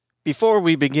Before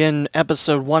we begin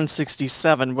episode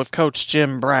 167 with Coach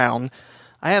Jim Brown,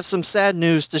 I have some sad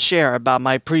news to share about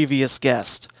my previous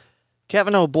guest.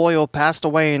 Kevin O'Boyle passed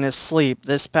away in his sleep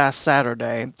this past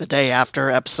Saturday, the day after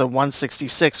episode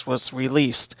 166 was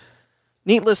released.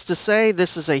 Needless to say,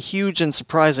 this is a huge and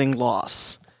surprising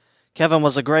loss. Kevin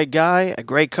was a great guy, a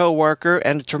great co-worker,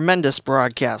 and a tremendous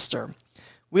broadcaster.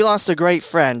 We lost a great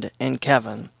friend in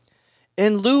Kevin.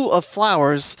 In lieu of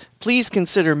flowers, please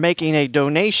consider making a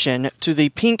donation to the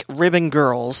Pink Ribbon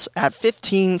Girls at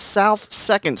 15 South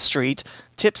 2nd Street,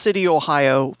 Tip City,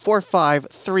 Ohio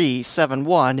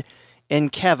 45371 in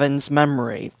Kevin's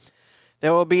memory.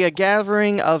 There will be a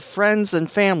gathering of friends and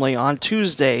family on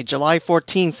Tuesday, July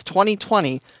 14th,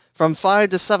 2020 from 5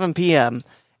 to 7 p.m.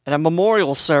 and a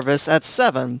memorial service at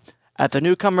 7 at the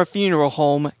Newcomer Funeral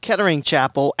Home, Kettering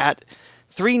Chapel at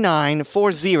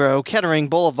 3940 Kettering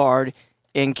Boulevard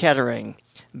in Kettering.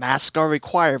 Masks are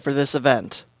required for this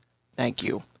event. Thank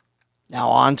you. Now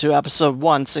on to episode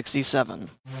 167.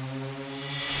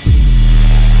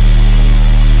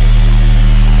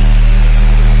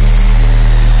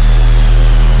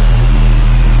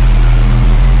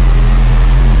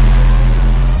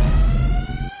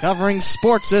 Covering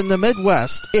sports in the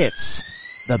Midwest, it's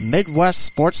the Midwest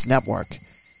Sports Network,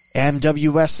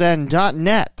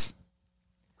 MWSN.net.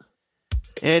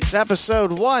 It's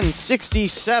episode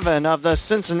 167 of the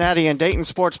Cincinnati and Dayton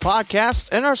Sports Podcast,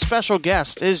 and our special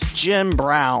guest is Jim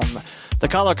Brown, the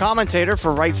color commentator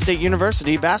for Wright State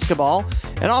University basketball,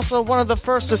 and also one of the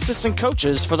first assistant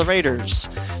coaches for the Raiders.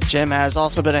 Jim has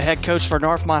also been a head coach for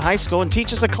Northmont High School and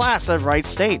teaches a class at Wright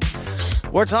State.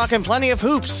 We're talking plenty of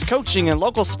hoops, coaching, and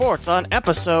local sports on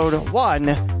episode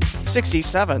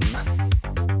 167.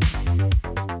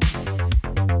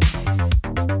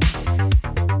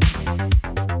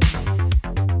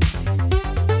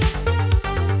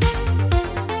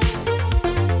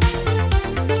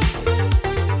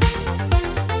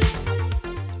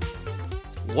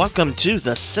 Welcome to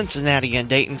the Cincinnati and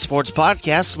Dayton Sports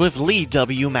Podcast with Lee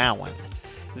W. Mowen.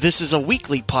 This is a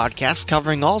weekly podcast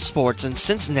covering all sports in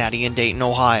Cincinnati and Dayton,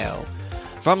 Ohio.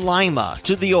 From Lima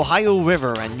to the Ohio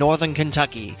River and northern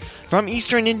Kentucky, from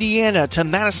eastern Indiana to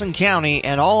Madison County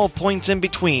and all points in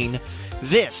between,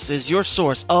 this is your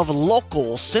source of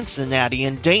local Cincinnati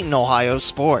and Dayton, Ohio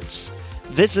sports.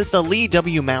 Visit the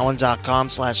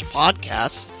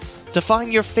LeeWMowen.com/podcasts to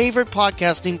find your favorite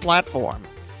podcasting platform.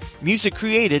 Music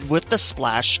created with the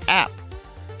Splash app.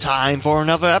 Time for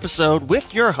another episode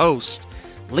with your host,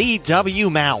 Lee W.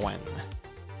 Mowen.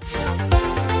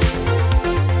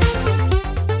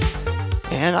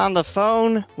 And on the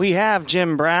phone, we have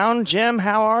Jim Brown. Jim,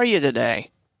 how are you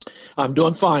today? I'm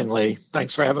doing fine, Lee.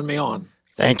 Thanks for having me on.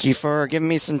 Thank you for giving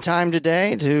me some time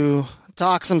today to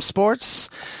talk some sports.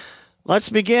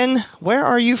 Let's begin. Where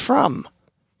are you from?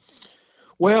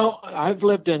 Well, I've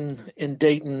lived in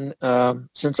Dayton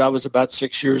since I was about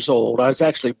 6 years old. I was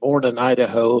actually born in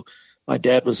Idaho. My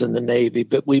dad was in the Navy,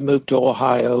 but we moved to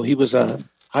Ohio. He was a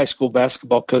high school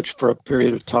basketball coach for a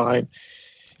period of time.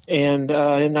 And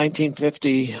in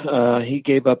 1950, he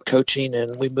gave up coaching,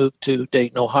 and we moved to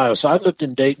Dayton, Ohio. So I've lived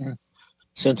in Dayton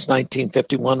since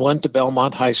 1951, went to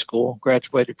Belmont High School,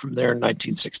 graduated from there in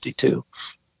 1962.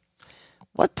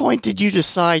 What point did you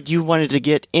decide you wanted to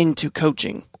get into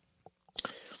coaching?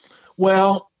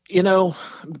 Well, you know,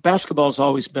 basketball has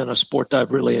always been a sport that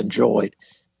I've really enjoyed.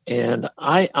 And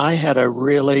I had a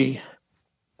really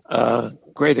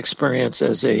great experience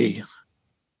as a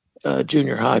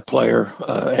junior high player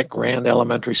at Grand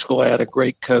Elementary School. I had a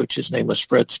great coach. His name was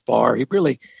Fred Spar. He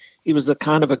was the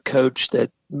kind of a coach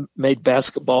that made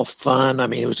basketball fun. I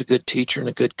mean, he was a good teacher and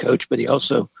a good coach, but he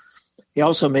also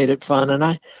made it fun.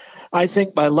 And I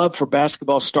think my love for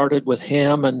basketball started with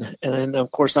him. And of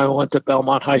course, I went to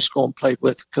Belmont High School and played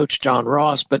with Coach John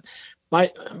Ross. But my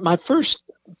first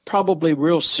probably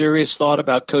real serious thought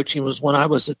about coaching was when I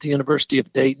was at the University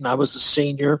of Dayton. I was a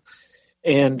senior,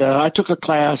 and I took a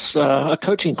class, a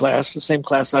coaching class, the same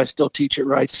class I still teach at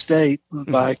Wright State,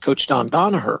 by Coach Don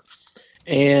Donaher.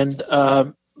 And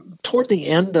toward the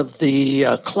end of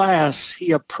the class,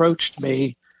 he approached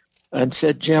me and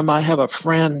said, "Jim, I have a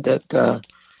friend that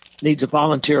needs a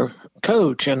volunteer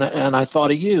coach, and I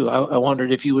thought of you. I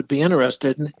wondered if you would be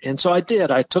interested." And so I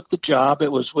did. I took the job.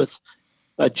 It was with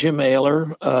Jim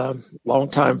Ayler,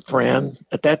 longtime friend.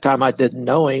 At that time, I didn't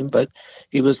know him, but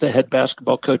he was the head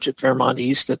basketball coach at Fairmont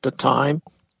East at the time.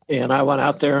 And I went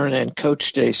out there and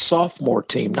coached a sophomore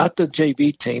team, not the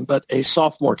JV team, but a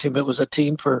sophomore team. It was a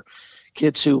team for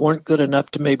kids who weren't good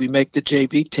enough to maybe make the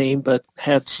JV team, but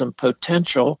had some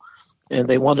potential, and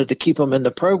they wanted to keep them in the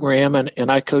program.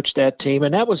 And I coached that team.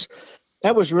 And that was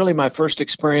that was really my first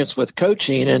experience with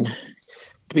coaching. And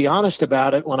to be honest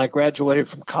about it, when I graduated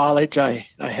from college, I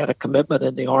had a commitment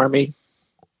in the Army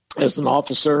as an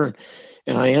officer,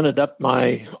 and I ended up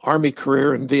my Army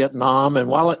career in Vietnam. And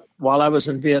while I was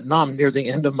in Vietnam, near the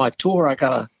end of my tour, I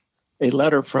got a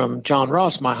letter from John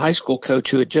Ross, my high school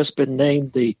coach, who had just been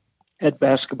named the head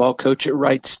basketball coach at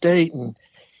Wright State. And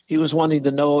he was wanting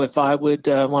to know if I would,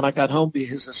 when I got home, be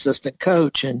his assistant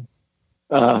coach. And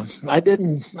I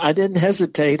didn't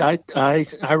hesitate.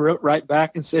 I wrote right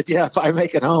back and said, yeah, if I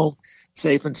make it home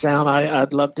safe and sound,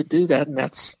 I'd love to do that. And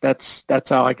that's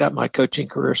how I got my coaching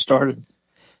career started.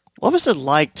 What was it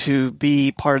like to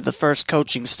be part of the first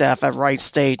coaching staff at Wright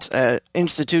State, an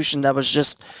institution that was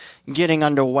just getting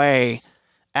underway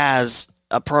as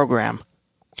a program?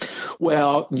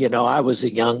 Well, I was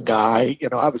a young guy.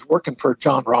 I was working for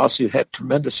John Ross, who had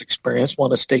tremendous experience,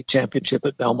 won a state championship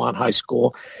at Belmont High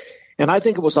School. And I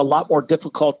think it was a lot more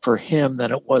difficult for him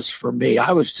than it was for me.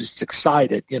 I was just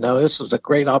excited. This was a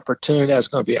great opportunity. I was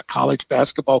going to be a college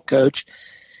basketball coach.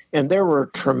 And there were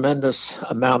a tremendous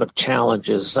amount of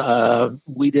challenges.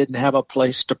 We didn't have a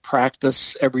place to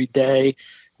practice every day.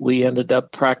 We ended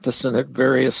up practicing at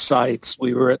various sites.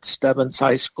 We were at Stebbins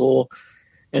High School.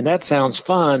 And that sounds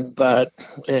fun, but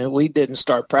we didn't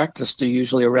start practice till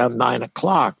usually around 9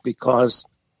 o'clock because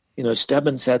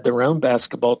Stebbins had their own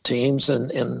basketball teams,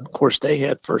 and of course they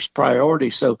had first priority.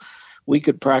 So we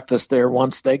could practice there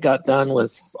once they got done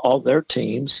with all their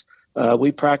teams.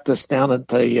 We practiced down at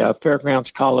the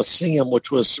Fairgrounds Coliseum,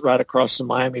 which was right across the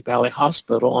Miami Valley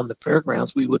Hospital on the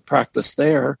fairgrounds. We would practice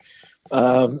there.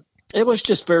 It was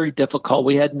just very difficult.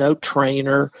 We had no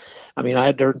trainer. I mean, I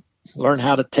had to learn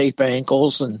how to tape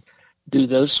ankles and do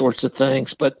those sorts of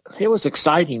things. But it was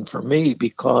exciting for me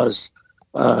because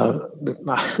I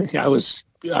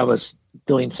was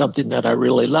doing something that I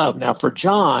really loved. Now for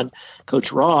John,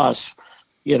 Coach Ross,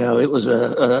 it was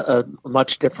a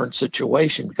much different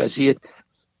situation because he had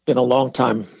been a long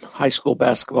time high school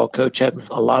basketball coach, had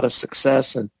a lot of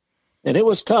success, and it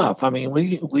was tough. I mean,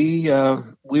 we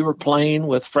were playing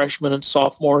with freshmen and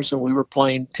sophomores, and we were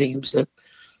playing teams that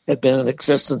had been in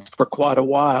existence for quite a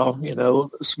while.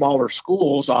 Smaller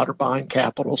schools, Otterbein,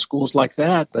 Capital, schools like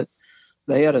that, but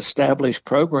they had established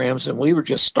programs, and we were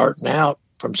just starting out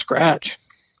from scratch.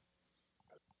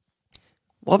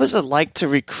 What was it like to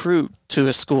recruit to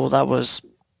a school that was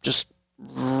just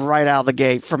right out of the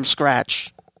gate from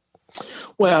scratch?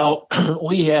 Well,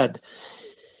 we had,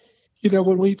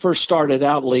 when we first started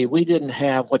out, Lee, we didn't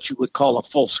have what you would call a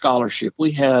full scholarship.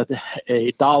 We had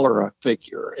 $1 a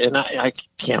figure, and I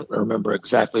can't remember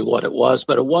exactly what it was,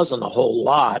 but it wasn't a whole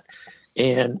lot.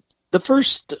 And the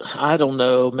first, I don't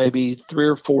know, maybe 3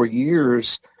 or 4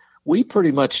 years, we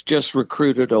pretty much just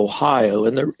recruited Ohio.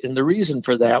 And the reason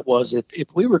for that was if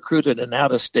we recruited an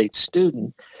out-of-state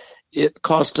student, it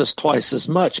cost us twice as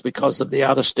much because of the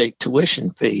out-of-state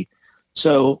tuition fee.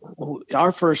 So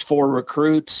our first 4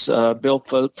 recruits, Bill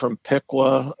Fote from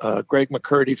Piqua, Greg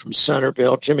McCurdy from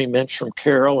Centerville, Jimmy Minch from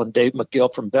Carroll, and Dave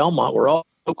McGill from Belmont were all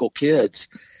local kids.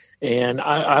 And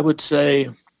I would say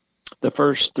the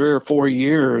first 3 or 4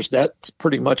 years, that's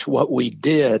pretty much what we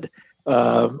did.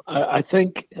 I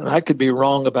think, and I could be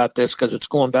wrong about this because it's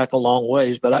going back a long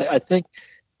ways, but I think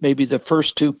maybe the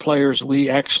first 2 players we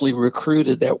actually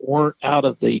recruited that weren't out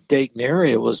of the Dayton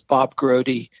area was Bob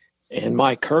Grody and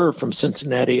Mike Herr from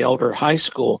Cincinnati Elder High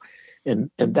School. And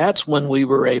that's when we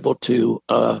were able to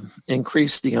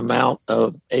increase the amount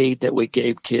of aid that we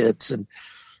gave kids. And,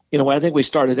 I think we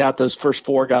started out, those first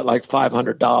 4 got like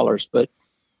 $500, but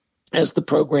as the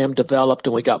program developed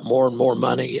and we got more and more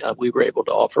money, we were able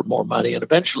to offer more money. And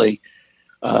eventually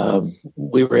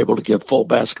we were able to give full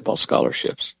basketball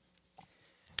scholarships.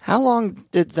 How long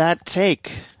did that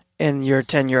take in your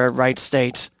tenure at Wright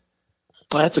State?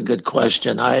 Well, that's a good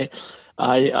question. I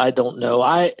don't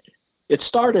know. It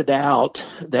started out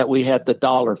that we had the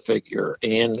 $1 figure.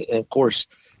 And of course,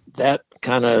 that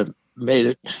kind of made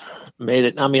it.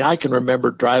 I mean, I can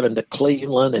remember driving to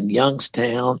Cleveland and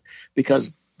Youngstown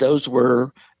because those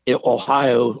were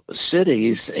Ohio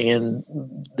cities and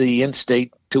the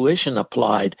in-state tuition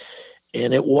applied.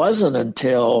 And it wasn't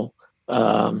until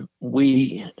the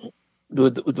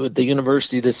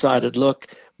university decided, look,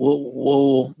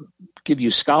 we'll give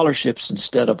you scholarships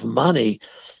instead of money,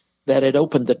 that it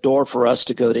opened the door for us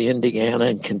to go to Indiana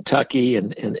and Kentucky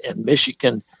and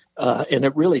Michigan. And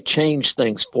it really changed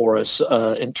things for us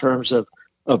in terms of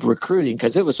recruiting,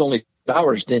 because it was only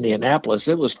hours to Indianapolis.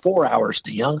 It was 4 hours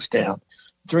to Youngstown,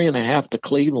 3.5 to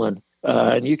Cleveland,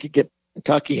 and you could get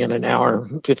Kentucky in an hour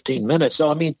and 15 minutes. So,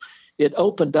 I mean, it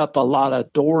opened up a lot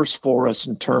of doors for us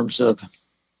in terms of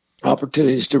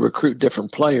opportunities to recruit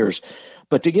different players.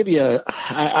 But to give you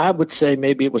I would say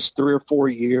maybe it was 3 or 4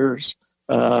 years.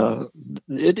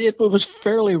 It was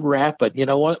fairly rapid.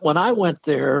 When I went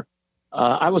there,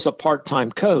 I was a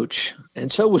part-time coach,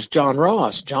 and so was John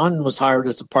Ross. John was hired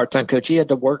as a part-time coach. He had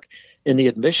to work in the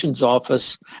admissions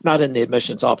office, not in the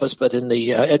admissions office, but in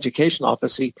the education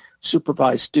office. He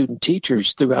supervised student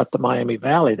teachers throughout the Miami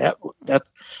Valley. That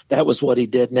was what he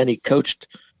did, and then he coached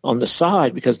on the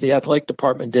side because the athletic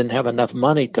department didn't have enough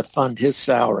money to fund his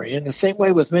salary. And the same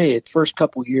way with me. The first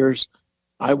couple of years,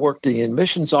 I worked in the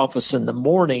admissions office in the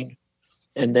morning,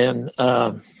 and then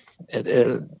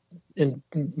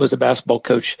was a basketball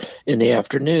coach in the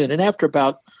afternoon. And after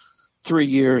about 3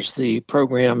 years, the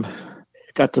program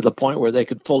got to the point where they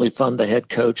could fully fund the head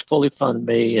coach, fully fund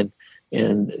me,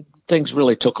 and things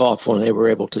really took off when they were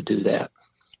able to do that.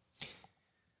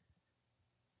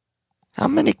 How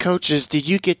many coaches did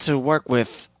you get to work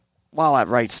with while at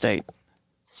Wright State?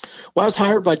 Well, I was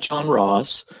hired by John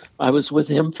Ross. I was with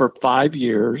him for 5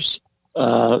 years.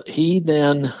 He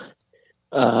didn't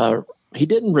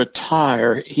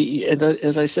retire.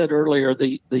 As I said earlier,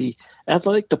 the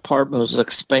athletic department was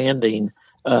expanding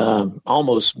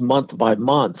almost month by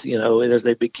month, as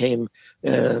they became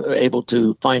able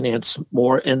to finance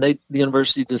more. And the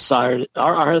university decided,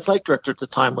 our athletic director at the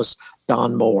time was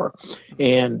Don Moore,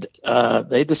 and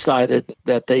they decided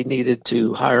that they needed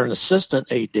to hire an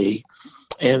assistant AD,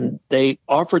 and they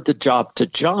offered the job to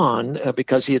John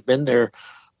because he had been there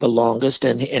the longest,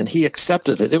 and he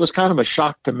accepted it. It was kind of a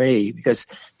shock to me because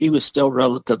he was still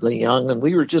relatively young, and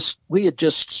we had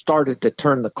just started to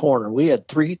turn the corner. We had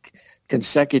 3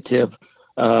 consecutive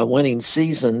winning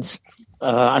seasons.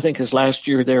 I think his last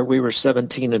year there we were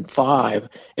 17-5,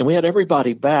 and we had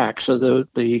everybody back. So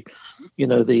the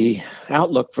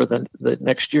outlook for the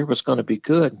next year was going to be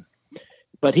good.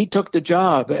 But he took the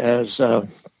job as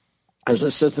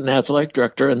assistant athletic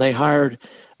director, and they hired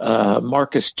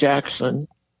Marcus Jackson.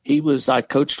 I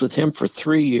coached with him for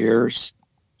 3 years,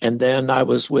 and then I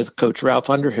was with Coach Ralph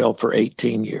Underhill for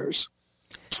 18 years.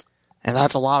 And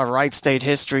that's a lot of Wright State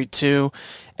history, too.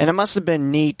 And it must have been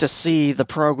neat to see the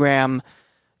program,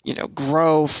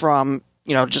 grow from,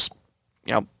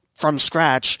 from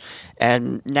scratch,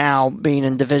 and now being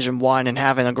in Division I and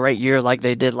having a great year like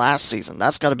they did last season.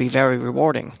 That's got to be very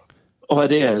rewarding. Oh,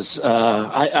 it is.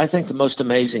 I think the most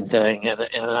amazing thing, and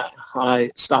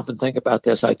I stop and think about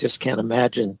this, I just can't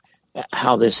imagine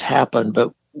how this happened.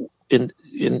 But in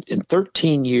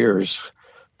 13 years,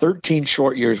 13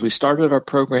 short years, we started our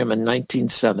program in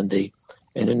 1970,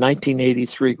 and in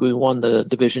 1983 we won the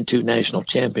Division II National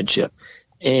Championship.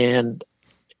 And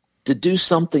to do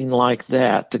something like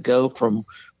that, to go from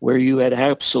where you had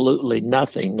absolutely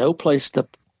nothing, no place to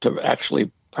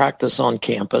actually practice on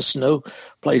campus, no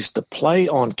place to play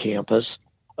on campus,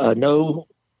 no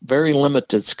very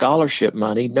limited scholarship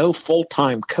money, no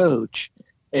full-time coach,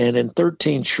 and in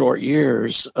 13 short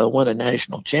years won a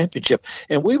national championship.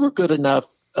 And we were good enough,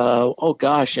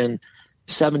 in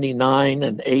 79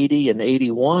 and 80 and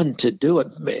 81 to do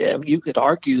it. You could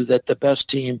argue that the best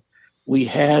team we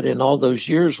had in all those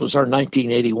years was our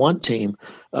 1981 team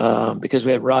because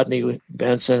we had Rodney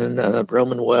Benson,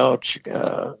 Roman Welch,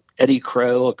 Eddie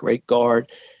Crow, a great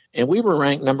guard, and we were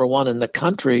ranked number 1 in the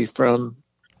country from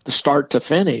the start to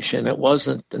finish. And it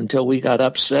wasn't until we got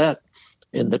upset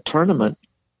in the tournament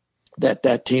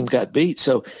that team got beat.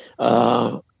 So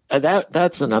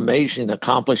that's an amazing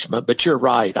accomplishment. But you're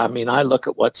right. I mean, I look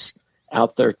at what's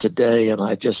out there today, and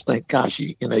I just think, gosh,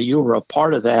 you were a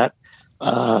part of that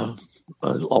a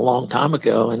long time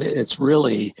ago, and it's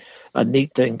really a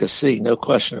neat thing to see. No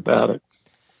question about it.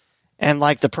 And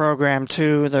like the program,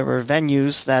 too, there were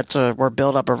venues that were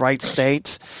built up at Wright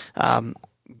State.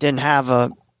 Didn't have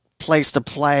a place to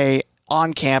play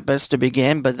on campus to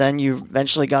begin, but then you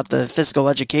eventually got the physical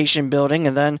education building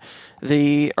and then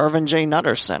the Irvin J.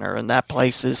 Nutter Center. And that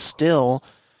place is still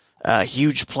a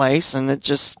huge place, and it's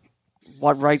just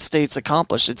what Wright State's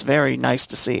accomplished. It's very nice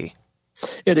to see.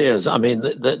 It is. I mean,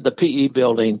 the PE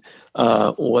building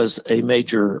was a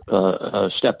major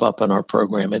step up in our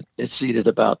program. It seated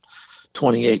about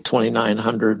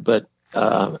 2,900, but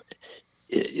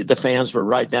the fans were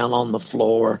right down on the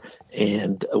floor,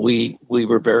 and we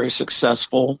were very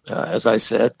successful. As I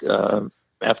said,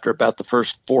 after about the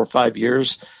first 4 or 5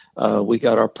 years, we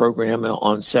got our program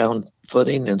on sound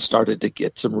footing and started to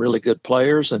get some really good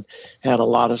players and had a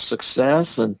lot of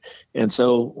success. And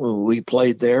so we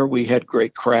played there. We had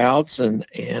great crowds, and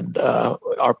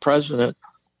our president,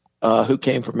 who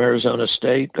came from Arizona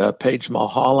State, Paige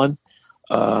Mulholland,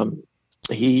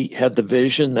 he had the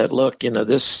vision that, look,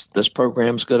 this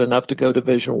program's good enough to go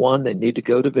Division One. They need to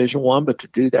go Division One, but to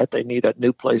do that, they need a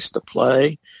new place to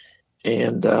play.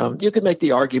 And you could make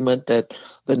the argument that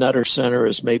the Nutter Center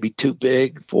is maybe too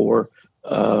big for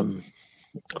a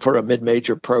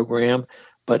mid-major program,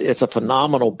 but it's a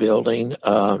phenomenal building.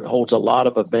 Holds a lot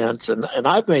of events, and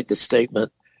I've made the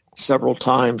statement several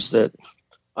times that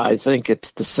I think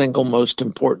it's the single most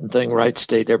important thing Wright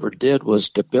State ever did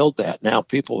was to build that. Now,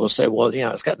 people will say, well,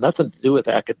 it's got nothing to do with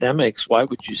academics. Why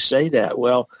would you say that?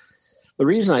 Well, the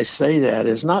reason I say that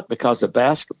is not because of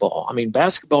basketball. I mean,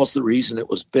 basketball is the reason it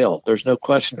was built. There's no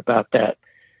question about that.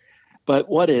 But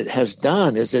what it has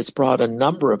done is it's brought a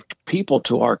number of people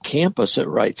to our campus at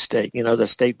Wright State. The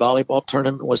state volleyball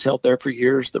tournament was held there for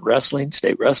years. The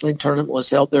state wrestling tournament was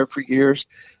held there for years.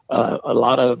 A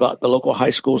lot of the local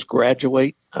high schools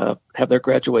have their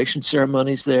graduation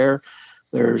ceremonies there.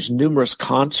 There's numerous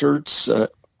concerts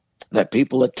that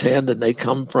people attend, and they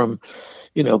come from,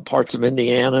 parts of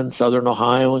Indiana and Southern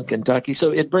Ohio and Kentucky.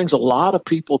 So it brings a lot of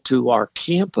people to our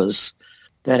campus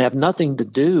that have nothing to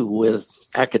do with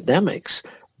academics,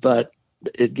 but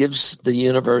it gives the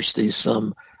university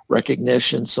some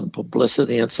recognition, some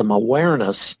publicity, and some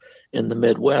awareness in the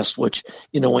Midwest, which,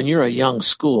 when you're a young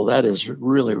school, that is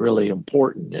really, really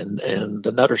important. And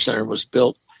the Nutter Center was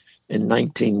built in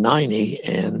 1990,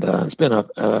 and it's been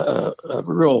a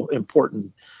real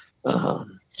important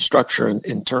structure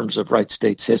in terms of Wright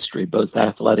State's history, both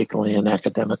athletically and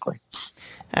academically.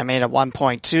 I mean, at one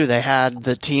point, too, they had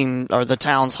the team or the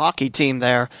town's hockey team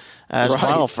there as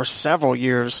well for several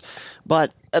years.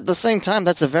 But at the same time,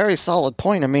 that's a very solid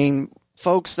point. I mean,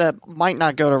 folks that might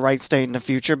not go to Wright State in the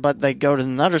future, but they go to the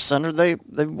Nutter Center, they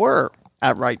were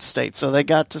at Wright State. So they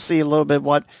got to see a little bit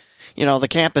what, the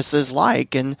campus is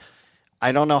like. And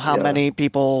I don't know how many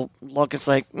people look, it's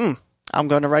like, I'm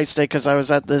going to Wright State because I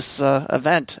was at this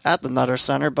event at the Nutter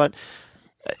Center. But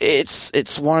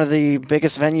it's one of the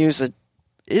biggest venues. It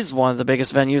is one of the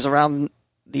biggest venues around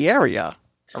the area.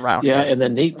 And the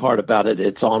neat part about it,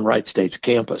 it's on Wright State's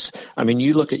campus. I mean,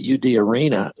 you look at UD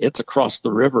Arena, it's across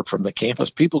the river from the campus.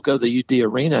 People go to the UD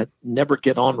Arena, never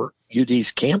get on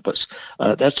UD's campus.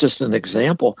 That's just an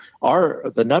example.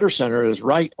 The Nutter Center is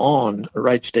right on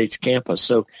Wright State's campus.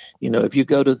 So, if you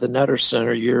go to the Nutter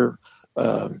Center, you're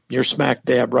smack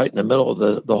dab right in the middle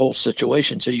of the whole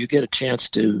situation. So you get a chance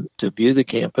to view the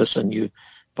campus and you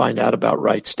find out about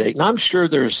Wright State. And I'm sure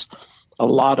there's a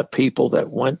lot of people that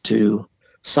went to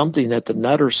something at the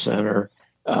Nutter Center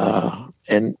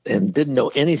and didn't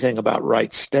know anything about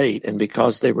Wright State, and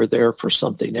because they were there for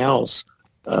something else,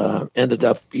 ended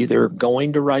up either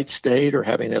going to Wright State or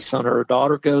having a son or a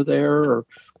daughter go there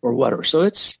or whatever. So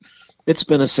it's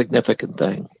been a significant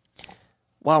thing.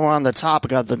 While we're on the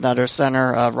topic of the Nutter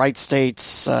Center, Wright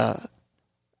State's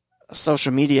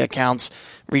social media accounts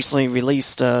recently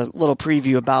released a little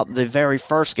preview about the very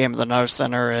first game of the Nutter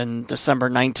Center in December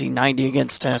 1990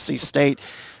 against Tennessee State.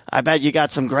 I bet you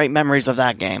got some great memories of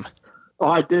that game. Oh,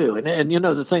 I do. And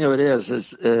the thing of it is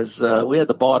we had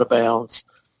the ball out of bounds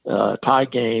tie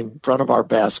game in front of our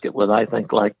basket with, I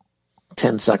think, like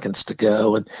 10 seconds to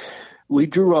go. And we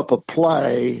drew up a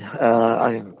play.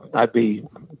 I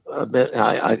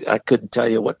couldn't tell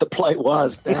you what the play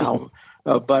was now.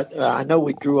 But I know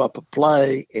we drew up a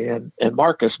play, and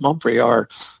Marcus Mumphrey, our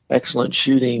excellent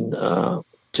shooting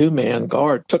two-man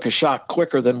guard, took a shot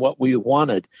quicker than what we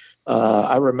wanted.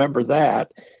 I remember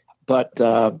that. But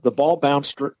the ball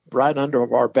bounced right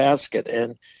under our basket,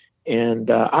 and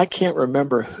I can't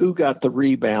remember who got the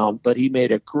rebound, but he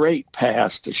made a great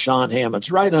pass to Sean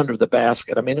Hammonds right under the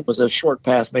basket. I mean, it was a short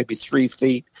pass, maybe 3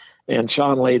 feet. And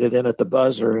Sean laid it in at the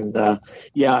buzzer. And, the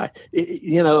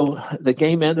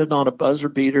game ended on a buzzer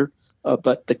beater,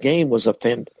 but the game was a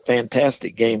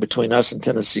fantastic game between us and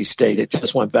Tennessee State. It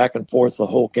just went back and forth the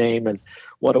whole game, and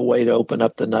what a way to open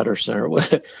up the Nutter Center.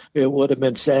 It would have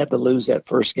been sad to lose that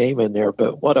first game in there,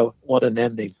 but what an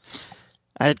ending.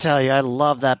 I tell you, I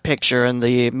love that picture in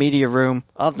the media room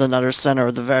of the Nutter Center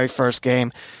of the very first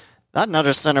game. That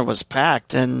Nutter Center was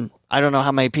packed, and I don't know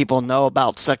how many people know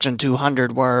about Section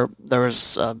 200, where there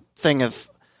was a thing of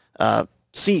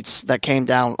seats that came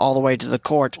down all the way to the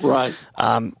court. Right.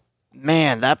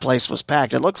 Man, that place was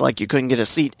packed. It looks like you couldn't get a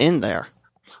seat in there.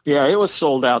 Yeah, it was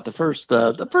sold out the first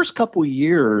couple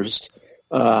years.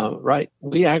 Right,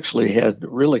 we actually had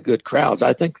really good crowds.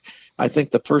 I think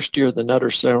the first year the Nutter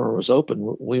Center was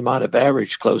open, we might have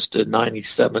averaged close to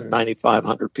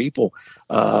 9,500 people,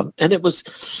 and it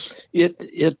was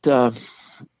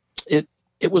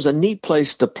it was a neat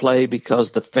place to play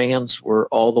because the fans were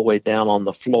all the way down on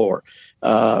the floor.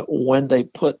 When they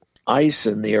put ice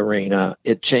in the arena,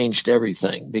 it changed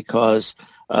everything because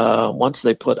once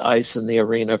they put ice in the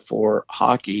arena for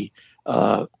hockey,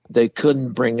 they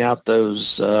couldn't bring out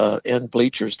those end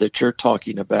bleachers that you're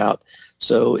talking about.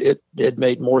 So it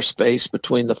made more space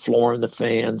between the floor and the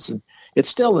fans, and it's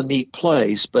still a neat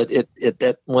place. But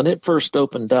that when it first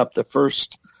opened up, the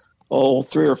first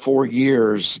 3 or 4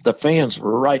 years, the fans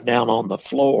were right down on the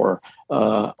floor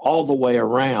all the way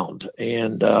around,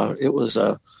 and it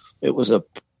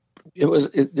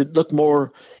looked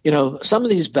more, some of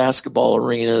these basketball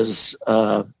arenas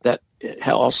that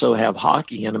also have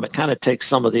hockey in them, it kind of takes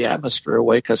some of the atmosphere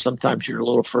away because sometimes you're a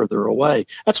little further away.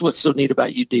 That's what's so neat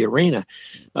about UD Arena.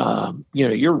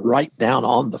 You're right down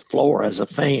on the floor as a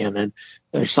fan, and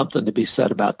there's something to be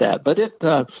said about that. But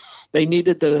they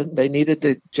needed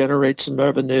to generate some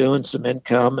revenue and some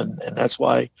income, and that's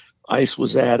why ice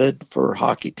was added for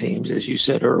hockey teams, as you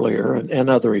said earlier, and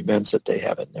other events that they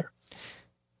have in there.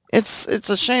 It's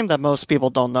a shame that most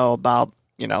people don't know about,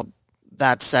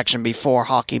 that section before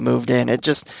hockey moved in. It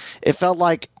felt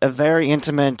like a very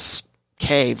intimate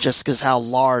cave just because how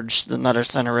large the Nutter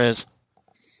Center is.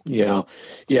 Yeah.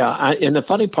 And the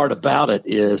funny part about it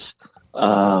is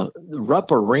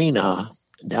Rupp Arena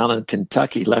down in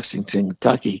Kentucky, Lexington,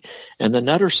 Kentucky, and the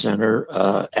Nutter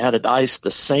Center added ice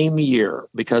the same year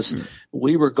because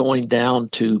we were going down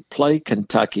to play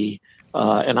Kentucky.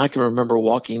 And I can remember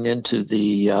walking into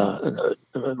the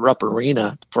Rupp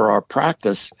Arena for our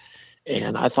practice,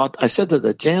 and I said to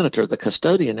the janitor, the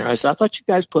custodian there, I said, I thought you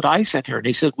guys put ice in here. And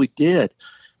he said, we did.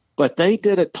 But they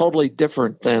did it totally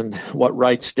different than what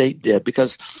Wright State did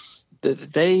because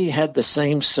they had the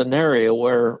same scenario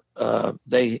where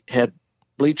they had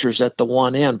bleachers at the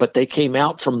one end, but they came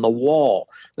out from the wall.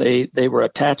 They were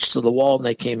attached to the wall, and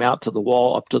they came out to the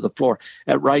wall up to the floor.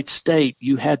 At Wright State,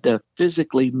 you had to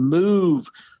physically move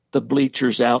the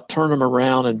bleachers out, turn them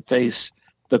around, and face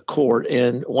the court.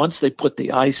 And once they put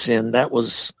the ice in, that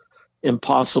was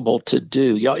impossible to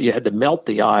do. You had to melt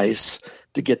the ice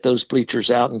to get those bleachers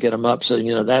out and get them up. So,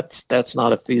 that's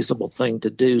not a feasible thing to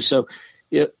do. So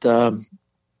it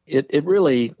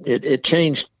really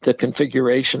changed the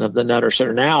configuration of the Nutter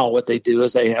Center. Now what they do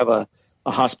is they have a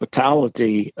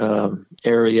hospitality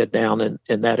area down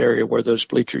in that area where those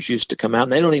bleachers used to come out.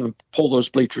 And they don't even pull those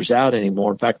bleachers out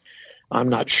anymore. In fact, I'm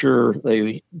not sure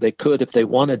they could if they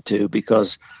wanted to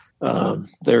because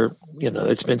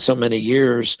it's been so many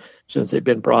years since they've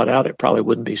been brought out, it probably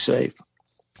wouldn't be safe.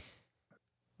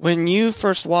 When you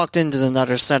first walked into the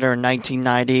Nutter Center in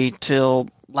 1990 till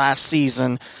last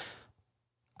season,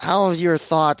 how have your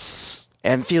thoughts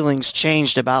and feelings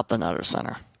changed about the Nutter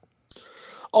Center?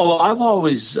 Oh, I've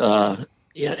always, I've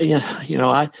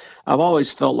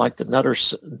always felt like the Nutter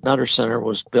Center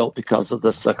was built because of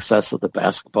the success of the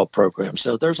basketball program.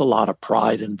 So there's a lot of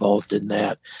pride involved in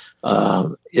that.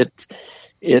 It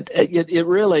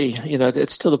really,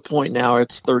 it's to the point now.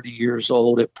 It's 30 years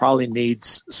old. It probably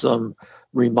needs some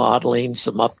remodeling,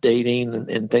 some updating,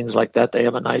 and things like that. They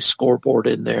have a nice scoreboard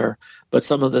in there, but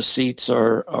some of the seats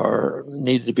are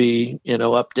need to be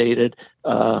updated.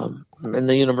 And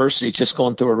the university is just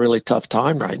going through a really tough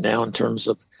time right now in terms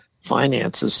of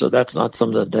finances, so that's not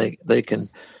something that they can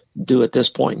do at this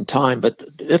point in time. But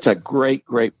it's a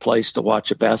great place to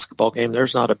watch a basketball game.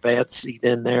 There's not a bad seat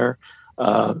in there.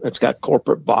 It's got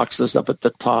corporate boxes up at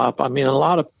the top. I mean, a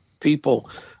lot of people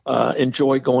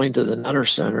enjoy going to the Nutter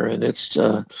Center, and it's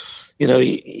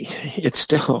it's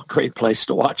still a great place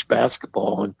to watch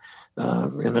basketball. And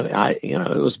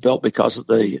it was built because of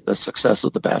the success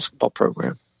of the basketball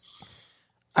program.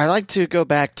 I'd like to go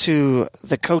back to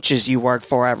the coaches you worked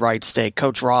for at Wright State,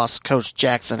 Coach Ross, Coach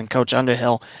Jackson, and Coach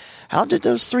Underhill. How did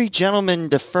those three gentlemen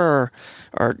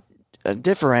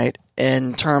differentiate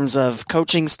in terms of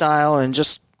coaching style and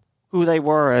just who they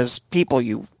were as people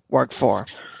you worked for?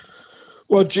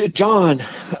 Well, John,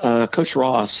 Coach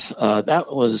Ross, that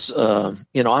was, I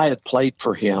had played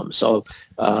for him. So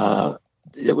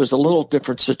it was a little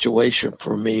different situation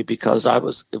for me because it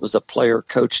was a player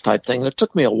coach type thing. It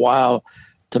took me a while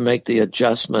to make the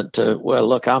adjustment to, well,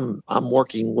 look, I'm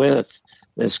working with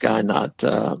this guy, not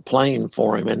playing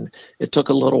for him. And it took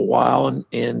a little while,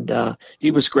 and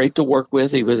he was great to work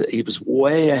with. He was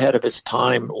way ahead of his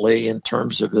time, Lee, in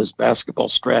terms of his basketball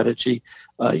strategy.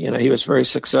 He was very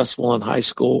successful in high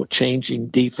school, changing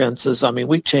defenses. I mean,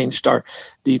 we changed our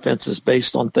defenses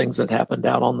based on things that happened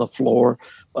out on the floor.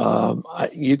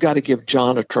 You got to give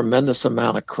John a tremendous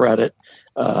amount of credit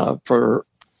for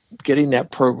getting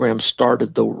that program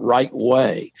started the right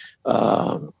way,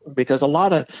 because a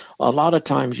lot of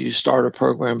times you start a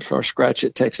program from scratch,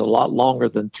 it takes a lot longer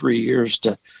than 3 years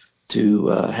to to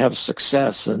have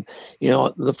success. And,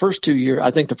 the first 2 years,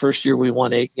 I think the first year we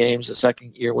won 8 games. The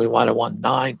second year we might have won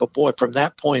 9. But, boy, from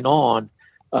that point on,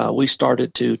 we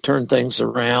started to turn things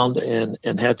around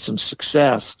and had some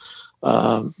success.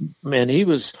 Man, he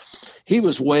was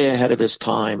way ahead of his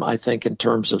time, I think, in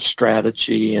terms of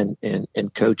strategy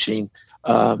and coaching.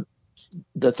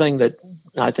 The thing that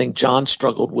I think John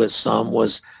struggled with some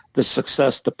was the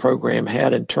success the program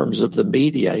had in terms of the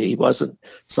media. He wasn't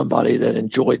somebody that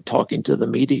enjoyed talking to the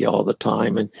media all the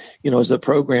time. And, as the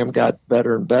program got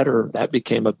better and better, that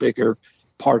became a bigger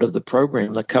part of the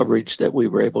program, the coverage that we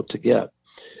were able to get.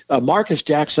 Marcus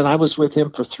Jackson, I was with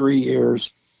him for 3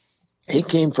 years. He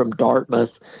came from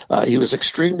Dartmouth. He was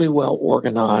extremely well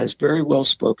organized, very well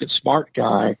spoken, smart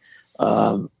guy.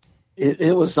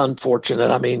 It was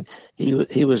unfortunate. I mean,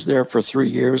 he was there for 3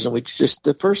 years, and we just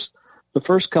the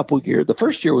first couple of years. The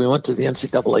first year we went to the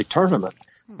NCAA tournament,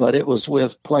 but it was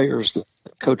with players that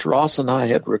Coach Ross and I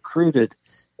had recruited.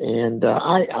 And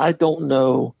I don't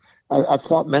know. I've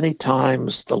thought many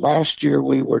times the last year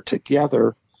we were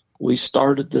together, we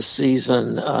started the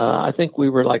season. I think we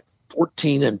were like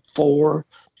 14-4,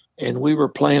 and we were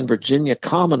playing Virginia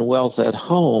Commonwealth at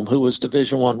home, who was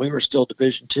Division I. We were still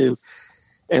Division II,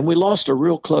 and we lost a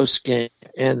real close game.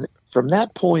 And from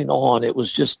that point on, it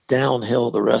was just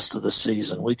downhill the rest of the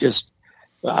season.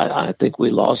 I think we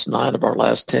lost 9 of our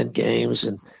last 10 games,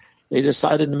 and they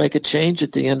decided to make a change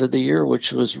at the end of the year,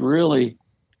 which was really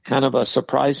kind of a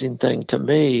surprising thing to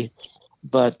me.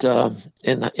 But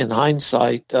in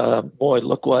hindsight, boy,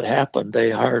 look what happened. They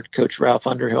hired Coach Ralph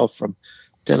Underhill from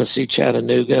Tennessee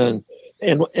Chattanooga,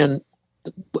 and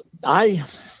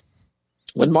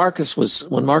when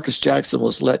Marcus Jackson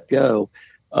was let go,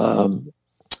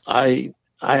 I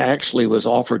actually was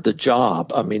offered the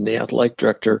job. I mean, the athletic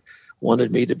director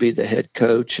wanted me to be the head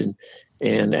coach,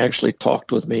 and actually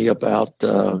talked with me about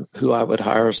who I would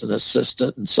hire as an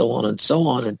assistant, and so on and so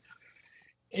on.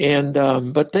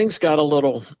 But things got a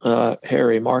little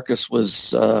hairy. Marcus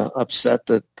was upset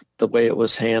that the way it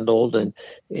was handled, and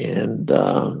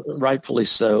rightfully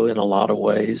so in a lot of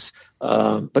ways.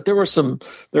 But there were some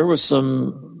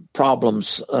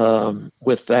problems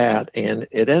with that, and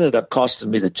it ended up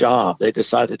costing me the job. They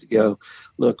decided to go,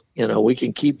 look, we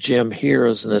can keep Jim here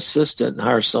as an assistant and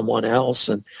hire someone else.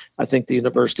 And I think the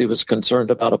university was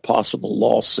concerned about a possible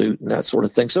lawsuit and that sort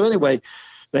of thing. So anyway,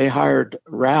 they hired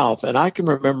Ralph, and I can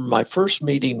remember my first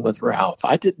meeting with Ralph.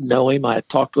 I didn't know him. I had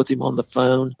talked with him on the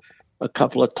phone a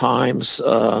couple of times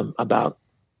about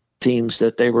teams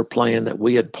that they were playing that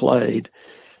we had played.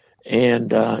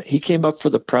 And he came up for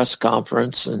the press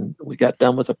conference, and we got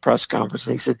done with the press conference.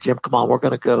 And he said, Jim, come on, we're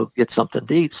going to go get something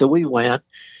to eat. So we went,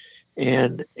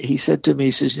 and he said to me,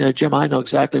 he says, Jim, I know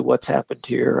exactly what's happened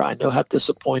here. I know how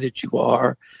disappointed you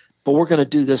are, but we're going to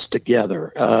do this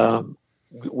together.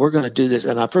 We're going to do this.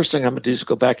 And the first thing I'm going to do is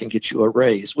go back and get you a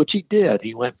raise, which he did.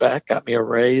 He went back, got me a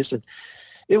raise, and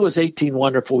it was 18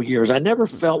 wonderful years. I never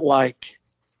felt like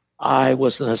I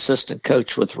was an assistant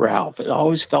coach with Ralph. It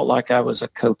always felt like I was a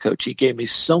co-coach. He gave me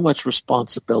so much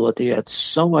responsibility, had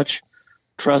so much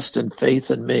trust and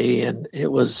faith in me, and it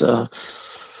was,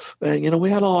 we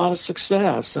had a lot of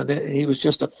success, and he was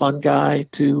just a fun guy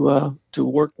to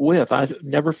work with. I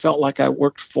never felt like I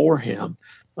worked for him.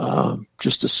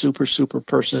 Just a super, super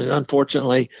person. And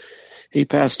unfortunately, he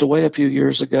passed away a few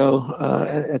years ago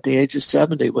at the age of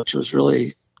 70, which was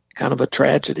really kind of a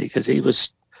tragedy because he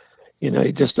was,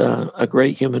 just a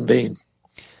great human being.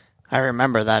 I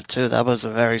remember that, too. That was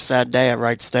a very sad day at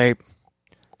Wright State.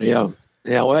 Yeah.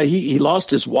 Yeah, well, he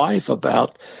lost his wife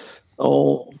about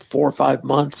 4 or 5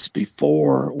 months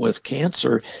before with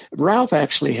cancer. Ralph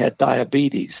actually had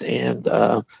diabetes, and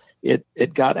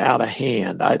it got out of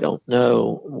hand. I don't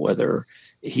know whether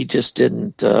he just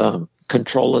didn't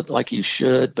control it like he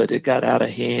should, but it got out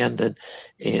of hand,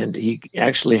 and he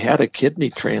actually had a kidney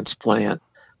transplant,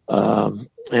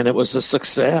 and it was a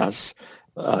success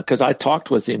because I talked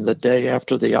with him the day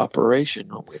after the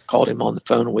operation. We called him on the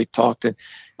phone, and we talked, and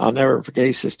I'll never forget.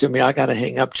 He says to me, I got to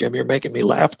hang up, Jim. You're making me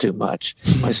laugh too much.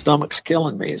 My stomach's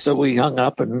killing me. So we hung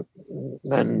up, and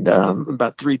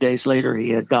about 3 days later,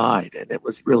 he had died, and it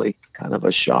was really kind of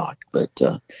a shock. But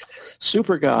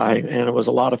super guy, and it was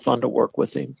a lot of fun to work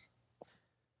with him.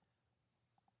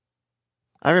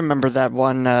 I remember that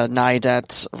one night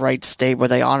at Wright State where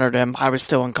they honored him. I was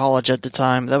still in college at the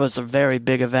time. That was a very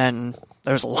big event, and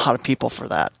there was a lot of people for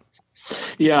that.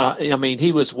 Yeah, I mean,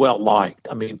 he was well liked.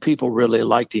 I mean, people really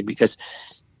liked him because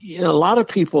a lot of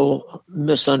people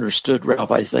misunderstood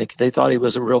Ralph, I think. They thought he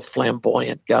was a real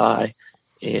flamboyant guy,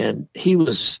 and he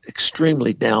was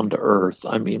extremely down to earth.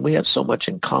 I mean, we had so much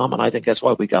in common. I think that's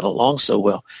why we got along so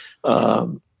well.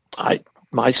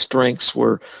 my strengths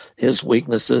were his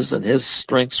weaknesses, and his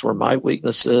strengths were my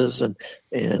weaknesses, and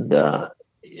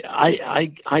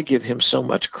I give him so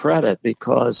much credit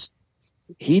because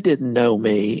he didn't know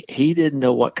me. He didn't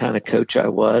know what kind of coach I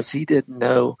was. He didn't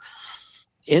know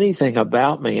anything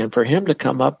about me. And for him to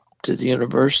come up to the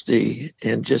university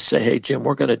and just say, "Hey, Jim,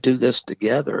 we're going to do this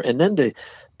together," and then to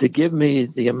give me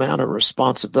the amount of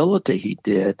responsibility he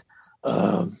did.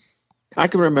 I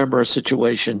can remember a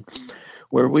situation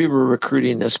where we were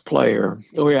recruiting this player.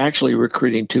 We were actually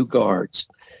recruiting two guards,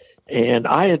 and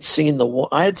I had seen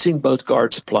both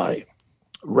guards play.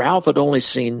 Ralph had only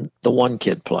seen the one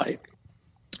kid play.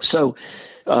 So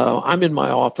I'm in my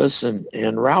office,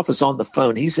 and Ralph is on the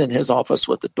phone. He's in his office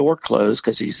with the door closed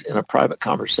because he's in a private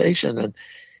conversation.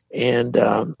 And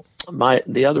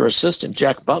the other assistant,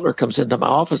 Jack Butler, comes into my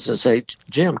office and say,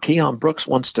 "Jim, Keon Brooks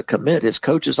wants to commit. His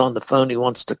coach is on the phone. He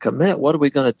wants to commit. What are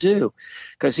we going to do?"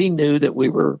 Because he knew that we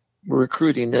were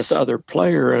recruiting this other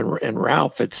player, and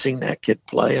Ralph had seen that kid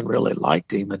play and really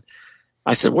liked him. And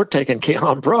I said, "We're taking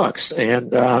Keon Brooks."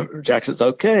 And Jack says,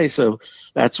 "Okay." So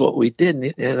that's what we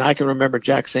did. And I can remember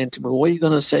Jack saying to me, "What are you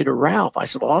going to say to Ralph?" I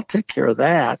said, "Well, I'll take care of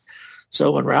that."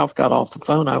 So when Ralph got off the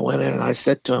phone, I went in and I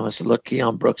said to him, I said, "Look,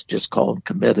 Keon Brooks just called and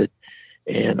committed."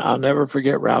 And I'll never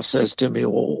forget, Ralph says to me,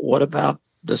 "Well, what about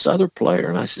this other player?"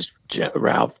 And I said,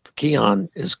 "Ralph, Keon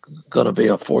is going to be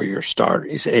a 4-year starter."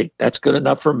 He said, "Hey, that's good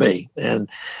enough for me." And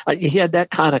he had that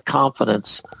kind of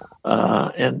confidence.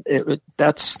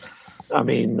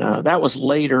 That was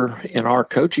later in our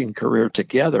coaching career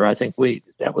together. I think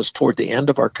that was toward the end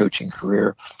of our coaching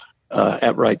career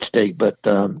at Wright State. But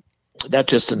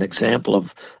that's just an example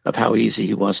of how easy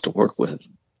he was to work with.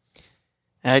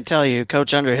 I tell you,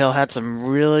 Coach Underhill had some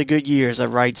really good years at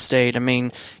Wright State. I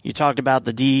mean, you talked about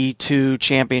the D2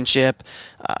 championship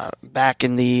back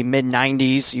in the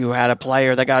mid-'90s. You had a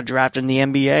player that got drafted in the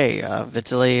NBA,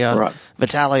 Vitaly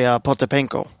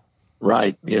Potapenko.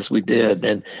 Right. Yes, we did.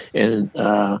 And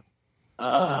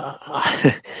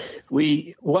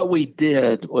what we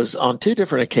did was on two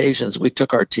different occasions, we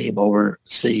took our team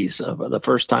overseas. The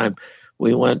first time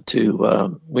we went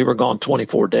to, we were gone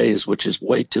 24 days, which is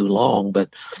way too long,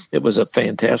 but it was a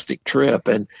fantastic trip.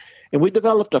 And we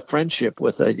developed a friendship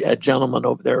with a gentleman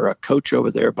over there, a coach over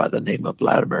there by the name of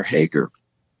Vladimir Hager.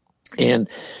 And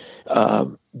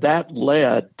that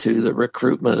led to the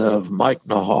recruitment of Mike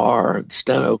Nahar and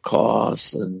Steno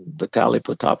Koss and Vitaly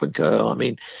Potapenko. I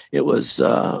mean, it was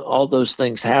all those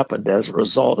things happened as a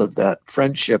result of that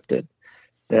friendship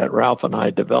that Ralph and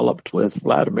I developed with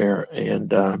Vladimir.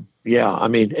 And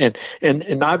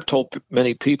and I've told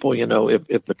many people, if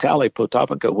Vitaly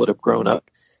Potapenko would have grown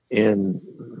up in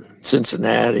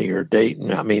Cincinnati or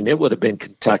Dayton, I mean, it would have been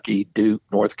Kentucky, Duke,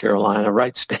 North Carolina,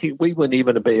 Wright State. We wouldn't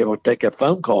even have been able to take a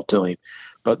phone call to him.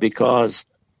 But because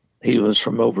he was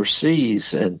from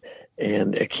overseas and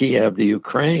Kiev, the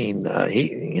Ukraine,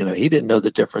 he didn't know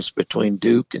the difference between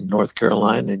Duke and North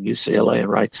Carolina and UCLA and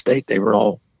Wright State. They were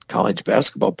all college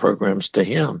basketball programs to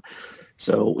him.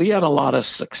 So we had a lot of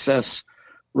success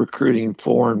recruiting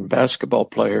foreign basketball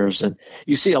players, and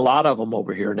you see a lot of them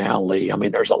over here now, Lee. I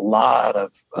mean, there's a lot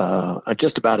of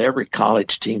just about every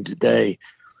college team today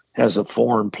has a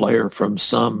foreign player from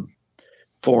some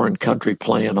foreign country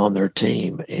playing on their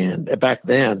team. And back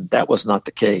then, that was not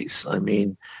the case. I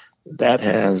mean, that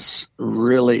has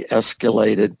really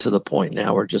escalated to the point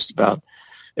now where just about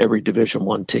every Division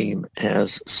I team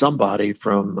has somebody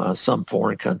from some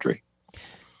foreign country.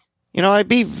 I'd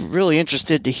be really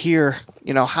interested to hear,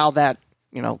 how that,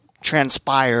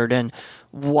 transpired and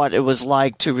what it was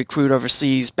like to recruit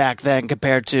overseas back then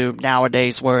compared to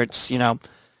nowadays where it's,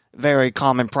 very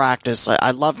common practice.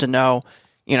 I'd love to know,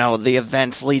 the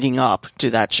events leading up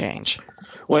to that change.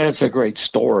 Well, it's a great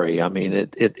story. I mean,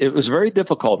 it was very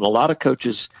difficult, and a lot of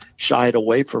coaches shied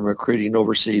away from recruiting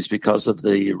overseas because of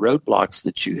the roadblocks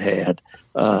that you had.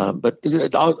 But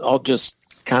I'll just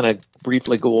kind of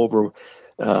briefly go over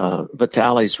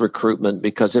Vitaly's recruitment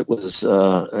because it was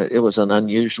an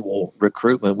unusual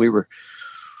recruitment.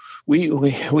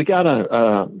 We got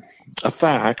a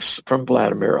fax from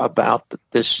Vladimir about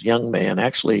this young man.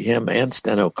 Actually, him and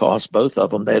Steno Koss, both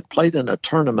of them, they had played in a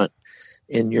tournament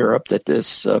in Europe that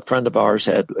this friend of ours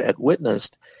had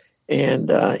witnessed.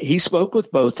 And he spoke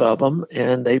with both of them,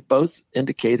 and they both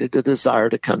indicated a desire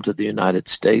to come to the United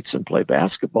States and play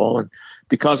basketball. And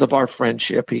because of our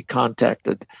friendship, he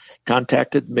contacted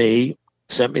me,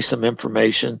 sent me some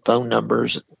information, phone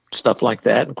numbers, stuff like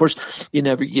that. And of course, you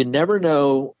never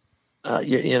know.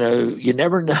 You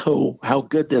never know how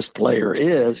good this player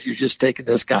is. You're just taking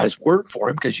this guy's word for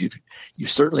him because you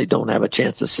certainly don't have a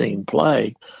chance to see him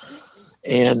play.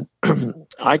 And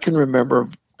I can remember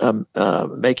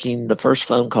making the first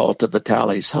phone call to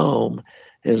Vitaly's home,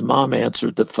 his mom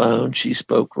answered the phone. She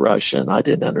spoke Russian. I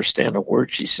didn't understand a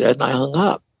word she said, and I hung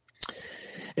up.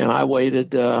 And I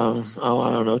waited, I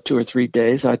don't know, 2 or 3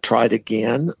 days. I tried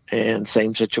again, and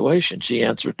same situation. She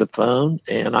answered the phone,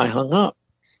 and I hung up.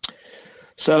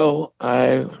 So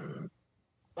I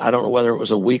don't know whether it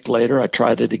was a week later. I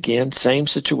tried it again, same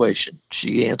situation.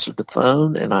 She answered the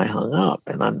phone, and I hung up.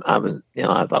 And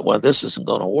I thought, well, this isn't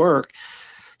going to work.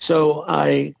 So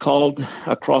I called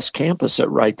across campus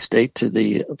at Wright State to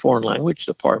the foreign language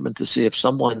department to see if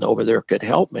someone over there could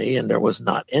help me. And there was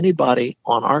not anybody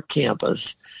on our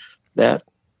campus that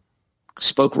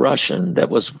spoke Russian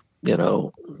that was,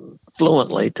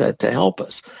 fluently to help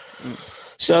us.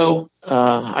 So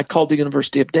I called the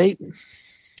University of Dayton.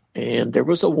 And there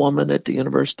was a woman at the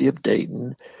University of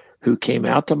Dayton who came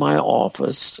out to my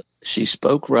office. She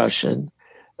spoke Russian.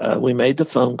 We made the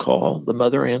phone call. The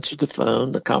mother answered the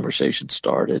phone. The conversation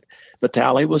started.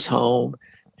 Vitaly was home,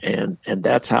 and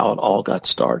that's how it all got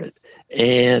started.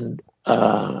 And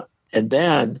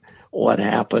then what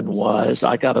happened was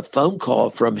I got a phone call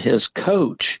from his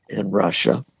coach in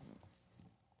Russia,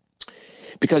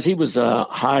 because he was a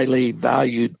highly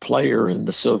valued player in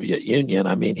the Soviet Union.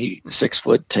 I mean, he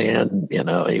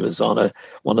 6'10", he was on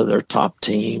one of their top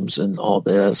teams and all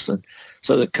this. And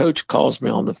so the coach calls me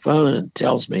on the phone and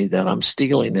tells me that I'm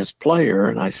stealing his player.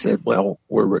 And I said, well,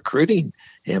 we're recruiting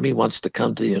him. He wants to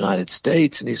come to the United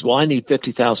States. And he's, well, I need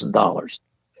 $50,000.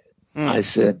 I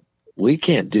said, we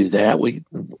can't do that.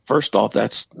 First off,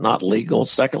 that's not legal.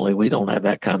 Secondly, we don't have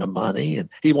that kind of money. And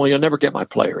you'll never get my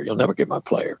player. You'll never get my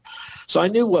player. So I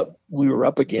knew what we were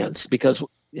up against, because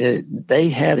they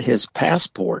had his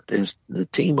passport. The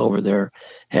team over there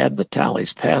had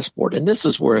Vitaly's passport. And this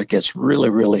is where it gets really,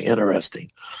 really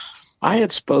interesting. I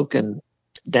had spoken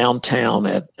downtown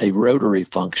at a Rotary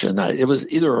function. It was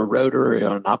either a Rotary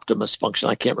or an Optimist function.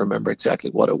 I can't remember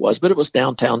exactly what it was, but it was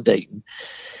downtown Dayton.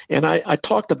 And I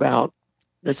talked about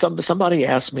that. Somebody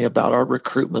asked me about our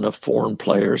recruitment of foreign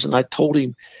players, and I told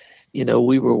him,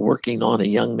 we were working on a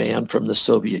young man from the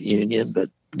Soviet Union, but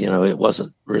it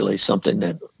wasn't really something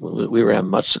that we were having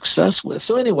much success with.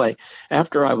 So anyway,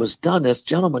 after I was done, this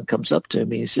gentleman comes up to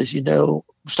me. He says,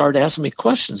 started asking me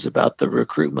questions about the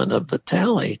recruitment of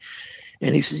Vitaly.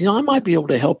 And he says, I might be able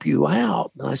to help you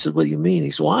out. And I said, what do you mean?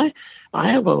 He said, well, I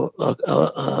have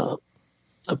a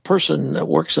person that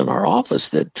works in our office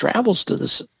that travels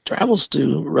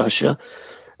to Russia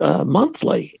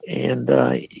monthly, and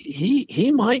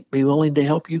he might be willing to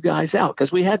help you guys out,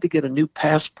 because we had to get a new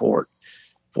passport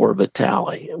for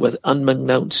Vitaly,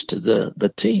 unbeknownst to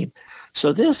the team.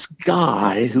 So this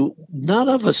guy, who none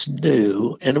of us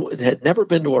knew and had never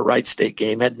been to a Wright State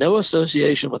game, had no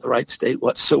association with Wright State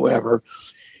whatsoever,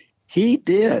 he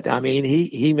did. I mean,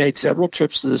 he made several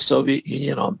trips to the Soviet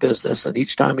Union on business, and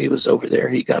each time he was over there,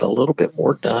 he got a little bit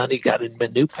more done. He got him a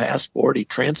new passport. He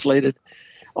translated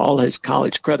all his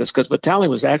college credits, because Vitaly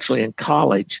was actually in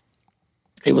college.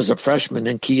 He was a freshman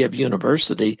in Kiev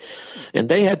University, and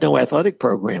they had no athletic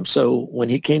program. So when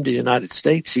he came to the United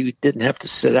States, he didn't have to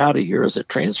sit out a year as a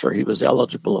transfer. He was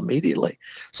eligible immediately.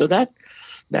 So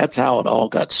that's how it all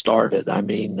got started. I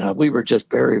mean, we were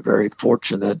just very, very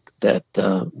fortunate that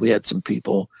we had some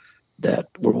people that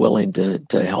were willing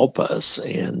to help us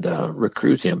and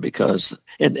recruit him, because,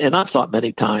 and I've thought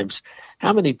many times,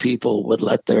 how many people would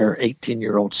let their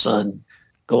 18-year-old son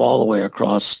go all the way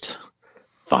across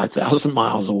 5,000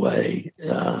 miles away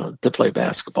to play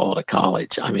basketball at a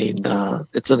college? I mean,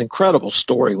 it's an incredible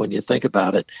story when you think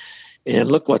about it.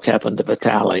 And look what's happened to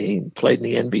Vitaly. He played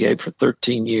in the NBA for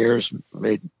 13 years,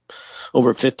 made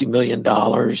over $50 million.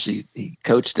 He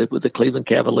coached it with the Cleveland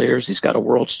Cavaliers. He's got a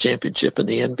world's championship in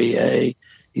the NBA.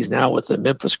 He's now with the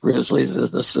Memphis Grizzlies.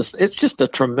 It's just a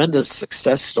tremendous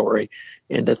success story.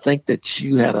 And to think that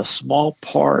you had a small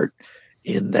part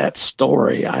in that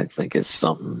story, I think is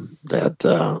something that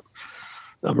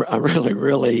I'm really,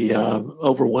 really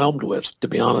overwhelmed with, to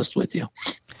be honest with you.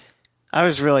 I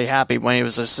was really happy when he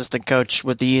was assistant coach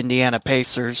with the Indiana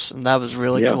Pacers, and that was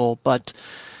really cool. But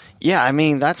yeah, I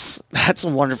mean, that's a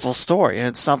wonderful story, and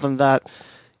it's something that,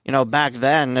 back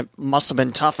then it must have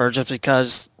been tougher, just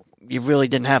because you really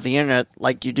didn't have the internet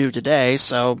like you do today.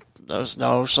 So there was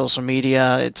no social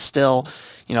media. It's still,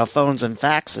 phones and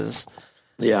faxes.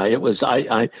 Yeah, it was.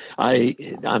 I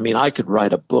mean, I could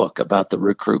write a book about the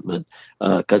recruitment,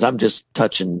 because I'm just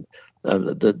touching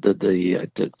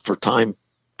for time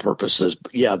purposes.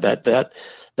 Yeah,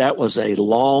 that was a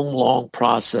long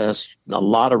process, a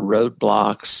lot of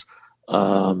roadblocks,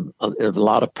 a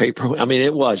lot of paper. I mean,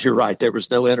 it was. You're right. There was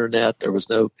no internet. There was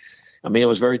no I mean, it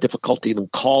was very difficult to even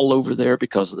call over there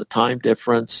because of the time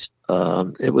difference.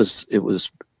 It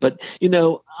was, but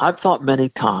I've thought many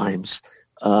times,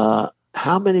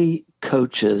 how many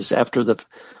coaches after the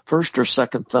first or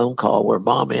second phone call where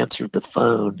mom answered the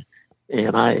phone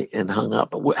and hung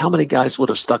up, how many guys would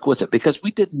have stuck with it? Because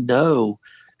we didn't know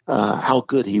how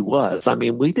good he was. I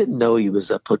mean, we didn't know he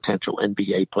was a potential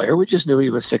NBA player. We just knew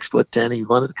he was 6'10". He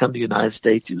wanted to come to the United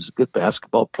States. He was a good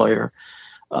basketball player.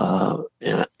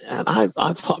 And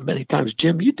I've thought many times,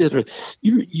 Jim, you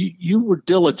were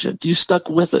diligent. You stuck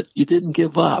with it. You didn't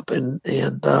give up. And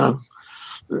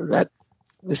that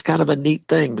is kind of a neat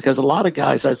thing, because a lot of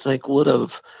guys, I think, would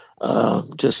have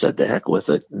just said the heck with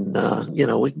it. And,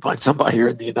 we can find somebody here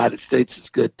in the United States that's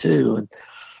good too. And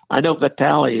I know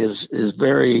Vitali is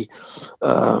very,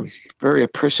 very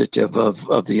appreciative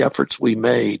of the efforts we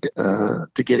made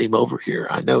to get him over here.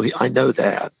 I know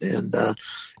that, and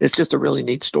it's just a really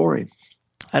neat story.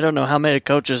 I don't know how many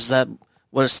coaches that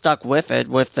would have stuck with it,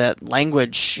 with that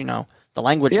language, the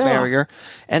language barrier.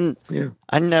 And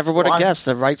I never would have guessed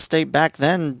that Wright State back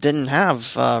then didn't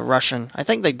have Russian. I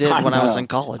think they did when I was in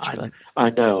college.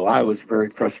 I know. I was very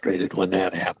frustrated when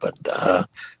that happened.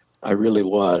 I really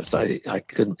was. I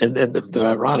couldn't. And then the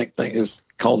ironic thing is,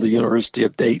 called the University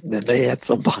of Dayton, and they had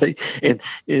somebody,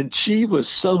 and she was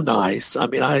so nice. I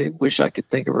mean, I wish I could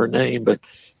think of her name, but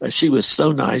she was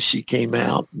so nice. She came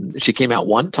out. She came out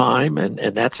one time, and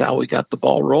that's how we got the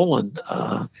ball rolling.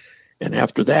 And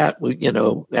after that,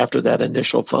 after that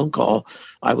initial phone call,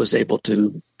 I was able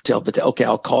to tell Vitali, okay,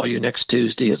 I'll call you next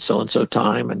Tuesday at so and so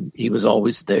time, and he was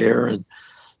always there.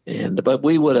 But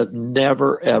we would have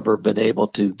never, ever been able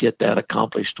to get that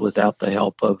accomplished without the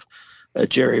help of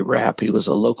Jerry Rapp. He was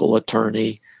a local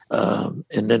attorney, and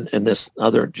this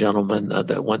other gentleman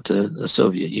that went to the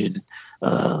Soviet Union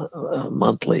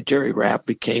monthly. Jerry Rapp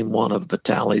became one of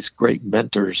Vitali's great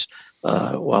mentors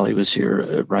while he was here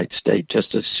at Wright State.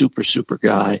 Just a super, super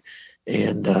guy.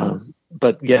 And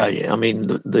but I mean,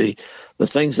 the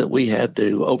things that we had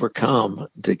to overcome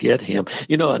to get him.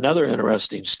 Another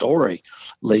interesting story,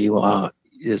 Lee,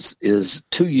 is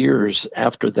 2 years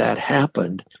after that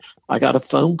happened, I got a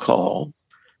phone call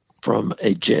from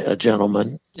a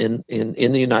gentleman in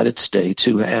the United States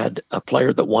who had a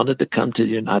player that wanted to come to the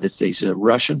United States, a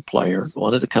Russian player,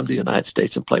 wanted to come to the United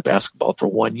States and play basketball for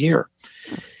 1 year.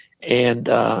 And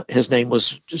his name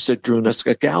was Zydrunas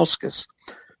Ilgauskas,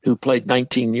 who played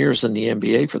 19 years in the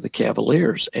NBA for the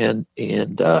Cavaliers. And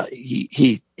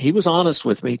he was honest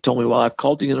with me. He told me, well, I've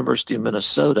called the University of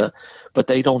Minnesota, but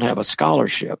they don't have a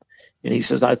scholarship. And he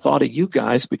says, I thought of you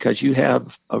guys because you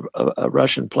have a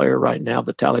Russian player right now,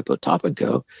 Vitaly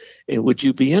Potapenko, and would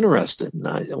you be interested?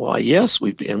 And yes,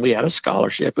 we had a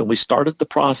scholarship, and we started the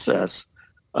process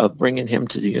of bringing him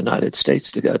to the United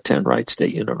States to attend Wright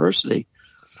State University.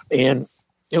 And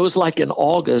it was like in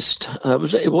August.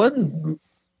 It wasn't.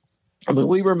 I mean,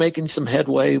 we were making some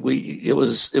headway. It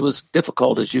was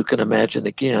difficult, as you can imagine,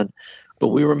 again, but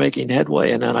we were making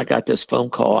headway. And then I got this phone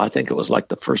call. I think it was like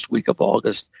the first week of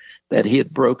August, that he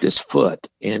had broke his foot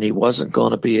and he wasn't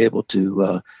going to be able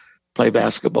to play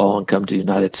basketball and come to the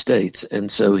United States.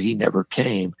 And so he never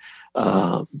came.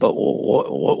 But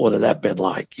what would have that been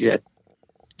like? You had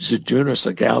Zydrunas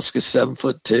Ilgauskas,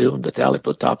 7'2", and Vitaly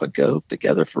Potapenko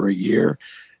together for a year.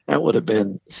 That would have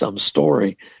been some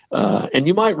story. And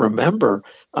you might remember,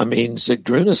 I mean,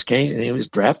 Zydrunas came and he was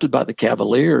drafted by the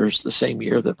Cavaliers the same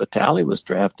year that Vitaly was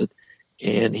drafted.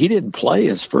 And he didn't play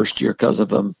his first year because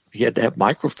of him. He had to have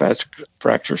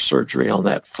microfracture surgery on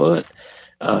that foot.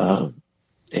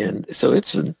 And so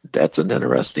that's an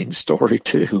interesting story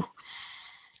too.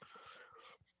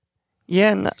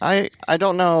 Yeah, and I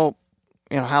don't know,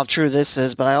 how true this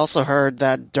is, but I also heard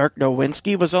that Dirk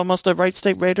Nowitzki was almost a Wright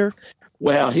State Raider.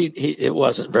 Well, it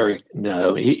wasn't very.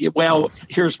 No.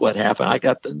 Here's what happened. I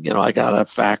got a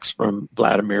fax from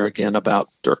Vladimir again about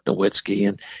Dirk Nowitzki,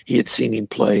 and he had seen him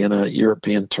play in a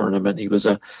European tournament. He was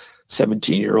a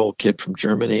 17-year-old kid from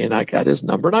Germany, and I got his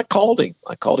number, and I called him.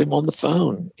 I called him on the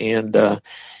phone, and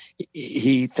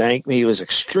he thanked me. He was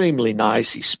extremely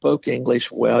nice. He spoke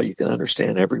English well. You can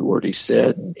understand every word he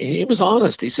said. And he was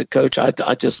honest. He said, Coach,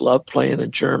 I just love playing in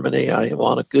Germany. I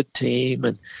want a good team,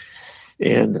 and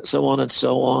so on and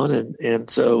so on. And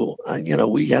so,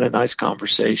 we had a nice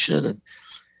conversation.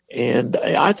 And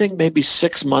I think maybe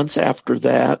 6 months after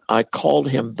that, I called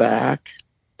him back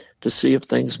to see if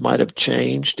things might have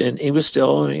changed. And he was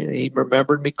still, he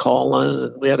remembered me calling,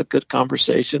 and we had a good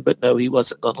conversation, but no, he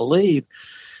wasn't going to leave.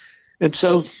 And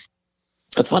so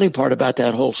the funny part about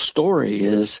that whole story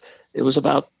is it was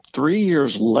about 3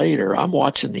 years later, I'm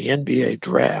watching the NBA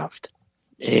draft,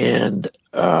 and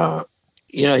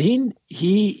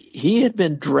he had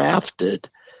been drafted.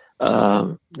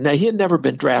 Now he had never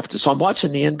been drafted, so I'm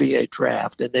watching the NBA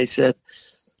draft, and they said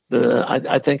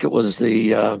I think it was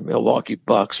the Milwaukee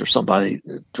Bucks or somebody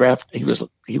draft. He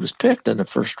was picked in the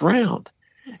first round,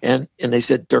 and they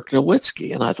said Dirk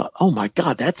Nowitzki, and I thought, oh my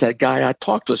God, that's that guy I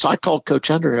talked to. So I called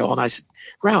Coach Underhill and I said,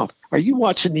 Ralph, are you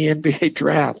watching the NBA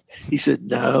draft? He said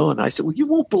no, and I said, well, you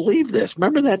won't believe this.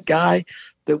 Remember that guy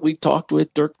that we talked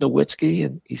with, Dirk Nowitzki?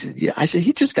 And he said, yeah. I said,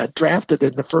 he just got drafted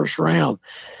in the first round,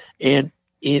 and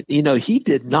he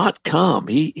did not come.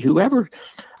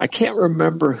 I can't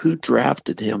remember who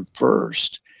drafted him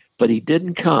first, but he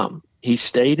didn't come. He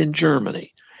stayed in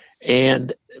Germany.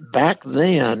 And back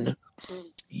then,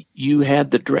 you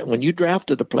had when you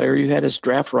drafted a player, you had his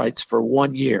draft rights for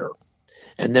 1 year.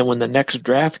 And then when the next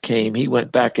draft came, he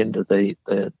went back into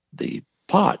the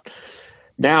pot.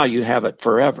 Now you have it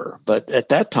forever. But at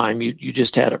that time, you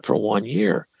just had it for 1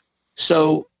 year.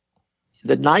 So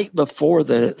the night before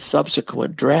the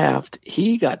subsequent draft,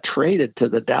 he got traded to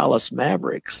the Dallas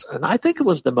Mavericks. And I think it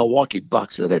was the Milwaukee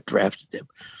Bucks that had drafted him.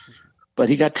 But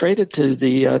he got traded to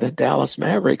the Dallas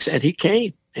Mavericks, and he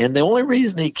came. And the only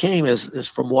reason he came is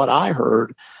from what I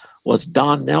heard, was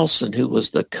Don Nelson, who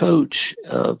was the coach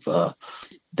of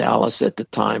Dallas at the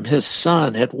time. His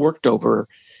son had worked over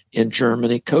in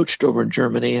Germany, coached over in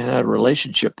Germany, and had a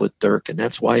relationship with Dirk, and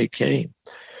that's why he came.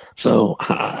 So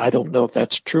I don't know if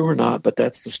that's true or not, but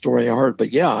that's the story I heard.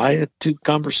 But yeah, I had 2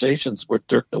 conversations with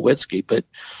Dirk Nowitzki, but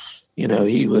he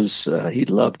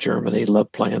loved Germany,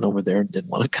 loved playing over there, and didn't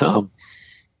want to come.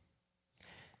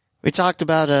 We talked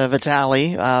about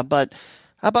Vitali, but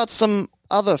how about some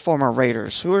other former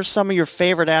Raiders? Who are some of your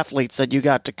favorite athletes that you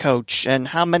got to coach, and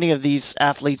how many of these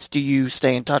athletes do you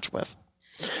stay in touch with?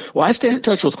 Well, I stay in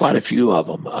touch with quite a few of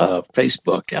them.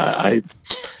 Facebook. I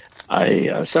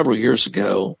several years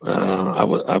ago, I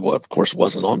of course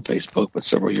wasn't on Facebook, but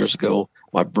several years ago,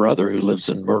 my brother, who lives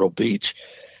in Myrtle Beach,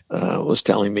 was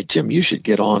telling me, Jim, you should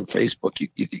get on Facebook.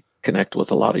 You could connect with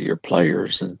a lot of your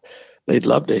players, and they'd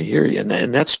love to hear you.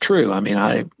 And that's true. I mean,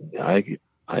 I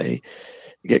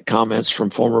get comments from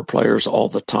former players all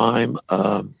the time.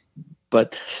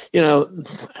 But,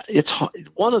 it's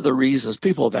one of the reasons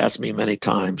people have asked me many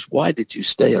times, why did you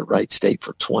stay at Wright State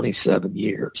for 27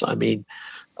 years? I mean,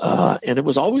 and it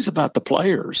was always about the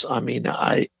players. I mean,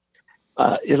 like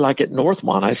at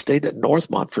Northmont, I stayed at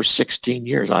Northmont for 16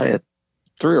 years. I had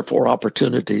 3 or 4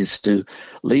 opportunities to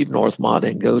leave Northmont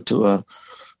and go to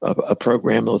a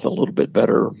program with a little bit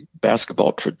better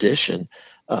basketball tradition.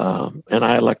 And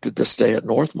I elected to stay at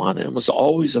Northmont. And it was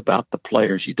always about the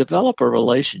players. You develop a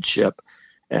relationship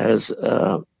as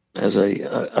a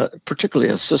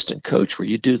particularly assistant coach, where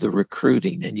you do the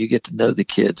recruiting and you get to know the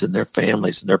kids and their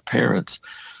families and their parents.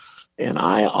 And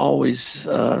I always,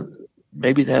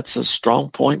 maybe that's a strong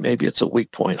point, maybe it's a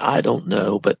weak point, I don't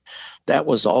know, but that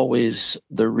was always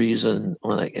the reason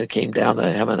when it came down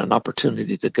to having an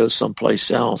opportunity to go someplace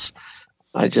else.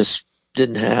 I just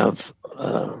didn't have,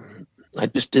 I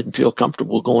just didn't feel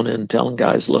comfortable going in and telling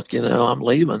guys, look, I'm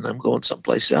leaving, I'm going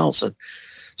someplace else. And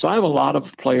so I have a lot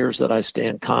of players that I stay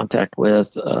in contact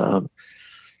with.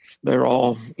 They're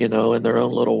all, in their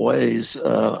own little ways,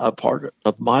 a part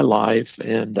of my life.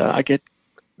 And I get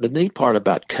the neat part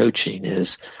about coaching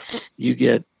is you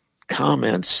get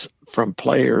comments from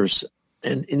players.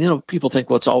 And people think,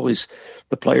 well, it's always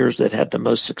the players that had the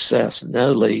most success.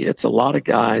 No, Lee, it's a lot of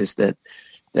guys that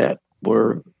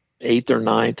were 8th or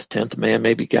 9th, 10th man,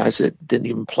 maybe guys that didn't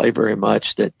even play very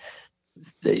much, that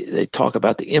they talk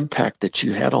about the impact that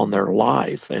you had on their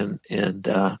life. And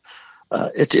I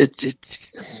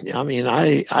mean,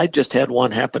 I just had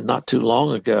one happen not too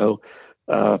long ago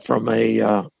from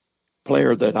a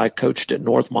player that I coached at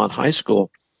Northmont High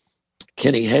School,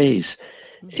 Kenny Hayes.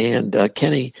 And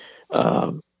Kenny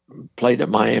played at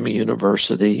Miami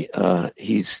University.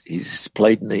 He's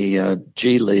played in the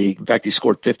G League. In fact, he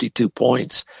scored 52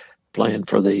 points playing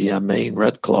for the Maine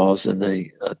Red Claws in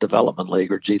the Development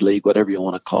League or G League, whatever you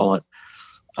want to call it.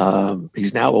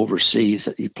 He's now overseas.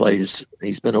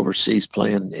 He's been overseas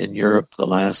playing in Europe the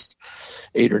last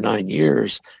 8 or 9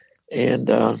 years. And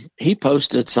he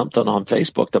posted something on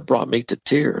Facebook that brought me to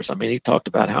tears. I mean, he talked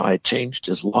about how I changed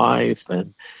his life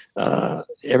and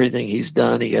everything he's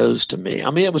done, he owes to me.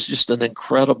 I mean, it was just an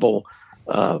incredible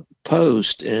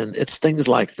post. And it's things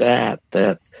like that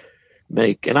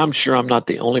make, and I'm sure I'm not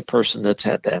the only person that's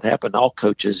had that happen. All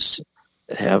coaches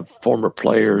have former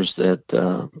players that,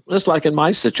 just like in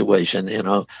my situation,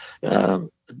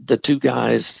 the 2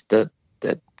 guys that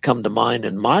come to mind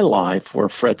in my life were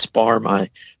Fred Spar,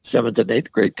 my 7th and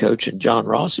 8th grade coach, and John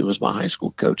Ross, who was my high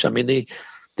school coach. I mean, the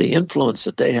the influence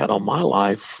that they had on my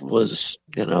life was,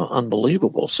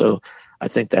 unbelievable. So I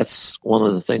think that's one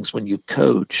of the things when you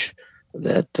coach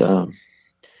that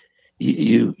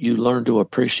you learn to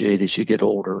appreciate as you get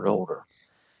older and older.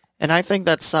 And I think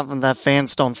that's something that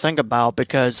fans don't think about,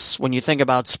 because when you think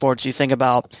about sports, you think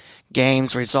about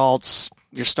games, results,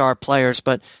 your star players,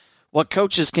 but what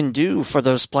coaches can do for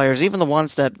those players, even the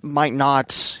ones that might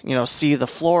not, see the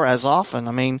floor as often.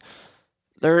 I mean,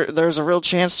 there's a real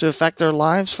chance to affect their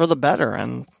lives for the better.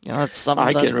 And, it's something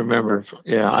I can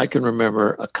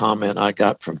remember a comment I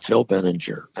got from Phil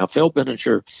Benninger. Now, Phil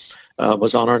Benninger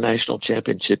was on our national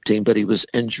championship team, but he was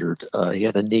injured. He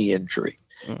had a knee injury.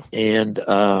 And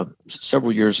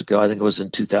several years ago, I think it was in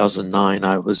 2009,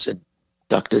 I was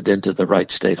inducted into the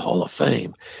Wright State Hall of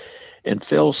Fame. And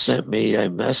Phil sent me a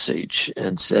message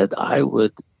and said I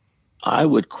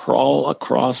would crawl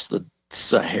across the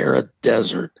Sahara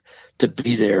Desert to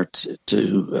be there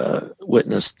to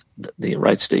witness the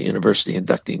Wright State University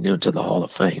inducting you into the Hall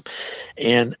of Fame.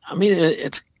 And I mean,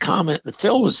 it's comment.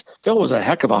 Phil was a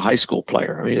heck of a high school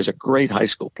player. I mean, he was a great high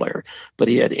school player, but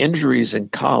he had injuries in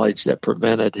college that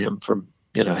prevented him from,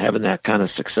 having that kind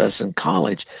of success in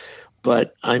college.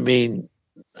 But I mean,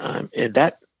 and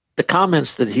that the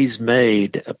comments that he's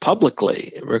made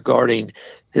publicly regarding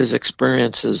his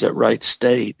experiences at Wright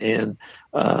State and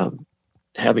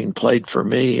having played for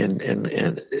me, and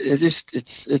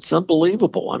it's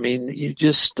unbelievable. I mean, you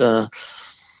just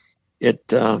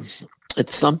it's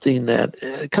something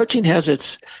that coaching has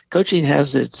its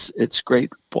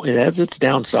great point. It has its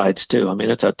downsides too. I mean,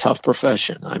 it's a tough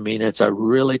profession. I mean, it's a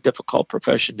really difficult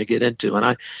profession to get into.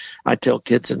 And I tell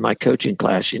kids in my coaching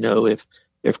class,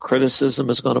 if criticism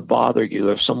is going to bother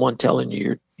you, if someone telling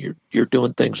you you're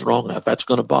doing things wrong, if that's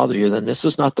going to bother you, then this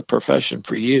is not the profession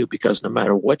for you, because no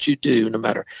matter what you do, no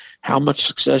matter how much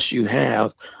success you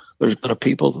have, there's going to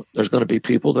be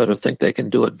people that think they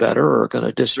can do it better or are going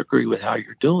to disagree with how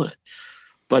you're doing it.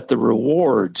 But the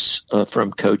rewards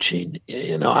from coaching,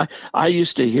 I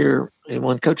used to hear,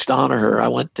 when Coach Donaher, I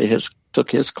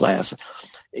took his class.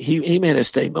 He made a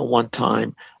statement one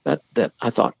time that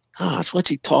I thought, gosh, what's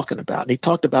he talking about? And he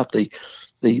talked about the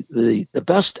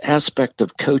best aspect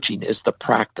of coaching is the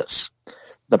practices.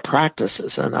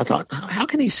 And I thought, how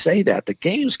can he say that? The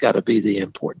game's got to be the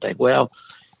important thing. Well,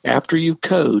 after you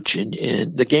coach,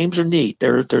 and the games are neat.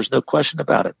 There's no question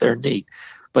about it. They're neat.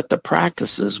 But the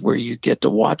practices where you get to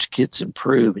watch kids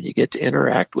improve and you get to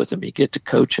interact with them, you get to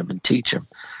coach them and teach them.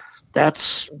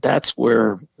 That's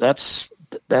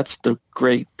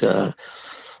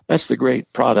the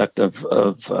great product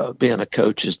of being a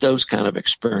coach, is those kind of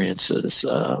experiences.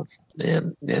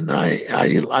 And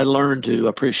I learned to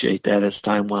appreciate that as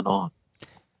time went on.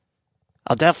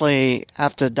 I'll definitely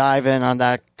have to dive in on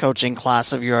that coaching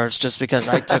class of yours, just because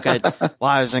I took it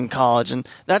while I was in college, and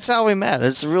that's how we met.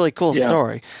 It's a really cool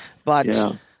story. But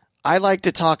I like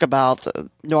to talk about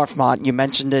Northmont. You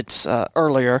mentioned it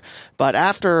earlier, but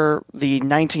after the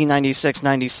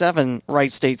 1996-97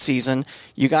 Wright State season,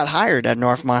 you got hired at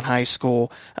Northmont High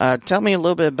School. Tell me a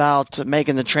little bit about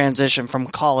making the transition from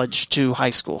college to high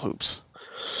school hoops.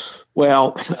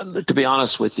 Well, to be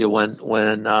honest with you,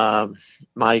 when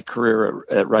my career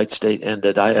at Wright State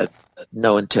ended, I had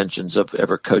no intentions of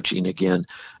ever coaching again.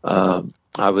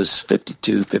 I was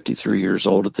 52, 53 years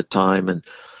old at the time and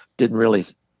didn't really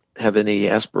have any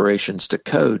aspirations to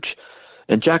coach.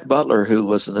 And Jack Butler, who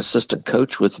was an assistant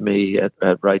coach with me at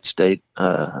Wright State,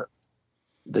 the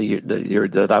year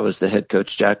that I was the head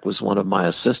coach, Jack was one of my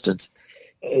assistants.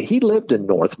 He lived in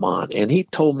Northmont, and he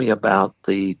told me about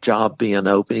the job being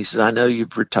open. He says, I know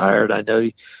you've retired. I know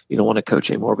you don't want to coach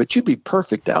anymore, but you'd be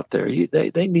perfect out there.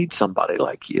 They need somebody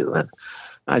like you. And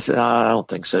I said, I don't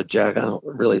think so, Jack. I don't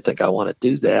really think I want to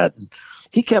do that. And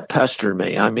he kept pestering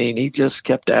me. I mean, he just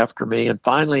kept after me. And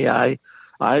finally, I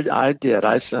did.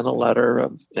 I sent a letter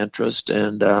of interest,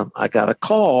 and I got a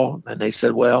call, and they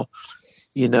said, well,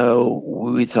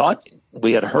 we thought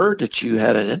we had heard that you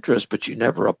had an interest, but you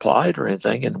never applied or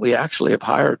anything. And we actually have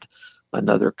hired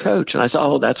another coach. And I said,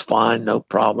 oh, that's fine. No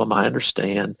problem. I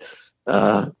understand.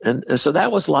 And so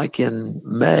that was like in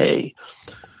May.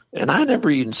 And I never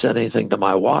even said anything to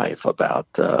my wife about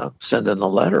sending a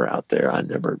letter out there. I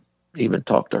never even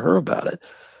talked to her about it.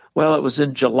 Well, it was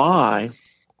in July.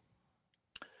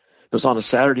 It was on a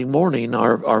Saturday morning.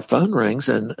 Our phone rings,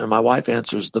 and my wife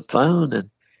answers the phone, and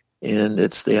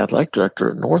it's the athletic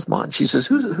director at Northmont. And she says,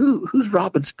 "Who's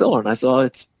Robin Spiller?" And I said, "Oh,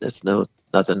 it's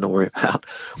nothing to worry about."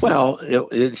 Well,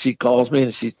 she calls me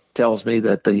and she tells me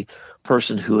that the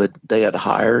person they had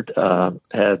hired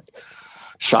had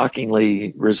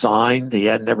shockingly resigned. He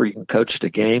had never even coached a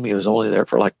game. He was only there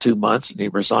for like 2 months, and he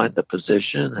resigned the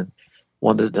position.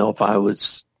 wanted to know if I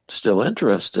was still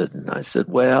interested. And I said,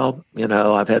 well,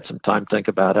 I've had some time to think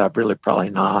about it. I'm really probably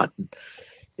not.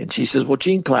 And she says, well,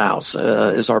 Gene Klaus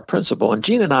is our principal. And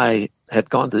Gene and I had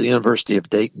gone to the University of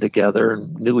Dayton together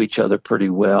and knew each other pretty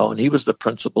well. And he was the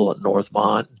principal at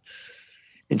Northmont.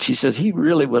 And she says, he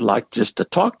really would like just to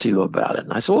talk to you about it.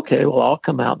 And I said, okay, well, I'll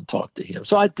come out and talk to him.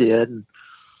 So I did. And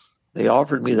they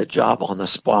offered me the job on the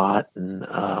spot. And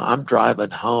I'm driving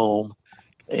home.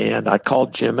 And I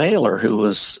called Jim Ayler, who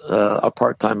was a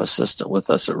part-time assistant with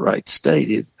us at Wright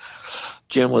State.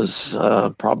 Jim was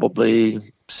probably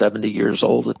 70 years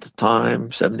old at the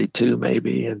time, 72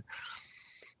 maybe. And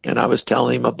I was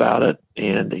telling him about it.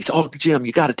 And he said, oh, Jim,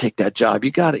 you got to take that job.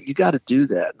 You got to do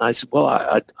that. And I said, well,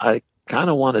 I kind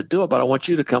of want to do it, but I want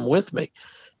you to come with me.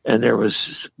 And there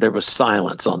was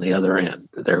silence on the other end.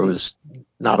 There was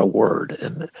not a word.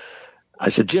 And I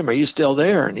said, Jim, are you still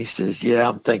there? And he says, yeah,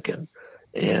 I'm thinking.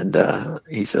 And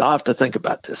he said, I'll have to think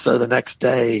about this. So the next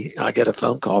day I get a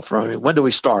phone call from him. When do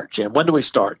we start, Jim? When do we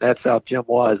start? That's how Jim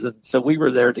was. And so we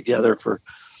were there together for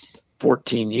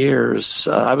 14 years.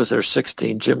 I was there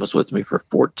 16. Jim was with me for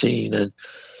 14. And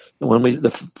when we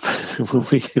took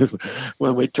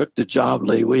the job,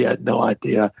 Lee, we had no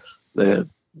idea the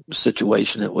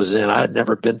situation it was in. I had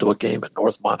never been to a game at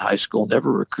Northmont High School,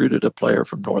 never recruited a player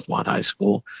from Northmont High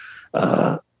School.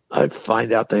 I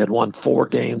find out they had won 4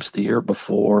 games the year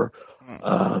before.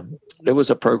 It was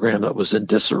a program that was in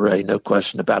disarray, no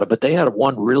question about it. But they had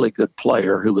one really good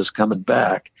player who was coming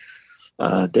back,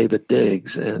 David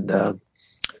Diggs. And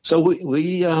so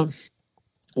we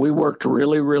worked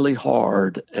really, really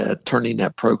hard at turning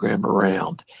that program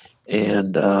around.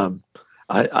 And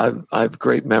I have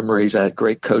great memories. I had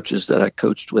great coaches that I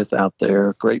coached with out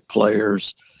there, great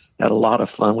players, had a lot of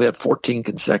fun. We had 14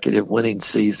 consecutive winning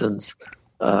seasons.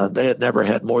 They had never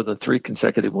had more than 3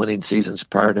 consecutive winning seasons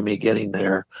prior to me getting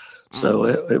there. So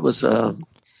it was a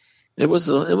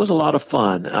lot of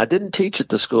fun. I didn't teach at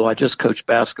the school. I just coached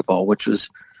basketball, which was,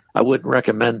 I wouldn't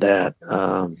recommend that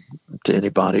to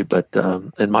anybody. But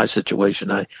in my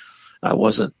situation, I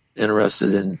wasn't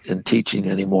interested in teaching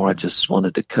anymore. I just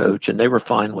wanted to coach, and they were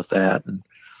fine with that. And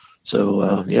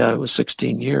so, it was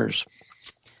 16 years.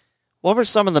 What were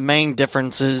some of the main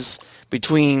differences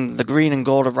between the green and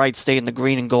gold at Wright State and the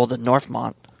green and gold at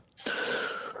Northmont?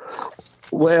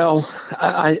 Well,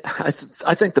 I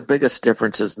think the biggest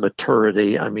difference is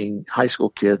maturity. I mean, high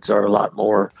school kids are a lot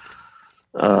more.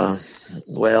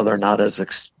 They're not as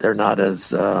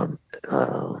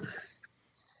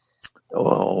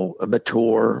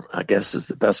mature, I guess is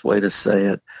the best way to say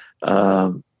it.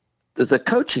 The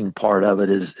coaching part of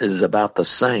it is about the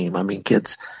same. I mean,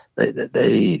 kids,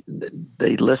 they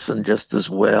listen just as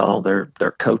well. They're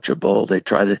coachable. They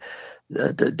try to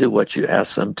do what you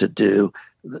ask them to do.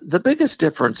 The biggest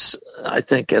difference, I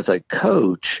think, as a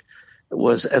coach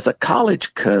was as a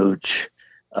college coach.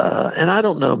 And I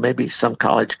don't know, maybe some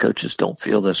college coaches don't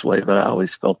feel this way, but I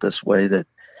always felt this way, that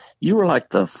you were like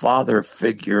the father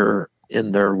figure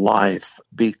in their life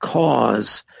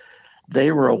because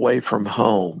they were away from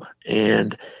home,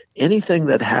 and anything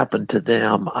that happened to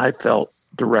them, I felt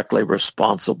directly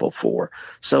responsible for.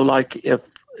 So like if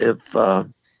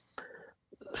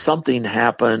something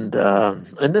happened,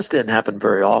 and this didn't happen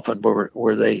very often,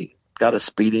 where they got a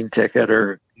speeding ticket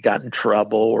or got in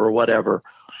trouble or whatever,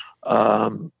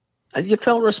 you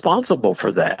felt responsible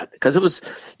for that, because it was,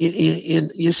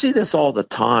 you see this all the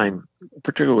time,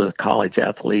 particularly with college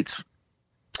athletes.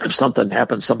 If something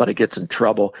happens, somebody gets in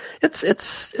trouble,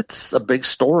 it's a big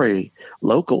story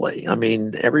locally. I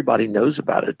mean, everybody knows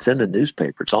about it. It's in the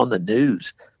newspaper. It's on the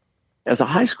news. As a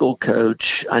high school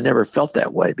coach, I never felt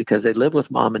that way because they live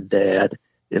with mom and dad.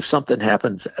 If something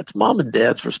happens, it's mom and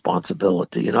dad's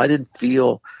responsibility. I didn't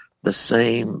feel the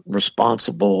same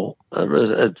responsible.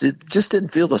 It just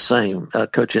didn't feel the same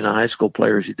coaching a high school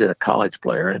player as you did a college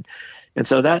player. And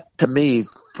so that, to me,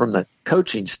 from the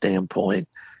coaching standpoint,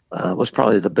 was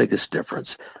probably the biggest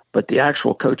difference. But the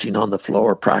actual coaching on the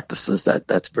floor, practices,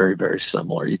 that's very, very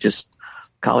similar.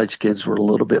 College kids were a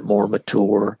little bit more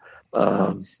mature,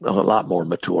 a lot more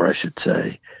mature, I should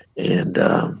say. And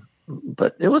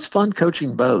but it was fun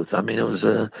coaching both. I mean, it was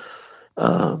a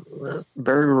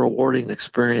very rewarding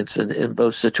experience in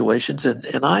both situations,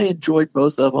 and I enjoyed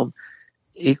both of them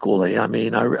equally. I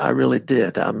mean, I really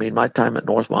did. I mean, my time at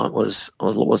Northmont was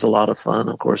a lot of fun.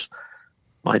 Of course,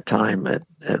 my time at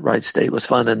Wright State was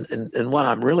fun. And what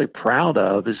I'm really proud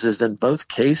of is in both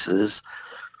cases,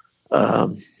 I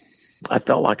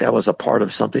felt like I was a part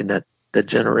of something that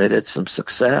generated some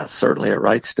success, certainly at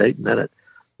Wright State, and then at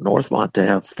Northmont to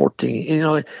have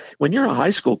 14. When you're a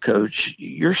high school coach,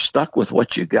 you're stuck with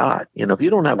what you got. If you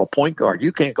don't have a point guard,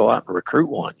 you can't go out and recruit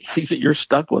one. You're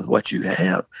stuck with what you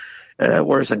have.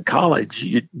 Whereas in college,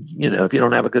 if you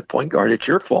don't have a good point guard, it's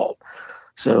your fault.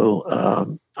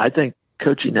 So I think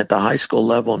coaching at the high school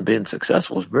level and being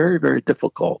successful is very, very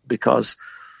difficult because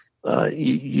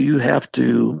you have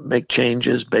to make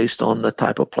changes based on the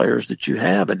type of players that you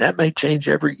have, and that may change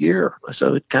every year.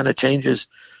 So it kind of changes,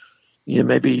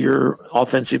 maybe your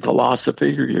offensive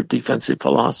philosophy or your defensive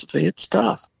philosophy. It's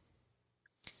tough.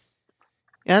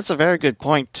 Yeah, that's a very good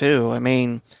point too. I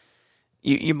mean,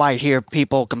 you might hear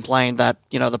people complain that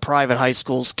the private high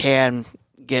schools can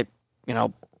get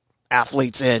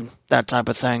athletes in, that type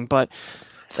of thing, but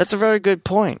that's a very good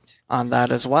point on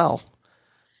that as well.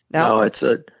 Now,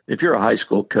 if you're a high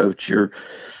school coach,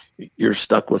 you're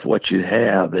stuck with what you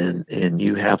have, and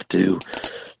you have to,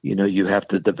 you have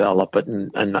to develop it.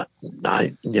 And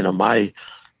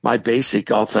my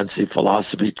basic offensive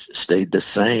philosophy stayed the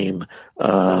same.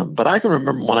 But I can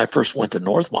remember when I first went to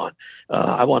Northmont,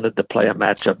 I wanted to play a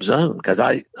matchup zone because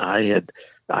I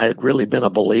had really been a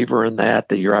believer in that.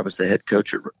 The year I was the head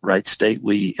coach at Wright State,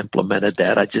 we implemented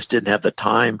that. I just didn't have the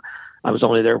time. I was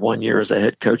only there 1 year as a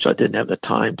head coach. I didn't have the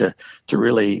time to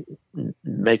really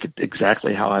make it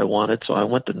exactly how I wanted. So I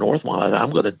went to Northmont. I'm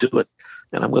going to do it,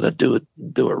 and I'm going to do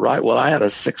it right. Well, I had a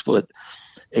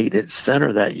 6'8"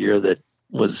 center that year that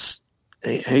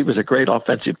he was a great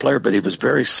offensive player, but he was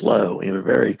very slow. He was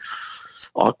very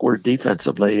awkward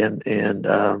defensively, and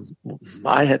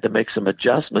I had to make some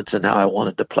adjustments in how I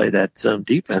wanted to play that zone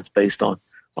defense based on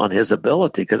his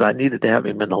ability because I needed to have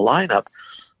him in the lineup.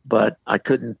 But I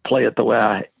couldn't play it the way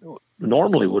I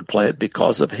normally would play it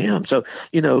because of him. So,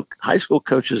 high school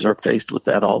coaches are faced with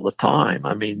that all the time.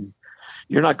 I mean,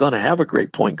 you're not going to have a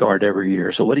great point guard every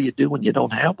year. So what do you do when you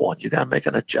don't have one? You got to make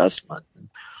an adjustment.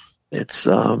 It's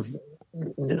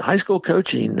high school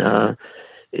coaching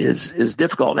is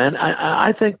difficult. And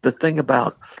I think the thing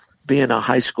about being a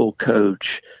high school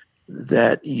coach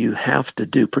that you have to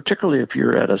do, particularly if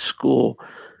you're at a school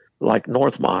like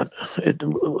Northmont,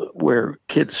 where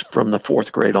kids from the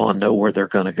fourth grade on know where they're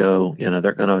going to go.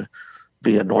 They're going to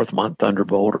be a Northmont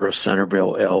Thunderbolt or a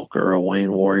Centerville Elk or a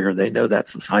Wayne Warrior. They know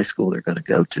that's the high school they're going to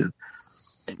go to.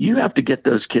 You have to get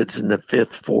those kids in the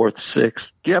fifth, fourth,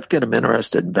 sixth. You have to get them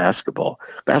interested in basketball.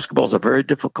 Basketball is a very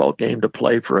difficult game to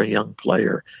play for a young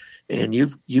player, and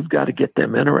you've got to get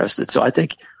them interested. So I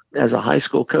think as a high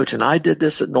school coach, and I did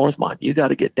this at Northmont, you got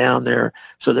to get down there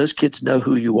so those kids know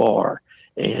who you are.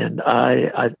 And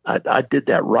I did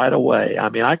that right away. I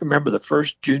mean, I can remember the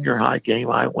first junior high game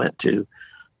I went to.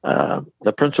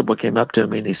 The principal came up to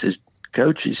me and he says,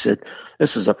 "Coach," he said,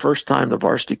 "this is the first time the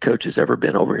varsity coach has ever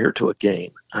been over here to a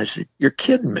game." I said, "You're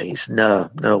kidding me." He said,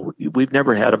 No, we've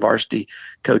never had a varsity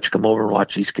coach come over and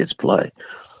watch these kids play.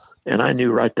 And I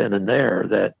knew right then and there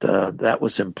that that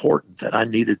was important, that I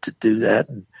needed to do that.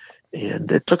 And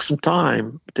it took some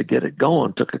time to get it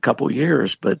going. It took a couple of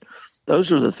years, but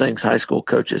those are the things high school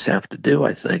coaches have to do,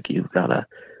 I think. You've got to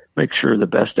make sure the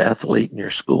best athlete in your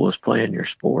school is playing your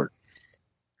sport.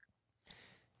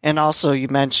 And also, you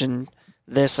mentioned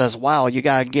this as well. You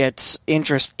got to get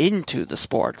interest into the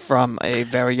sport from a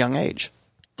very young age.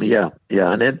 Yeah.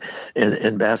 And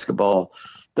in basketball,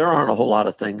 there aren't a whole lot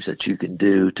of things that you can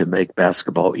do to make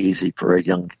basketball easy for a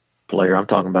young player. I'm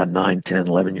talking about 9, 10,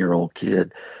 11-year-old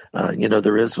kid.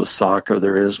 There is with soccer,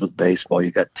 there is with baseball.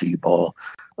 You got t-ball.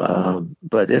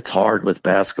 But it's hard with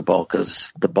basketball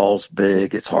because the ball's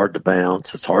big. It's hard to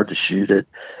bounce. It's hard to shoot it.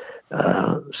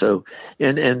 I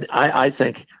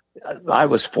think I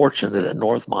was fortunate at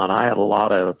Northmont. I had a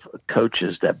lot of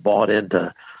coaches that bought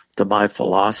into my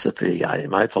philosophy.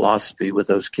 My philosophy with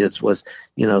those kids was,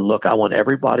 look, I want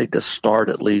everybody to start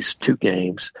at least 2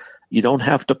 games. You don't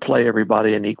have to play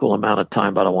everybody an equal amount of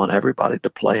time, but I want everybody to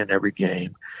play in every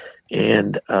game.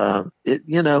 And,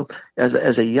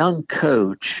 as a young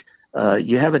coach,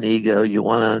 you have an ego. You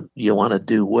want to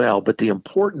do well. But the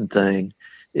important thing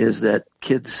is that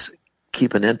kids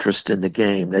keep an interest in the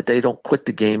game, that they don't quit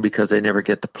the game because they never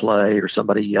get to play or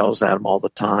somebody yells at them all the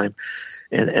time.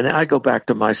 And I go back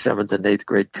to my 7th and 8th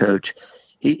grade coach.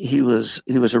 He was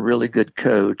a really good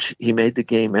coach. He made the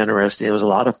game interesting. It was a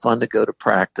lot of fun to go to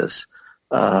practice.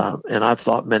 And I've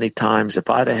thought many times, if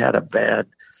I'd have had a bad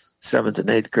 7th and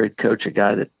 8th grade coach, a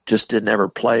guy that just didn't ever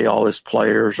play all his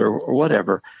players or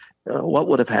whatever, what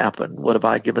would have happened? Would have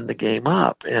I given the game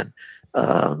up? And,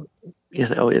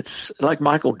 it's like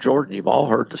Michael Jordan. You've all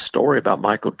heard the story about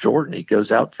Michael Jordan. He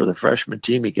goes out for the freshman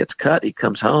team. He gets cut. He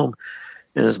comes home.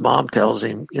 And his mom tells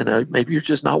him, maybe you're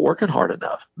just not working hard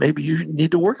enough. Maybe you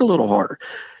need to work a little harder.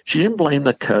 She didn't blame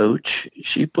the coach.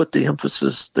 She put the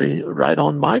emphasis right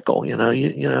on Michael,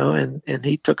 and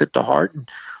he took it to heart. And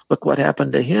look what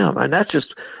happened to him. And that's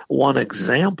just one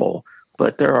example.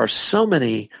 But there are so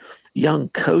many young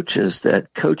coaches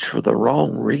that coach for the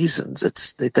wrong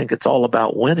reasons. They think it's all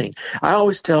about winning. I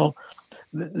always tell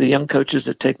the young coaches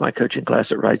that take my coaching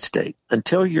class at Wright State,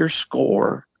 until your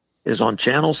score is on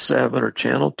Channel 7 or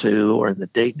Channel 2 or in the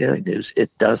Dayton Daily News,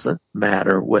 it doesn't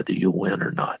matter whether you win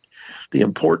or not. The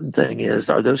important thing is,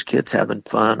 are those kids having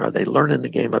fun? Are they learning the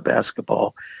game of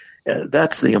basketball?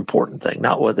 That's the important thing,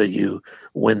 not whether you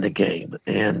win the game.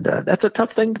 And that's a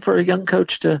tough thing for a young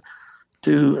coach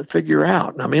to figure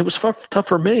out. I mean, it was tough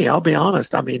for me, I'll be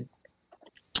honest. I mean,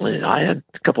 I had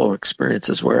a couple of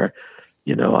experiences where,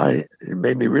 it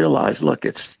made me realize, look,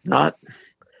 it's not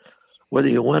whether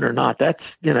you win or not.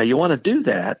 That's, you want to do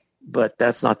that, but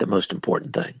that's not the most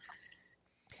important thing.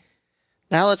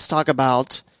 Now let's talk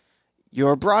about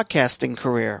your broadcasting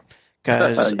career,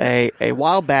 because a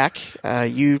while back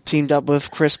you teamed up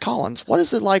with Chris Collins. What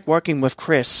is it like working with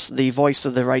Chris, the voice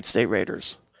of the Wright State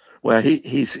Raiders? Well,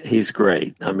 he's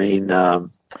great. I mean, it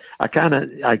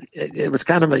was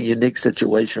kind of a unique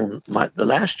situation. The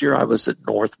last year I was at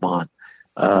Northmont,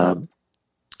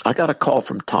 I got a call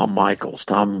from Tom Michaels.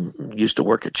 Tom used to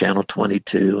work at Channel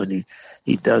 22, and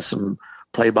he does some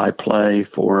play-by-play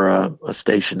for a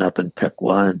station up in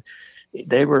Piqua. And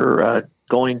they were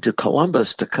going to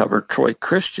Columbus to cover Troy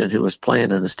Christian, who was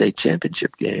playing in the state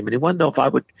championship game. And he wanted to know if I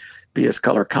would be his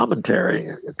color commentary.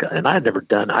 And I had never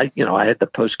done, I had the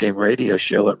post-game radio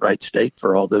show at Wright State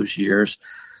for all those years,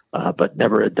 but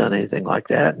never had done anything like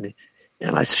that. And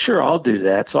I said, sure, I'll do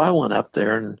that. So I went up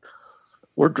there, and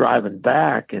we're driving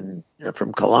back and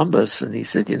from Columbus, and he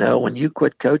said, when you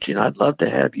quit coaching, I'd love to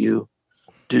have you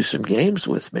do some games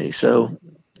with me. So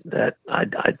that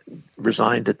I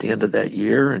resigned at the end of that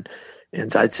year, and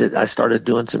I started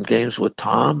doing some games with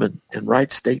Tom, and Wright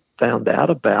State found out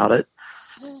about it.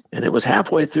 And it was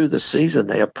halfway through the season,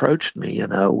 they approached me,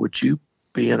 would you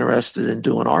be interested in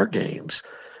doing our games?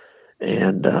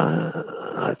 And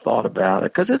I thought about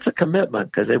it, because it's a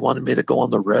commitment, because they wanted me to go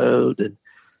on the road.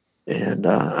 And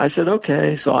I said,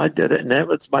 okay. So I did it. And that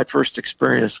was my first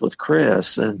experience with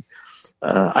Chris. And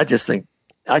I just think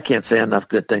I can't say enough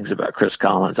good things about Chris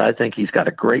Collins. I think he's got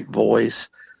a great voice.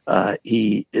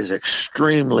 He is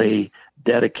extremely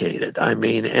dedicated. I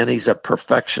mean, and he's a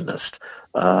perfectionist.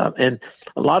 And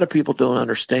a lot of people don't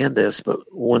understand this, but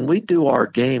when we do our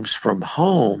games from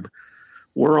home,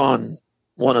 we're on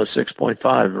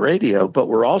 106.5 radio, but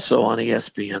we're also on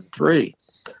ESPN3.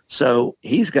 So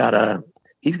he's got to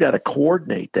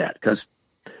coordinate that, because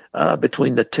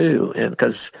between the two, and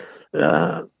because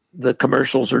the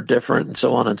commercials are different and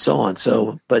so on and so on.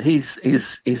 So, but he's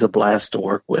a blast to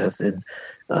work with, and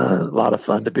a lot of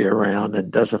fun to be around,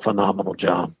 and does a phenomenal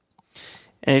job.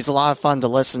 And he's a lot of fun to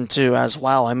listen to as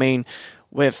well. I mean,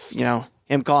 with,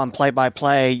 him calling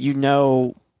play-by-play,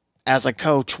 as a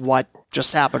coach what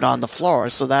just happened on the floor.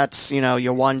 So that's, your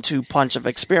 1-2 punch of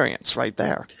experience right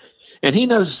there. And he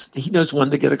knows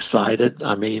when to get excited.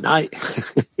 I mean, I'm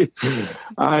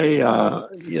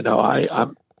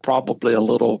probably a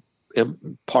little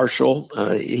impartial.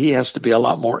 He has to be a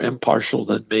lot more impartial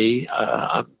than me,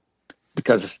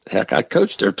 because heck, I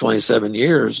coached there 27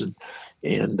 years, and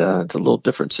it's a little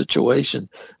different situation.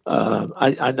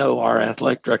 I know our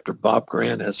athletic director, Bob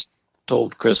Grant, has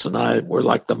told Chris and I we're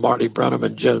like the Marty Brennaman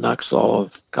and Joe Nuxall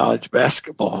of college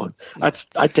basketball. And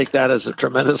I take that as a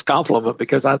tremendous compliment,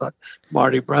 because I thought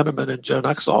Marty Brennaman and Joe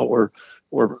Nuxall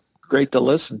were great to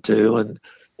listen to,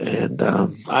 and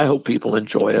I hope people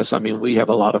enjoy us. I mean, we have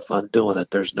a lot of fun doing it.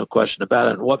 There's no question about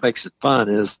it. And what makes it fun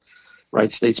is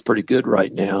Wright State's pretty good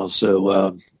right now,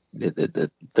 so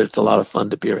there's a lot of fun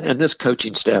to be around. And this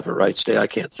coaching staff at Wright State, I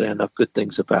can't say enough good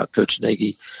things about Coach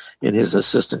Nagy and his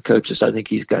assistant coaches. I think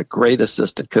he's got great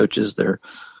assistant coaches. They're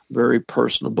very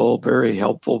personable, very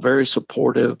helpful, very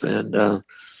supportive, and a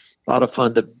lot of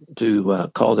fun to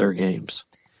call their games.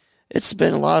 It's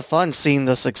been a lot of fun seeing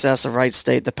the success of Wright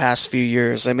State the past few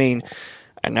years. I mean,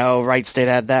 I know Wright State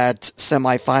had that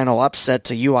semifinal upset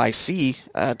to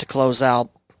UIC to close out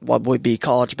what would be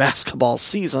college basketball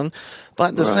season. But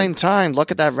at the same time, look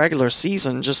at that regular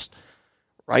season. Just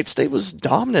Wright State was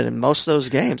dominant in most of those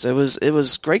games. It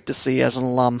was great to see as an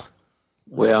alum.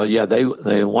 Well, yeah, they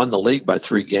won the league by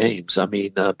 3 games. I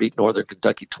mean, beat Northern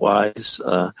Kentucky twice.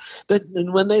 But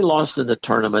when they lost in the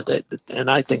tournament,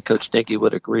 and I think Coach Nagy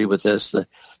would agree with this, the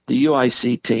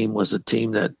UIC team was a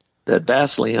team that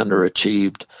vastly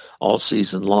underachieved all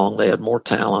season long. They had more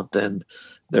talent than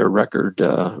their record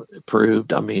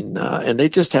proved. I mean, and they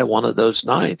just had one of those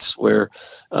nights where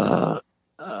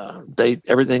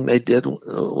everything they did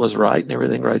was right and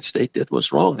everything Wright State did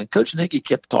was wrong. And Coach Nagy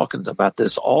kept talking about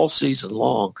this all season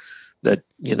long, that,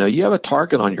 you have a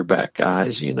target on your back,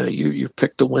 guys. You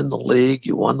picked to win the league.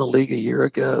 You won the league a year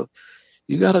ago.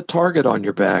 You got a target on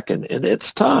your back, and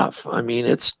it's tough. I mean,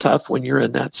 it's tough when you're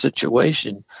in that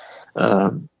situation.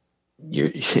 There's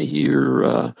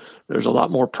a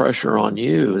lot more pressure on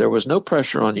you. There was no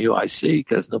pressure on UIC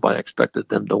because nobody expected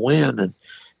them to win,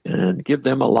 and give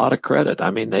them a lot of credit.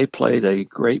 I mean, they played a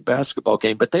great basketball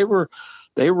game, but they were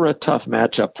a tough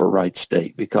matchup for Wright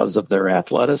State because of their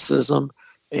athleticism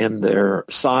and their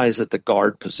size at the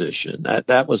guard position.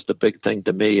 That was the big thing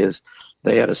to me, is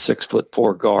they had a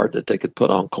 6'4" guard that they could put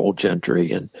on Cole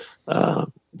Gentry,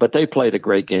 but they played a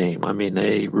great game. I mean,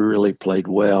 they really played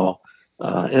well.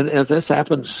 And as this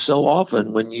happens so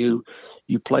often, when you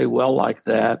play well like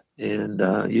that and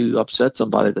you upset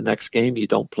somebody the next game, you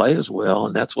don't play as well,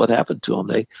 and that's what happened to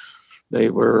them.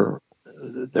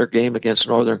 Their game against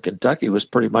Northern Kentucky was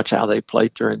pretty much how they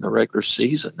played during the regular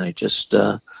season. They just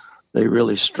they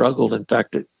really struggled. In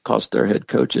fact, it cost their head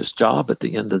coach his job at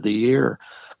the end of the year.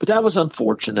 But that was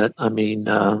unfortunate. I mean,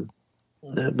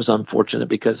 it was unfortunate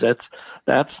because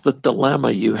that's the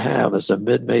dilemma you have as a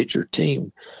mid-major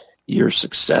team. Your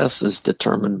success is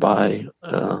determined by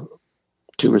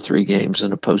 2 or 3 games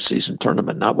in a postseason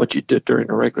tournament, not what you did during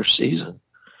the regular season.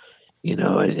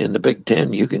 In the Big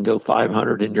Ten, you can go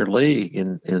 500 in your league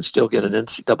and still get an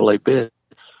NCAA bid.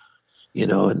 In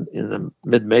the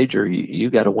mid-major, you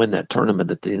got to win that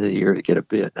tournament at the end of the year to get a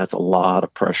bid. That's a lot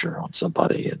of pressure on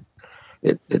somebody,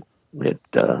 and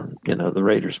the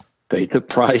Raiders paid the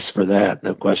price for that,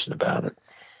 no question about it.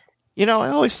 I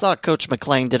always thought Coach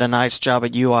McClain did a nice job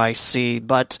at UIC,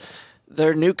 but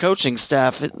their new coaching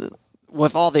staff,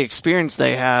 with all the experience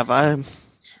they have,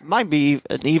 might be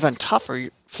an even tougher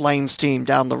Flames team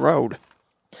down the road.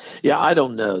 Yeah, I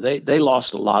don't know. They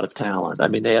lost a lot of talent. I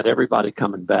mean, they had everybody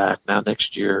coming back. Now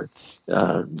next year,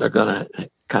 they're going to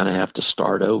kind of have to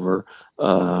start over.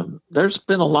 There's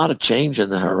been a lot of change in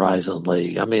the Horizon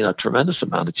League. I mean, a tremendous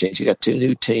amount of change. You got 2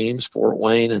 new teams, Fort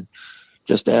Wayne, and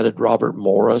just added Robert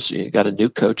Morris. You got a new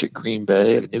coach at Green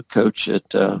Bay, a new coach at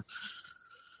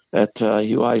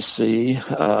UIC.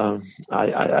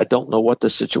 I don't know what the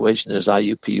situation is.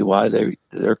 IUPUI,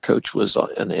 their coach was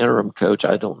an interim coach.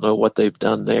 I don't know what they've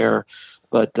done there,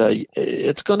 but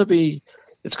it's going to be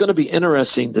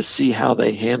interesting to see how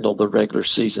they handle the regular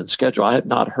season schedule. I have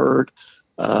not heard.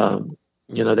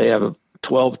 They have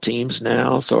 12 teams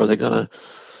now, so are they going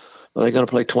to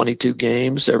play 22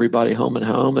 games? Everybody home and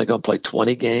home. They're going to play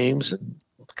 20 games and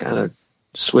kind of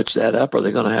switch that up? Are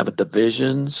they going to have 2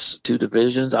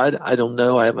 divisions? I don't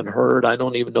know. I haven't heard. I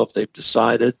don't even know if they've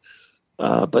decided.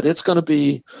 But it's going to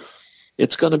be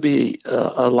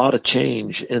a lot of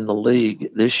change in the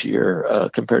league this year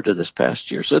compared to this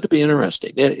past year. So it'll be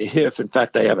interesting if, in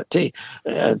fact, they have a team.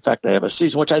 In fact, they have a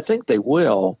season, which I think they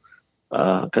will,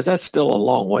 because that's still a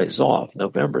long ways off.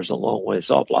 November is a long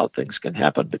ways off. A lot of things can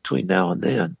happen between now and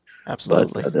then.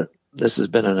 Absolutely. But this has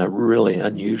been a really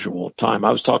unusual time.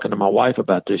 I was talking to my wife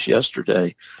about this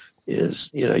yesterday.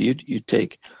 You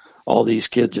take all these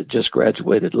kids that just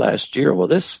graduated last year. Well,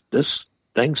 this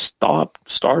thing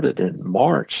started in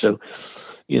March. So,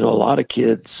 a lot of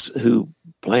kids who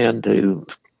plan to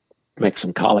make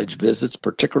some college visits,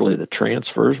 particularly the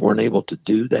transfers, weren't able to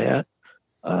do that.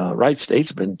 Wright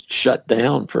State's been shut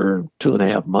down for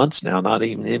 2.5 months now, not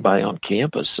even anybody on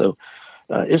campus. So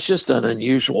it's just an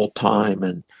unusual time,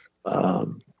 and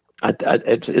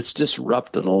it's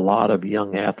disrupted a lot of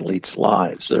young athletes'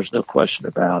 lives. There's no question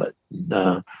about it.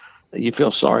 You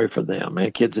feel sorry for them,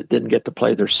 man. Kids that didn't get to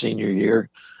play their senior year,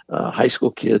 high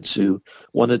school kids who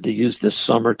wanted to use this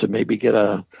summer to maybe get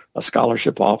a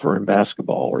scholarship offer in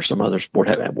basketball or some other sport,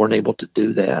 weren't able to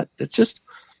do that.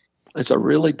 It's a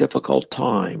really difficult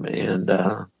time, and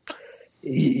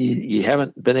you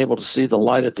haven't been able to see the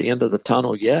light at the end of the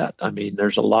tunnel yet. I mean,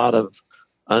 there's a lot of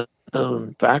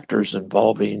unknown factors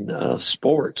involving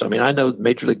sports. I mean, I know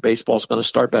Major League Baseball is going to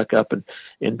start back up and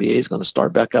NBA is going to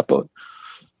start back up, but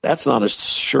that's not a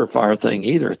surefire thing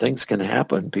either. Things can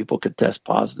happen. People could test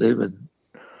positive,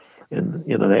 and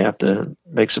they have to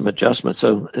make some adjustments.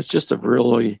 So it's just a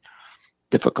really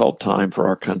difficult time for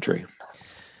our country.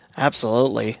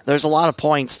 Absolutely. There's a lot of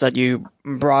points that you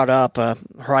brought up,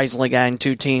 Horizon League adding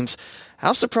 2 teams.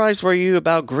 How surprised were you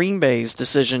about Green Bay's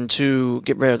decision to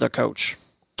get rid of their coach?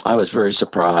 I was very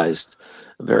surprised,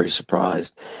 very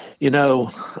surprised. A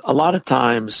lot of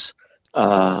times,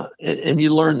 and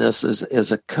you learn this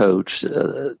as a coach,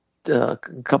 a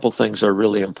couple things are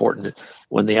really important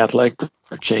when the athletic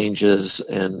changes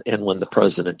and when the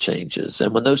president changes.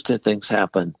 And when those two things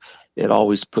happen, it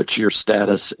always puts your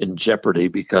status in jeopardy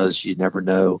because you never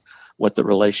know what the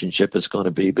relationship is going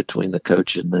to be between the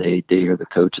coach and the AD or the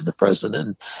coach and the president.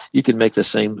 And you can make the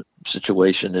same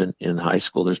situation in high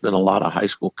school. There's been a lot of high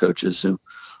school coaches who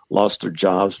lost their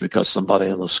jobs because somebody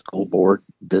on the school board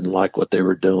didn't like what they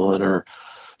were doing, or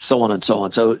so on and so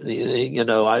on. So,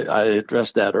 I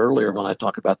addressed that earlier when I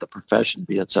talked about the profession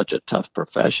being such a tough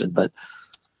profession, but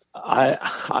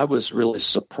I was really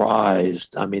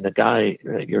surprised. I mean, the guy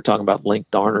you're talking about, Link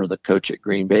Darner, the coach at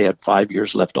Green Bay, had 5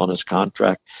 years left on his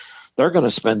contract. They're going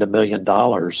to spend $1 million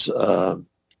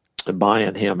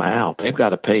buying him out. They've got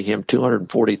to pay him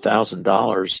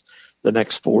 $240,000 the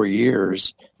next 4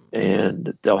 years,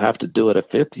 and they'll have to do it a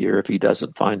fifth year if he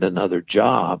doesn't find another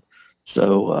job.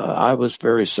 So I was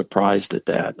very surprised at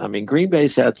that. I mean, Green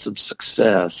Bay's had some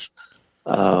success,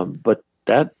 but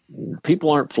that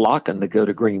people aren't flocking to go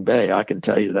to Green Bay. I can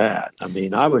tell you that. I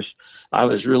mean, I was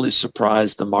really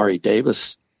surprised Amari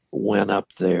Davis went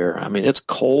up there. I mean, it's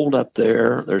cold up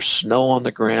there. There's snow on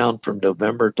the ground from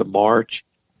November to March.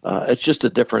 It's just a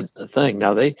different thing.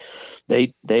 Now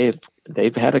they've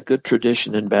had a good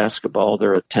tradition in basketball.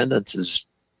 Their attendance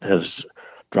has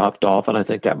dropped off, and I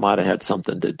think that might have had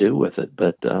something to do with it.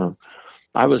 But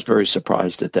I was very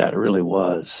surprised at that. It really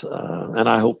was. And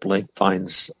I hope Link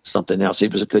finds something else. He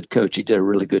was a good coach. He did a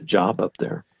really good job up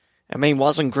there. I mean,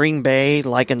 wasn't Green Bay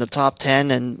like in the top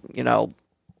 10 and,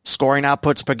 scoring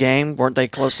outputs per game? Weren't they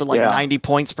close to 90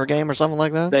 points per game or something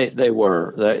like that? They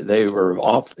were. They were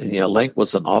off. Link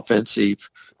was an offensive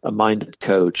minded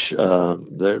coach.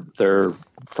 Their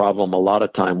problem a lot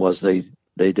of time was they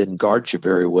didn't guard you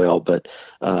very well, but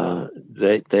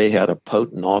they had a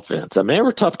potent offense. I mean, they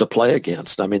were tough to play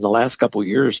against. I mean, the last couple of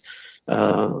years,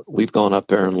 we've gone up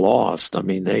there and lost. I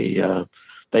mean, they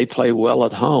play well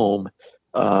at home,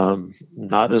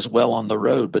 not as well on the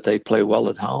road, but they play well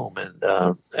at home. And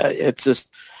it's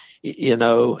just,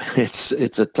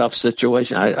 it's a tough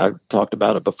situation. I've talked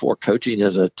about it before. Coaching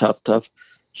is a tough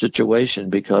situation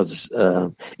because,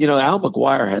 Al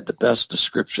McGuire had the best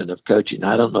description of coaching.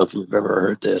 I don't know if you've ever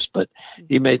heard this, but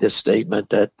he made this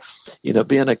statement that,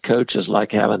 being a coach is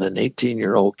like having an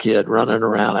 18-year-old kid running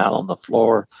around out on the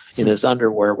floor in his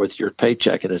underwear with your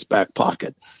paycheck in his back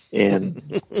pocket. And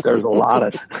there's a lot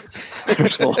of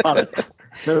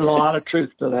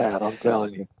truth to that, I'm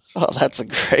telling you. Oh, that's a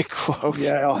great quote.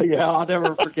 Yeah, I'll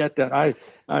never forget that.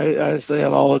 I say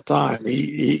it all the time.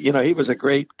 He was a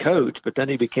great coach, but then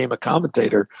he became a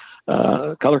commentator,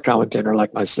 color commentator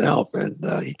like myself,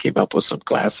 and he came up with some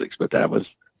classics. But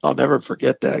I'll never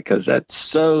forget that because that's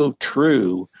so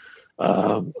true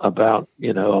about,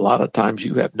 a lot of times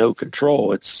you have no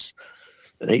control. It's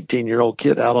an 18-year-old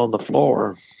kid out on the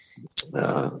floor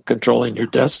controlling your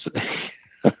destiny.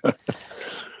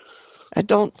 I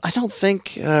don't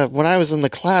think when I was in the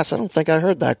class, I don't think I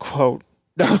heard that quote.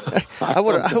 I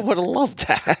would have loved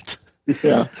that.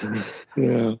 Yeah.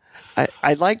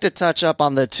 I'd like to touch up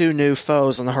on the two new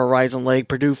foes in the Horizon League,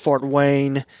 Purdue Fort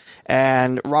Wayne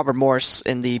and Robert Morris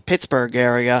in the Pittsburgh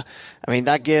area. I mean,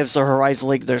 that gives the Horizon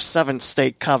League their seventh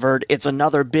state covered. It's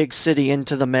another big city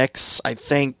into the mix. I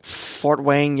think Fort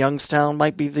Wayne, Youngstown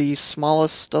might be the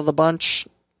smallest of the bunch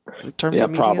in terms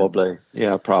of media. Probably.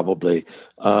 Yeah, probably.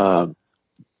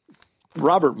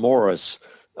 Robert Morris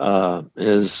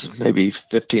is maybe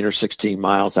 15 or 16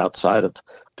 miles outside of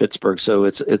Pittsburgh. So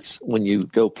it's when you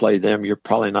go play them, you're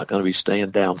probably not going to be staying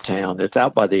downtown. It's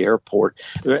out by the airport.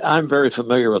 I'm very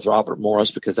familiar with Robert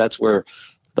Morris because that's where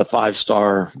the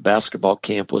 5-star basketball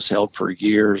camp was held for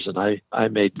years. And I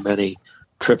made many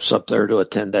trips up there to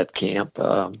attend that camp.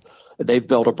 They've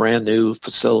built a brand new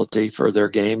facility for their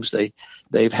games.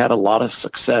 They've had a lot of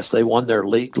success. They won their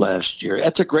league last year.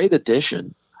 That's a great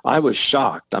addition. I was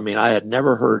shocked. I mean, I had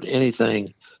never heard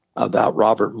anything about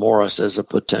Robert Morris as a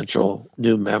potential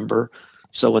new member.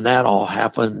 So when that all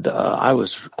happened, I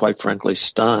was quite frankly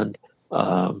stunned.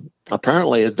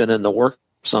 Apparently it had been in the works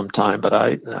some time, but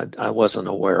I wasn't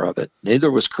aware of it. Neither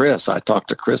was Chris. I talked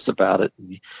to Chris about it,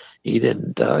 and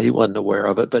he wasn't aware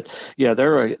of it. But yeah,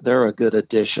 they're a good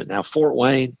addition. Now Fort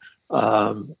Wayne,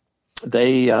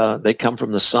 they come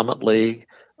from the Summit League.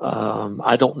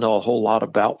 I don't know a whole lot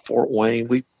about Fort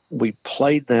Wayne. We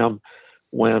played them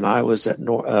when I was at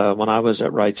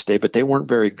Wright State, but they weren't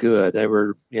very good. They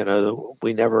were,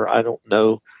 I don't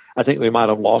know. I think we might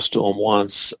have lost to them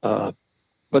once, but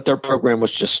their program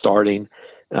was just starting,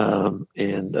 and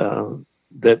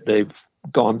that they've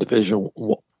gone Division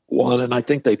I, and I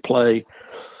think they play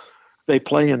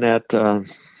in that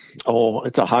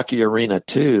it's a hockey arena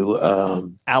too.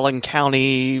 Allen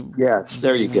County. Yes,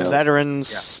 there you go.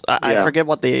 Veterans. Yeah. I forget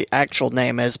what the actual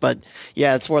name is, but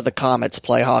yeah, it's where the Comets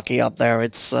play hockey up there.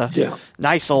 It's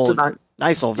nice old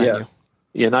venue.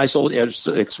 Yeah, nice old.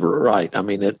 It's right. I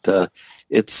mean, it's an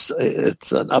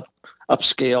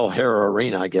upscale hair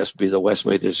arena, I guess, would be the best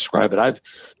way to describe it. I've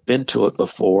been to it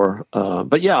before,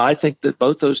 but yeah, I think that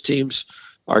both those teams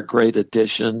are great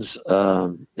additions,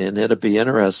 and it'll be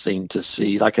interesting to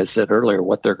see, like I said earlier,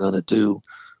 what they're going to do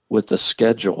with the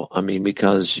schedule. I mean,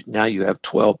 because now you have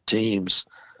 12 teams.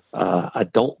 I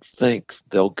don't think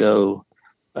they'll go.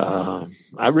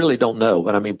 I really don't know,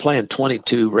 but I mean, playing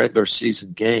 22 regular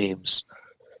season games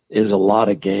is a lot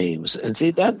of games, and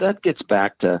see that gets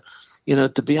back to,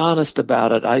 to be honest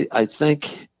about it, I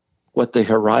think what the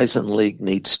Horizon League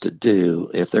needs to do,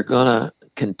 if they're going to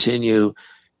continue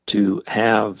to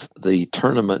have the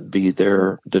tournament be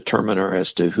their determiner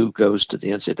as to who goes to the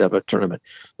NCAA tournament,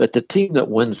 that the team that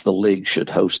wins the league should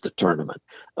host the tournament.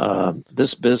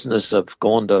 This business of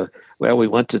going to, we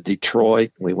went to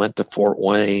Detroit, we went to Fort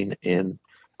Wayne,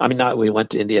 we went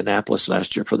to Indianapolis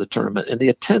last year for the tournament, and the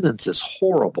attendance is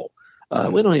horrible.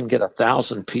 We don't even get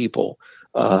 1,000 people.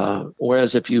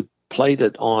 Whereas if you played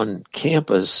it on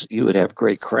campus, you would have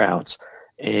great crowds.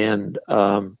 And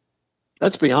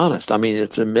let's be honest. I mean,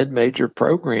 it's a mid-major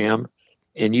program,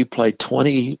 and you play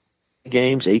 20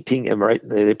 games, 18. Right?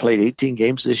 They played 18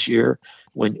 games this year.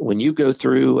 When you go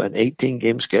through an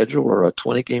 18-game schedule or a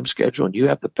 20-game schedule, and you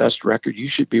have the best record, you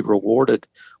should be rewarded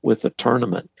with a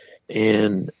tournament.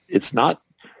 And it's not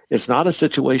a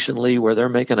situation, Lee, where they're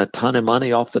making a ton of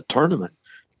money off the tournament.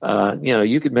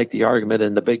 You could make the argument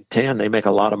in the Big Ten, they make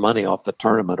a lot of money off the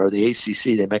tournament, or the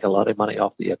ACC, they make a lot of money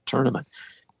off the tournament.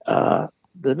 The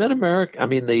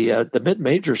the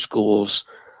mid-major schools,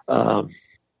 I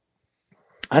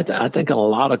think in a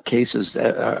lot of cases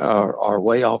are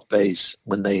way off base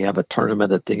when they have a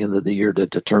tournament at the end of the year to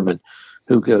determine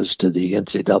who goes to the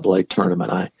NCAA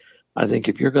tournament. I think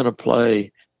if you're going to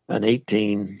play an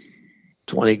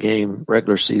 20-game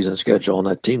regular season schedule, and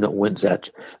a team that wins that,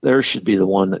 there should be the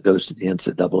one that goes to the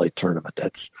NCAA tournament.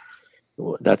 That's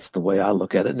the way I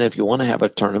look at it. And if you want to have a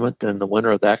tournament, then the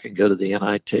winner of that can go to the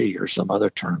NIT or some other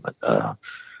tournament.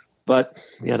 But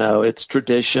it's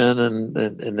tradition,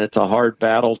 and it's a hard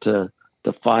battle to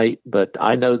fight. But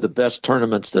I know the best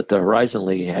tournaments that the Horizon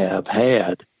League have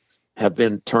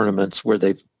been tournaments where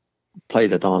they've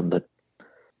played it on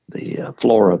the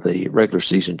floor of the regular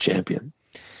season champion.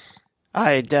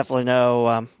 I definitely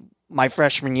know. My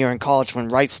freshman year in college, when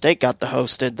Wright State got to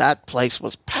host it, that place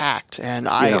was packed, and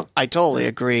I totally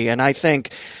agree. And I think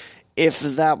if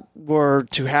that were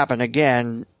to happen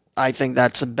again, I think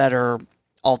that's a better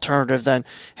alternative than,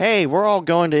 hey, we're all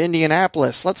going to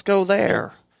Indianapolis, let's go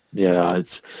there. Yeah,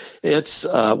 it's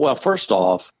well, first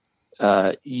off,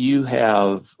 you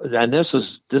have, and this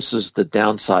is the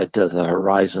downside to the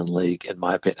Horizon League, in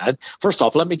my opinion. First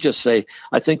off, let me just say,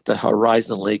 I think the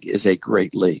Horizon League is a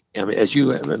great league. I mean, as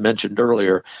you mentioned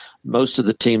earlier, most of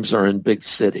the teams are in big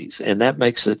cities, and that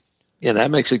makes it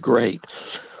great.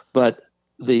 But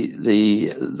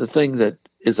the thing that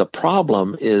is a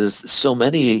problem is so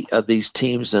many of these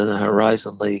teams in the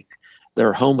Horizon League,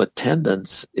 their home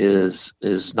attendance is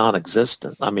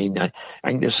non-existent. I mean, I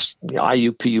can just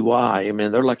IUPUI. I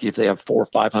mean, they're lucky if they have 400 or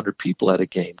 500 people at a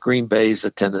game. Green Bay's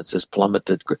attendance has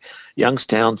plummeted.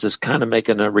 Youngstown's is kind of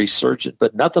making a resurgence,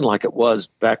 but nothing like it was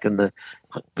back in the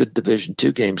good Division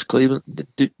II games.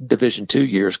 Division II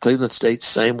years. Cleveland State,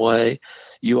 same way.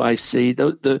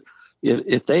 UIC.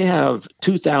 If they have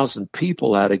 2,000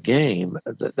 people at a game,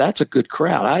 that's a good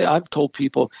crowd. I've told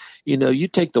people, you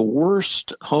take the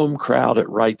worst home crowd at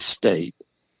Wright State,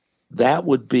 that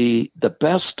would be the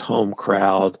best home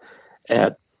crowd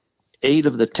at 8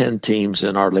 of the 10 teams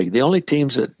in our league. The only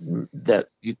teams that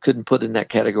you couldn't put in that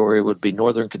category would be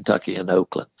Northern Kentucky and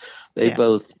Oakland. They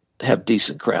both have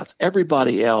decent crowds.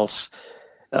 Everybody else,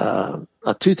 a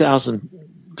 2,000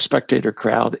 spectator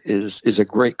crowd is a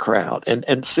great crowd,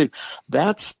 and see,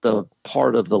 that's the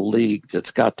part of the league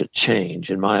that's got to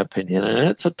change, in my opinion. And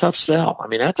it's a tough sell. I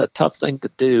mean, that's a tough thing to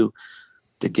do,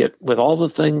 to get with all the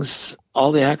things,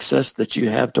 all the access that you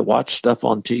have to watch stuff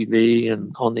on TV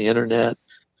and on the internet.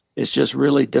 It's just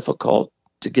really difficult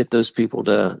to get those people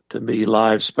to be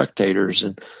live spectators,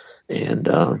 and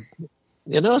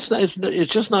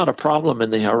it's just not a problem in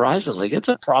the Horizon League. It's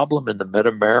a problem in the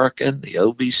Mid-American, the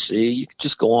OVC. You could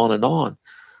just go on and on.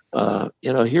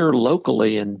 Here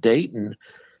locally in Dayton,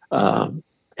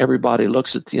 everybody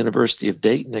looks at the University of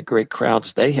Dayton, the great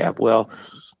crowds they have. Well,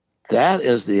 that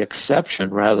is the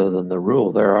exception rather than the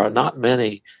rule. There are not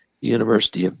many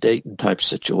University of Dayton type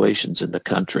situations in the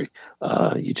country.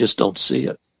 You just don't see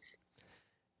it.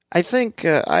 I think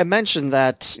I mentioned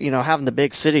that, having the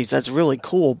big cities, that's really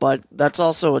cool, but that's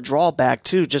also a drawback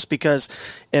too, just because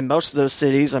in most of those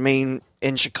cities, I mean,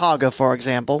 in Chicago, for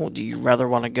example, do you rather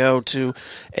want to go to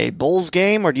a Bulls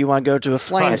game or do you want to go to a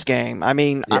Flames game? I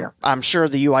mean, yeah. I'm sure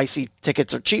the UIC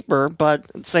tickets are cheaper, but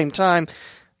at the same time,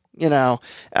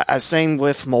 same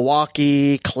with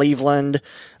Milwaukee, Cleveland,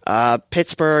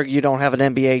 Pittsburgh, you don't have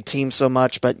an NBA team so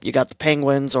much, but you got the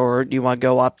Penguins, or do you want to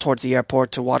go up towards the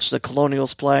airport to watch the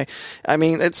Colonials play? I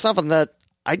mean, it's something that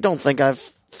I don't think I've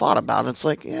thought about. It's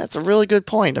like, yeah, it's a really good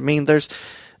point. I mean, there's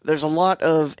a lot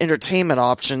of entertainment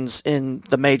options in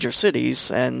the major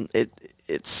cities, and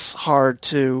it's hard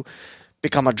to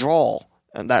become a draw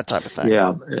and that type of thing.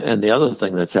 Yeah, and the other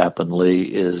thing that's happened, Lee,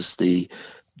 is the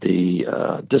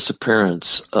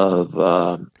disappearance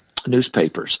of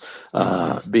newspapers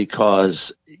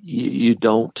because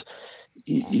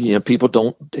people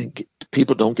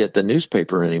don't get the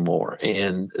newspaper anymore,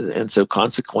 and so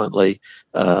consequently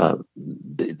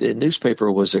the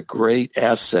newspaper was a great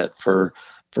asset for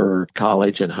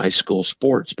college and high school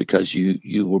sports because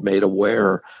you were made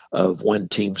aware of when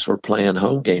teams were playing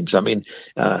home games. I mean,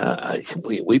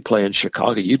 we play in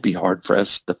Chicago. You'd be hard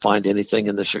pressed to find anything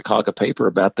in the Chicago paper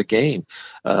about the game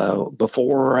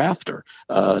before or after.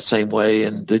 Same way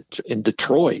in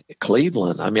Detroit,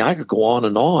 Cleveland. I mean, I could go on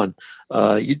and on.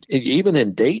 Even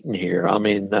in Dayton here. I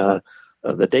mean,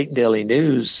 the Dayton Daily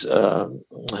News, I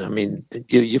mean,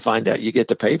 you find out, you get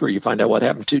the paper, you find out what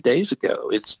happened 2 days ago.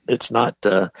 It's not,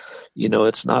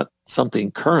 it's not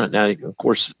something current. Now, of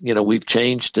course, we've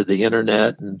changed to the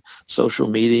internet and social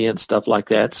media and stuff like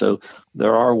that. So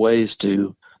there are ways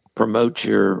to promote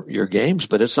your games,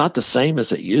 but it's not the same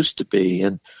as it used to be.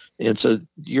 And so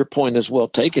your point is well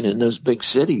taken. In those big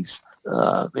cities,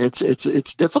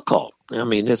 it's difficult. I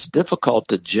mean, it's difficult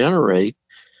to generate,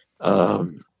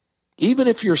 even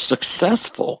if you're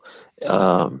successful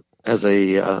as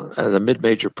a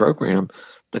mid-major program,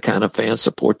 the kind of fan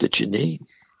support that you need.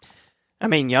 I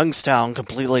mean, Youngstown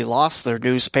completely lost their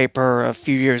newspaper a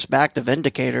few years back. The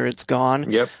Vindicator, it's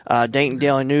gone. Yep. Dayton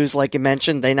Daily News, like you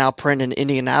mentioned, they now print in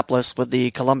Indianapolis with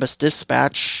the Columbus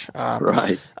Dispatch.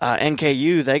 Right.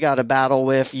 NKU, they got a battle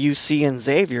with UC and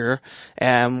Xavier,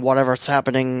 and whatever's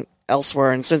happening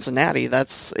elsewhere in Cincinnati.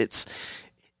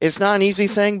 It's not an easy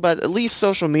thing, but at least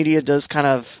social media does kind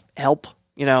of help,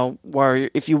 where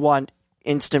if you want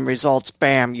instant results,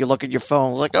 bam, you look at your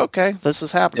phone, like, okay, this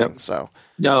is happening. Yep. So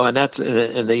no, and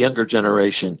the younger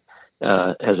generation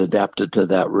has adapted to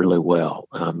that really well.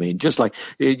 I mean, just like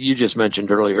you just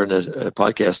mentioned earlier in the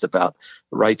podcast about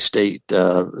Wright State,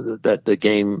 that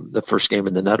the first game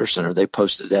in the Nutter Center, they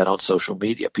posted that on social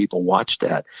media. People watched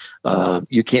that.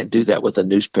 You can't do that with a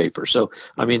newspaper. So,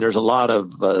 I mean, there's a lot of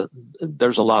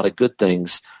good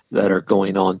things that are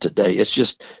going on today. It's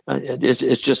just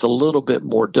a little bit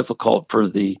more difficult for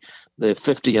the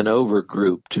 50 and over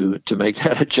group to make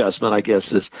that adjustment, I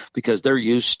guess, is because they're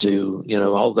used to,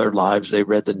 all their lives, they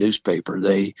read the newspaper.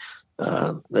 They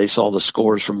saw the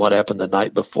scores from what happened the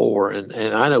night before. And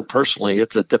I know personally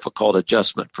it's a difficult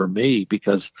adjustment for me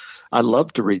because I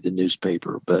love to read the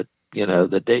newspaper, but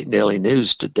the Dayton Daily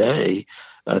News today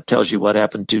tells you what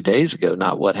happened 2 days ago,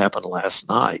 not what happened last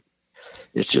night.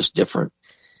 It's just different.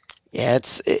 Yeah,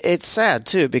 it's sad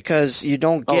too because you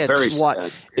don't get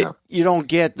you don't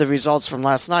get the results from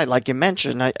last night, like you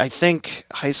mentioned. I think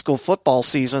high school football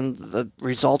season, the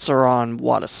results are on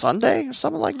a Sunday or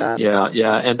something like that.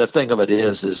 Yeah, and the thing of it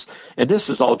is, and this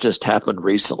has all just happened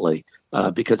recently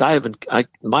because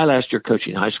my last year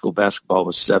coaching high school basketball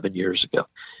was 7 years ago,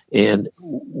 and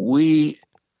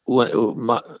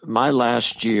my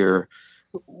last year.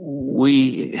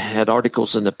 We had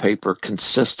articles in the paper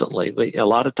consistently. A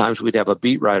lot of times we'd have a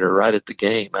beat writer right at the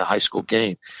game, a high school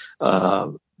game.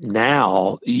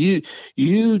 Now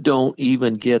you don't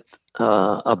even get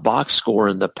a box score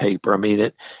in the paper. I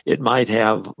mean, it might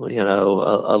have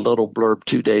a little blurb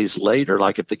 2 days later.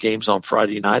 Like if the game's on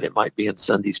Friday night, it might be in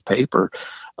Sunday's paper.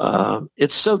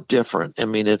 It's so different. I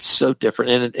mean, it's so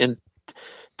different. And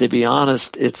to be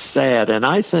honest, it's sad. And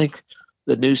I think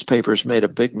the newspapers made a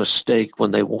big mistake when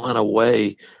they went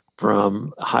away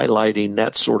from highlighting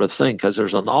that sort of thing because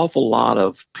there's an awful lot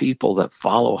of people that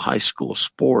follow high school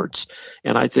sports.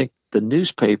 And I think the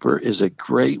newspaper is a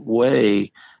great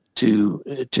way to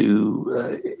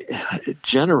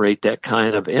generate that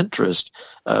kind of interest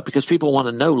because people want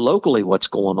to know locally what's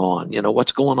going on,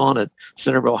 what's going on at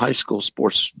Centerville High School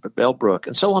Sports, Bellbrook,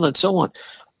 and so on and so on.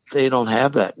 They don't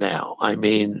have that now. I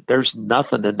mean, there's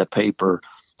nothing in the paper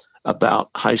about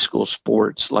high school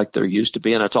sports like there used to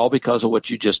be. And it's all because of what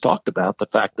you just talked about, the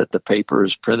fact that the paper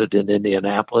is printed in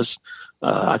Indianapolis.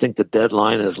 I think the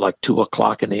deadline is like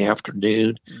 2:00 in the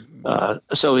afternoon.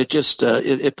 So it just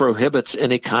it prohibits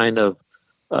any kind of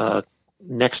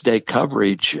next day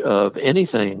coverage of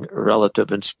anything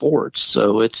relative in sports.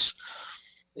 So it's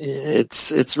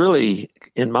really,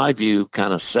 in my view,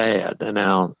 kind of sad. And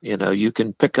now, you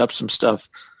can pick up some stuff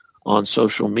on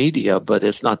social media, but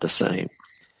it's not the same.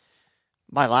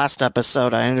 My last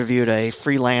episode, I interviewed a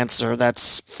freelancer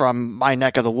that's from my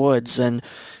neck of the woods, and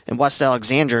in West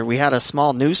Alexandria, we had a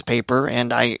small newspaper,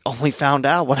 and I only found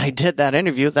out when I did that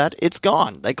interview that it's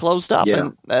gone. They closed up,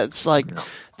 and it's like,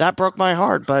 that broke my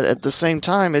heart. But at the same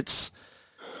time, it's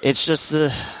just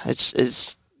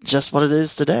what it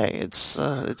is today. It's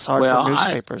hard for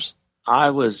newspapers.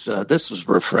 This was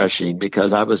refreshing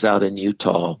because I was out in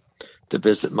Utah to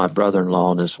visit my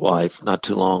brother-in-law and his wife not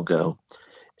too long ago.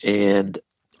 And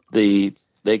they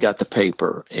got the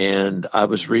paper, and I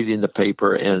was reading the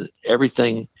paper, and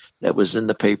everything that was in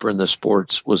the paper in the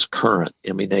sports was current.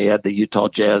 I mean, they had the Utah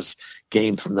Jazz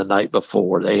game from the night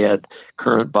before. They had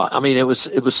current. I mean, it was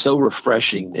so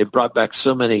refreshing. It brought back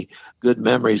so many good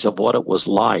memories of what it was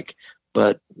like.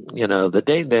 But, the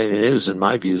day-to-day news, in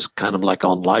my view, is kind of like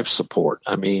on life support.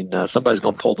 I mean, somebody's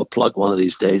going to pull the plug one of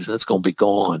these days, and it's going to be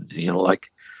gone,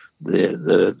 like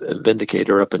the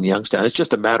Vindicator up in Youngstown. It's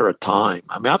just a matter of time.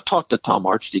 I mean, I've talked to Tom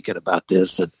Archdeacon about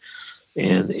this,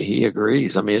 and he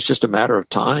agrees. I mean, it's just a matter of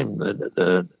time.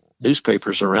 The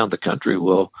newspapers around the country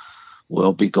will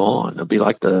be gone. They'll be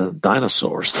like the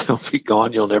dinosaurs. They'll be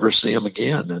gone. You'll never see them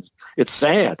again. And it's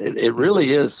sad. It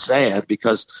really is sad,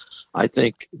 because I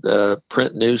think the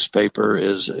print newspaper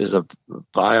is a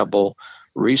viable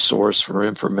resource for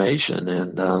information,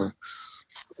 and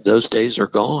those days are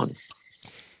gone.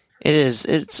 It is.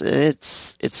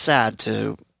 It's sad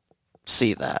to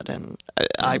see that, and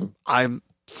I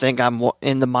think I'm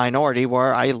in the minority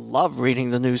where I love reading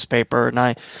the newspaper, and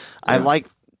I like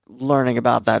learning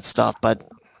about that stuff. But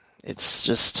it's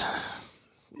just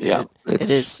it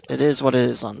is what it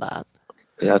is on that.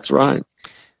 That's right.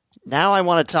 Now I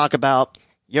want to talk about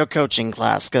your coaching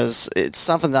class, because it's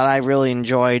something that I really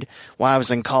enjoyed when I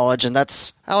was in college, and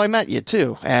that's how I met you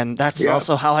too. And that's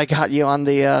also how I got you on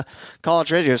the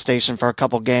college radio station for a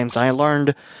couple games. I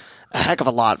learned a heck of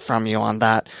a lot from you on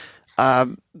that.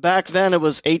 Back then it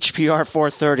was HPR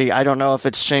 430. I don't know if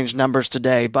it's changed numbers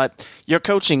today, but your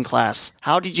coaching class,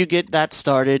 how did you get that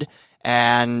started,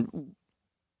 and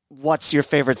what's your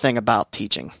favorite thing about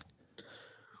teaching?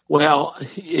 Well,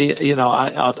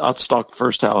 I'll talk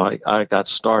first how I got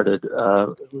started.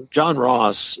 John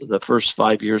Ross, the first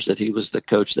 5 years that he was the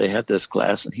coach, they had this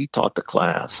class, and he taught the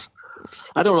class.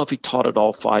 I don't know if he taught it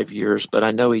all 5 years, but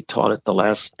I know he taught it the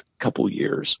last couple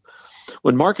years.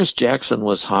 When Marcus Jackson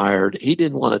was hired, he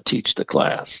didn't want to teach the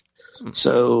class.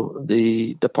 So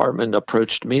the department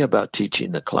approached me about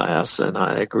teaching the class, and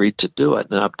I agreed to do it,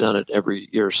 and I've done it every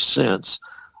year since.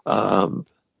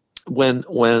 When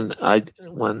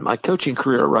my coaching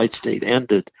career at Wright State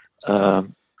ended,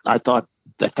 I thought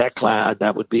that class,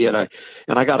 that would be it.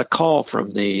 And I got a call from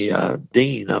the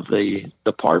dean of the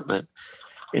department,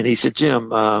 and he said, "Jim,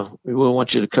 we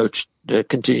want you to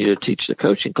continue to teach the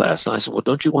coaching class." And I said, "Well,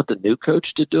 don't you want the new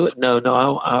coach to do it?" No,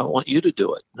 I want you to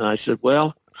do it. And I said,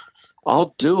 "Well,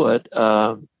 I'll do it,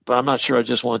 but I'm not sure I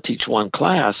just want to teach one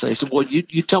class." And he said, "Well,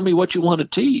 you tell me what you want to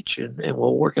teach, and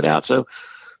we'll work it out." So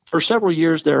for several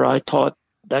years there, I taught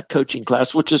that coaching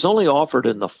class, which is only offered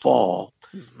in the fall.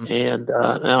 Mm-hmm. And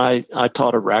I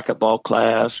taught a racquetball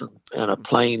class and a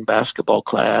playing basketball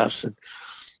class.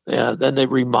 And then they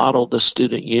remodeled the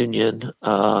student union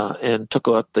and took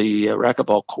out the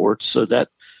racquetball courts. So that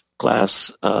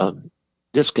class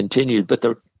discontinued, but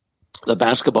the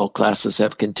basketball classes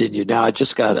have continued. Now, I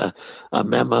just got a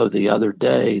memo the other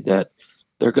day that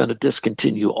they're going to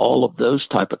discontinue all of those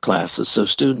type of classes. So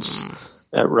students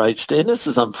at Wright State, and this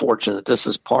is unfortunate. This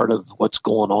is part of what's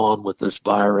going on with this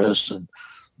virus and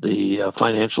the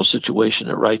financial situation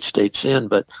at Wright State's in.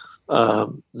 But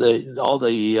all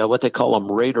the what they call them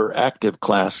Raider active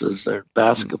classes, they're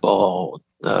basketball,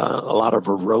 a lot of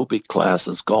aerobic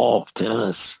classes, golf,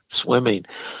 tennis, swimming,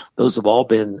 those have all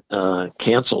been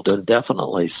canceled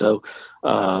indefinitely. So,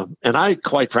 and I,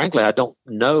 quite frankly, I don't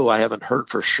know. I haven't heard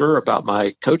for sure about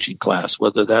my coaching class,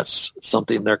 whether that's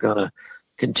something they're going to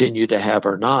continue to have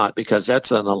or not, because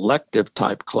that's an elective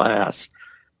type class.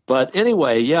 But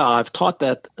anyway, I've taught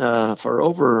that for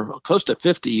over close to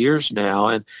 50 years now,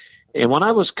 and when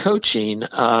I was coaching,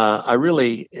 I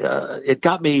really it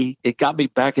got me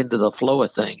back into the flow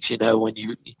of things. When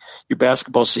your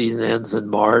basketball season ends in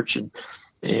March, and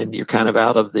and you're kind of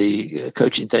out of the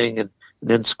coaching thing, and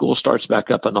then school starts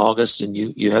back up in August, and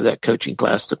you have that coaching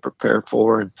class to prepare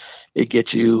for, and it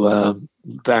gets you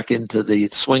back into the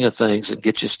swing of things and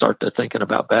gets you start to thinking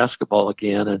about basketball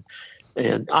again.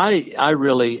 And I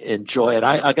really enjoy it.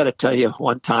 I got to tell you,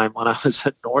 one time when I was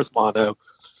at North Mono,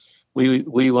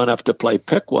 we went up to play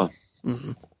Piqua,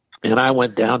 Mm-hmm. and I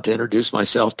went down to introduce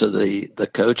myself to the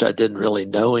coach. I didn't really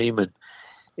know him, and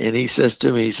he says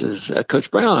to me, he says,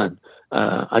 Coach Brown,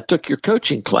 I took your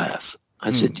coaching class.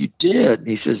 I said, you did? And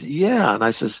he says, yeah. And I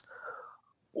says,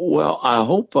 well, I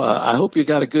hope you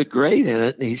got a good grade in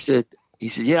it. And he said,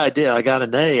 yeah, I did. I got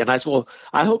an A. And I said, well,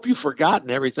 I hope you've forgotten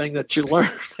everything that you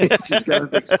learned. He just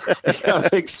got a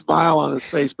big smile on his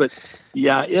face. But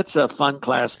yeah, it's a fun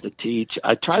class to teach.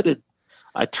 I try to,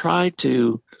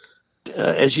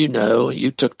 as you know,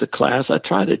 you took the class. I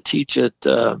try to teach it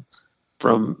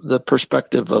from the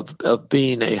perspective of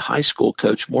being a high school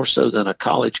coach more so than a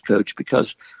college coach,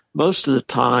 because most of the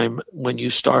time when you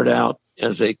start out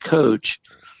as a coach,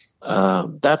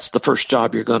 that's the first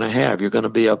job you're going to have. You're going to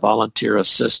be a volunteer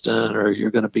assistant, or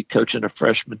you're going to be coaching a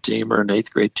freshman team or an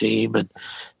eighth grade team.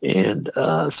 And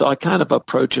so I kind of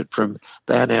approach it from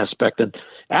that aspect. And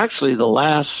actually the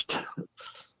last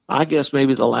 8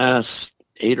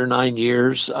 or 9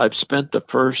 years, I've spent the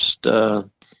first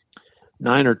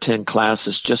 9 or 10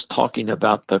 classes just talking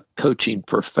about the coaching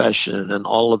profession and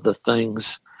all of the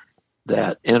things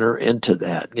that enter into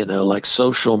that, like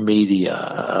social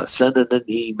media, sending an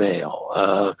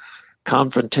email,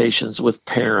 confrontations with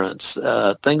parents,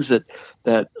 things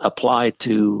that apply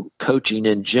to coaching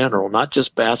in general, not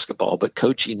just basketball, but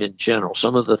coaching in general.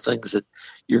 Some of the things that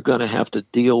you're going to have to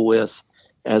deal with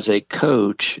as a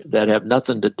coach that have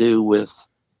nothing to do with,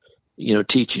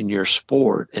 teaching your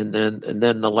sport. And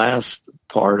then the last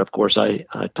part, of course, I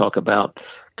talk about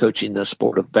coaching the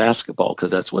sport of basketball, because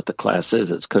that's what the class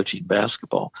is. It's coaching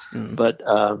basketball. Mm. But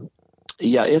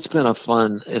yeah, it's been a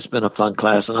fun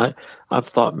class, and I've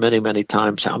thought many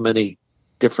times how many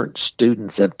different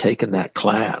students have taken that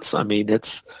class. I mean,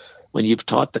 it's when you've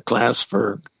taught the class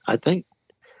for, I think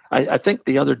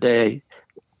the other day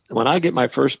when I get my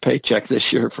first paycheck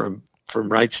this year from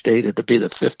Wright State, it'll be the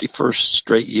 51st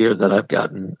straight year that I've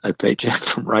gotten a paycheck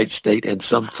from Wright State in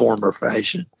some form or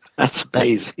fashion. That's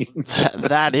amazing.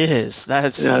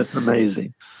 That's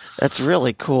amazing. That's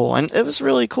really cool. And it was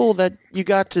really cool that you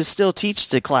got to still teach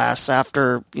the class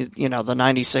after, the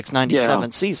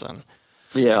 96-97 season.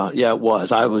 Yeah, it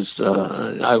was. I was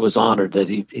honored that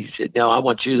he said, no, I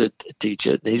want you to teach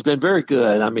it. And he's been very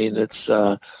good. I mean, it's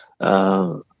been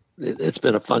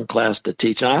a fun class to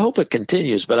teach, and I hope it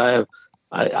continues, but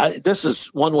this is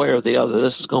one way or the other.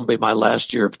 This is going to be my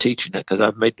last year of teaching it, because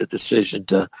I've made the decision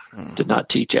to not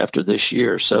teach after this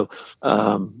year. So,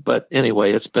 but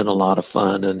anyway, it's been a lot of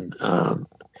fun, and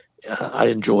I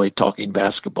enjoy talking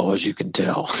basketball, as you can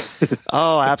tell.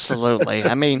 Oh, absolutely.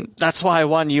 I mean, that's why I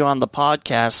wanted you on the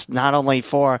podcast, not only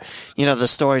for, the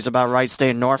stories about Wright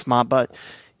State and Northmont, but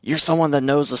you're someone that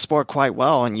knows the sport quite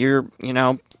well, and you're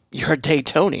a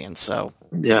Daytonian. So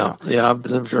yeah, I've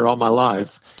been here all my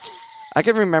life. I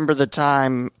can remember the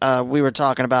time we were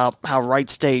talking about how Wright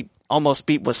State almost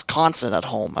beat Wisconsin at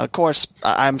home. Of course,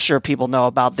 I'm sure people know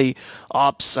about the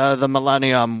Ops, the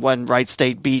Millennium, when Wright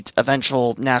State beat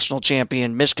eventual national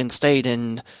champion Michigan State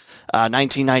in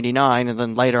 1999, and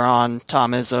then later on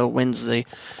Tom Izzo wins the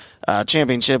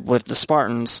championship with the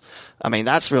Spartans. I mean,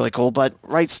 that's really cool. But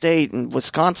Wright State and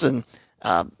Wisconsin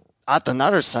at the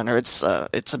Nutter Center, it's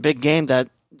a big game that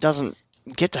doesn't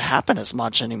get to happen as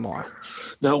much anymore.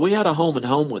 No, we had a home and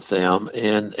home with them,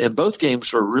 and both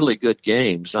games were really good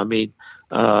games. I mean,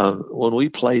 when we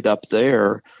played up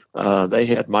there, they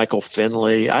had Michael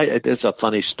Finley. It's a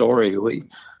funny story. We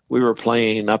were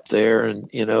playing up there, and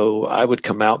I would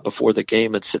come out before the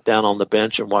game and sit down on the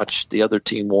bench and watch the other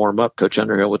team warm up. Coach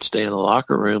Underhill would stay in the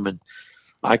locker room, and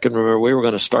I can remember we were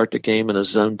going to start the game in a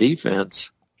zone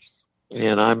defense.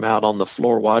 And I'm out on the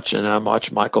floor watching, and I'm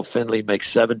watching Michael Finley make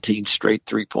 17 straight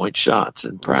three-point shots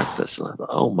in practice. And I thought,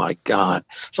 oh, my God.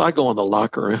 So I go in the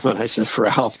locker room, and I said,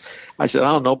 Ralph, I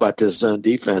don't know about this zone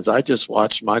defense. I just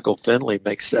watched Michael Finley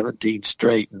make 17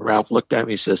 straight. And Ralph looked at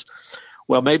me and says,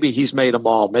 well, maybe he's made them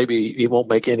all. Maybe he won't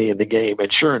make any in the game.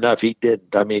 And sure enough, he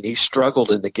didn't. I mean, he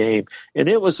struggled in the game. And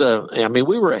it was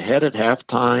we were ahead at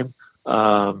halftime.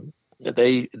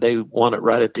 They won it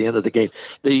right at the end of the game.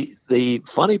 The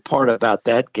funny part about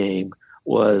that game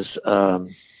was, and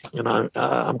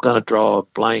I'm going to draw a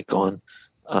blank on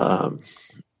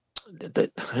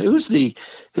who's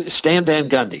Stan Van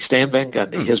Gundy. Stan Van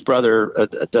Gundy, his brother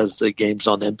does the games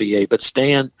on NBA, but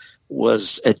Stan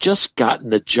had just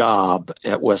gotten a job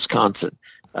at Wisconsin.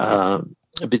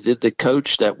 the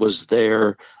coach that was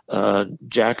there,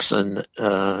 Jackson,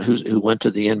 who went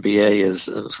to the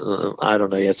NBA, I don't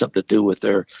know, he had something to do with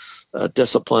their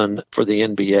discipline for the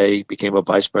NBA, became a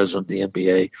vice president of the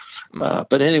NBA.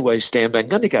 But anyway, Stan Van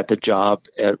Gundy got the job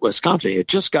at Wisconsin. He had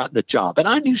just gotten the job. And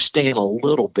I knew Stan a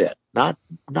little bit. Not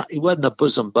he wasn't a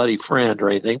bosom buddy friend or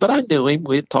anything, but I knew him.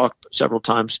 We had talked several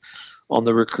times on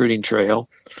the recruiting trail.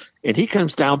 And he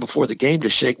comes down before the game to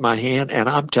shake my hand. And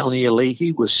I'm telling you, Lee,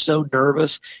 he was so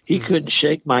nervous. He couldn't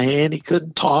shake my hand. He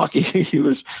couldn't talk. He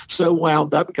was so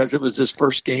wound up because it was his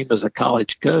first game as a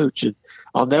college coach. And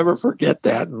I'll never forget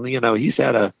that. And, he's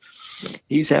had a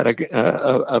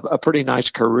pretty nice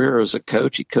career as a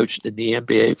coach. He coached in the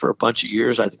NBA for a bunch of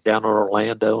years, I think down in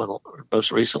Orlando and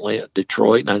most recently at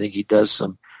Detroit. And I think he does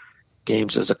some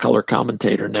games as a color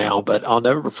commentator now. But I'll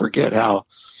never forget how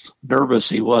nervous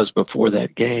he was before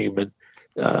that game, and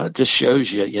just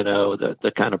shows you,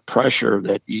 the kind of pressure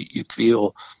that you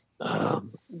feel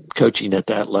coaching at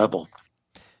that level.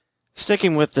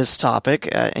 Sticking with this topic,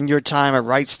 in your time at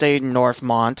Wright State and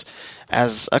Northmont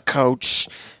as a coach,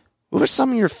 what were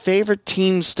some of your favorite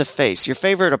teams to face, your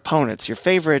favorite opponents, your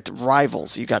favorite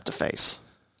rivals you got to face?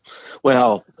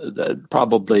 Well,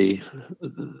 probably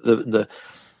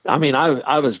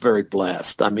I was very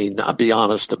blessed. I'll be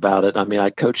honest about it. I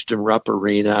coached in Rupp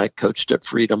Arena. I coached at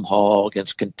Freedom Hall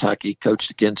against Kentucky, coached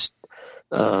against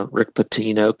Rick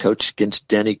Pitino, coached against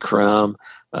Denny Crum,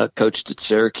 coached at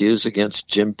Syracuse against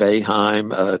Jim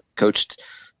Boeheim, coached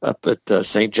up at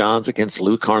St. John's against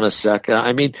Lou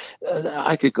Carnesecca.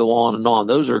 I could go on and on.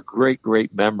 Those are great,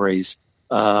 great memories.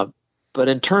 But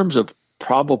in terms of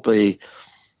probably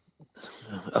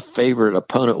a favorite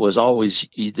opponent was always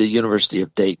the University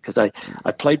of Dayton, because I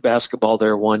played basketball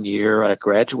there one year. I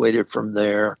graduated from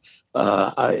there.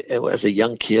 As a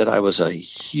young kid, I was a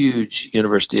huge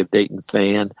University of Dayton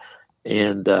fan.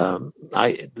 And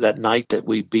that night that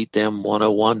we beat them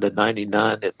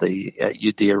 101-99 at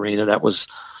UD Arena,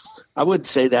 I wouldn't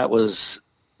say that was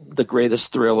the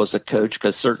greatest thrill as a coach,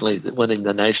 because certainly winning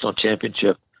the national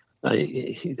championship,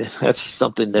 that's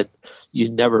something that you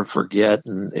never forget,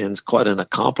 and it's quite an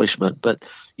accomplishment. But,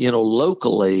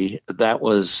 locally, that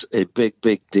was a big,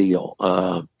 big deal.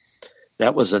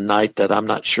 That was a night that I'm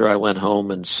not sure I went home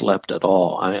and slept at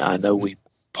all. I know we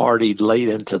partied late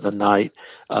into the night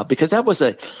because that was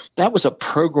a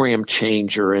program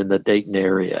changer in the Dayton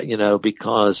area,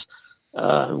 because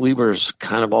we were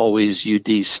kind of always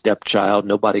UD's stepchild.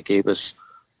 Nobody gave us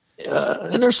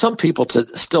and there's some people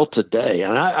still today,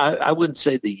 and I wouldn't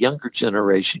say the younger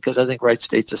generation, because I think Wright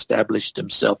State's established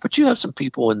himself, but you have some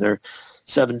people in their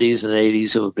 70s and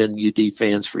 80s who have been UD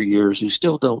fans for years who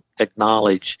still don't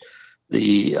acknowledge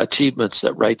the achievements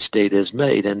that Wright State has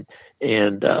made. And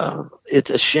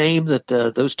it's a shame that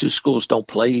those two schools don't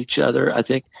play each other. I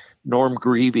think Norm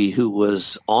Greavy, who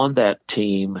was on that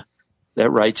team that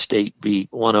Wright State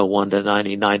beat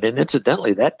 101-99. And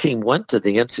incidentally, that team went to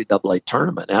the NCAA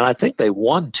tournament, and I think they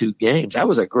won 2 games. That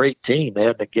was a great team. They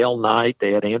had Miguel Knight,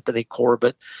 they had Anthony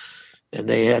Corbett, and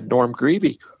they had Norm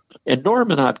Greavy. And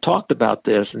Norm and I have talked about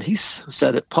this, and he's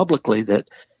said it publicly that,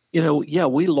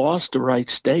 we lost to Wright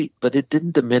State, but it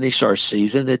didn't diminish our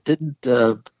season. It didn't.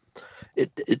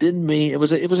 It didn't mean it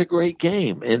was a great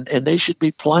game, and they should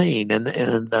be playing.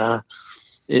 And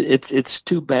it's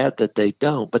too bad that they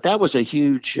don't. But that was a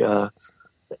huge. In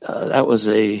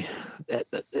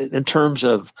terms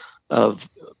of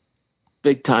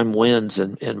big time wins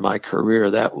in my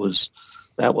career, that was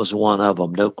one of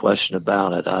them, no question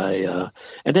about it.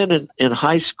 And then in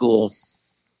high school,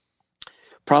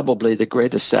 probably the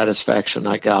greatest satisfaction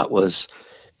I got was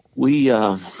we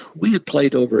had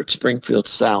played over at Springfield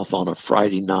South on a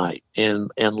Friday night and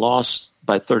lost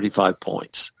by 35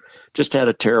 points. Just had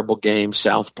a terrible game.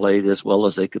 South played as well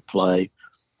as they could play.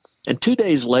 And 2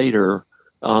 days later,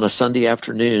 on a Sunday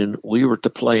afternoon, we were to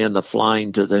play in the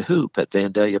Flying to the Hoop at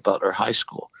Vandalia Butler High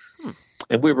School.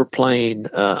 And we were playing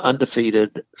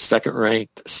undefeated,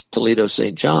 second-ranked Toledo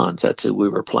St. John's. That's who we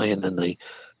were playing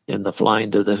in the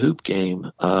Flying to the Hoop game.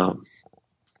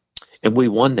 And we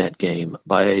won that game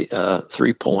by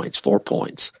 3 points, 4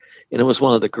 points. And it was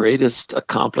one of the greatest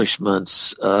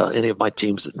accomplishments any of my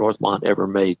teams at Northmont ever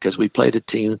made, because we played a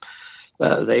team.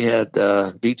 They had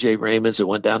B.J. Raymonds, that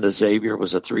went down to Xavier,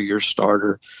 was a 3-year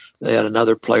starter. They had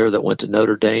another player that went to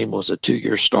Notre Dame, was a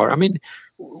 2-year starter.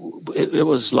 It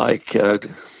was like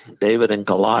David and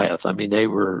Goliath. They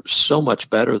were so much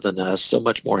better than us, so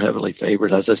much more heavily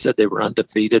favored. As I said, they were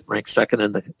undefeated, ranked second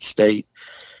in the state,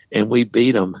 and we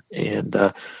beat them. And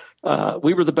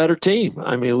we were the better team.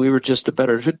 We were just a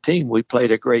better team. We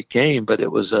played a great game, but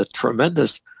it was a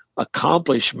tremendous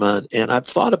accomplishment. And I've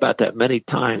thought about that many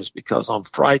times because on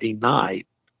Friday night,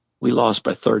 we lost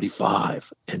by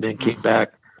 35 and then came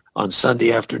back on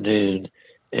Sunday afternoon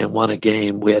and won a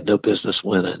game we had no business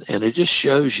winning. And it just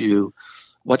shows you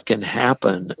what can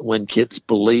happen when kids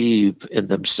believe in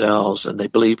themselves and they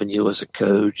believe in you as a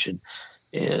coach. And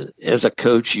as a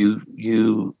coach,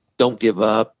 you don't give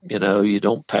up, you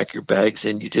don't pack your bags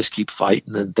in, you just keep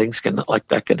fighting, and things like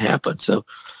that can happen. So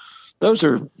those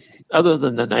are, other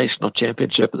than the national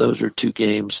championship, those are two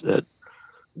games that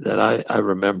I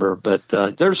remember. But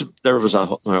there was a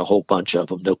whole bunch of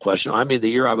them, no question. I mean,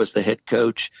 the year I was the head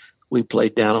coach, we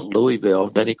played down at Louisville.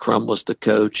 Denny Crum was the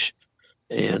coach,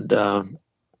 and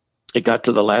it got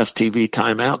to the last TV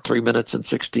timeout, 3 minutes and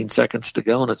 16 seconds to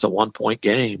go, and it's a 1-point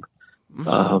game.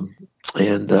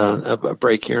 And a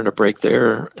break here and a break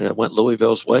there, and it went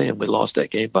Louisville's way, and we lost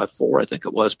that game by 4, I think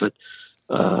it was. But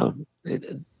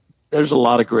there's a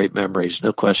lot of great memories,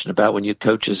 no question about when you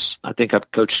coaches. I think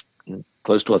I've coached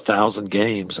close to 1,000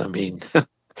 games. I mean,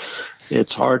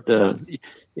 it's hard to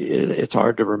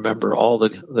remember all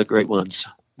the great ones,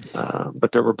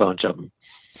 but there were a bunch of them.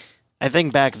 I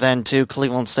think back then, too,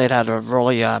 Cleveland State had a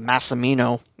really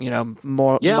Massimino,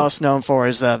 most known for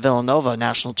his Villanova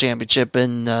national championship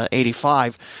in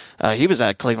 '85. He was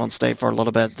at Cleveland State for a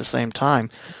little bit at the same time.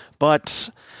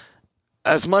 But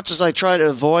as much as I try to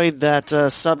avoid that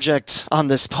subject on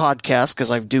this podcast, because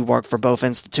I do work for both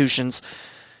institutions,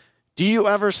 do you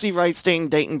ever see Wright State and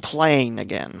Dayton playing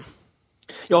again?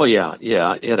 Oh, yeah,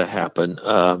 it'll happen.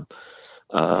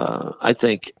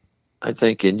 I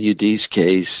think in UD's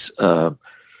case,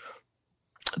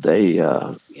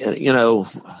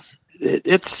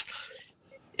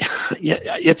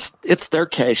 it's their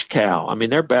cash cow. I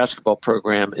mean, their basketball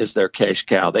program is their cash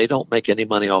cow. They don't make any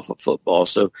money off of football,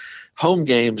 so home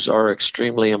games are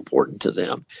extremely important to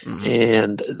them. Mm-hmm.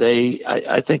 And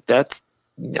I think that's,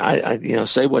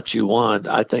 say what you want.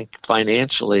 I think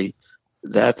financially,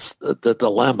 that's the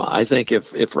dilemma. I think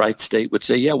if Wright State would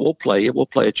say, yeah, we'll play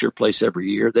at your place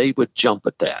every year, they would jump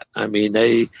at that. I mean,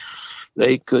 they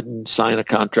couldn't sign a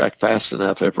contract fast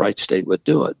enough if Wright State would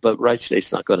do it. But Wright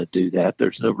State's not going to do that.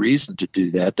 There's no reason to do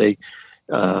that. They've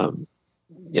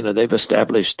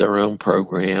established their own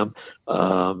program.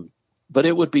 But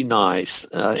it would be nice.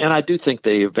 And I do think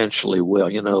they eventually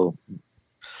will,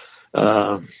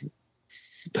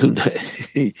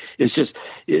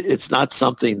 it's not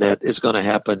something that is going to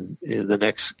happen in the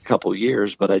next couple of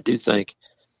years, but I do think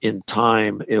in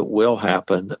time it will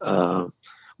happen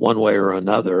one way or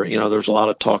another. There's a lot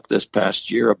of talk this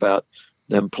past year about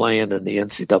them playing in the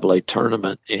NCAA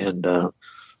tournament, and of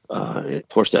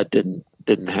course that didn't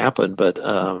happen, but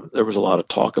there was a lot of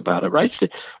talk about it. Right?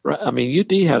 I mean,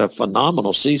 UD had a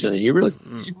phenomenal season, and you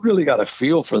really got a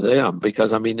feel for them,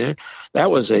 because I mean that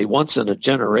was a once in a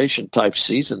generation type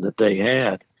season that they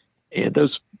had, and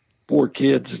those poor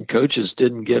kids and coaches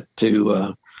didn't get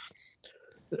to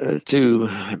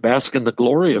bask in the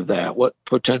glory of that. What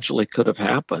potentially could have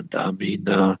happened? I mean,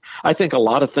 I think a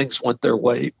lot of things went their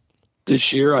way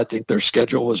this year. I think their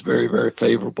schedule was very, very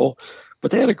favorable. But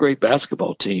they had a great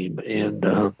basketball team, and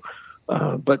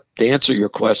but to answer your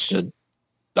question,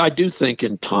 I do think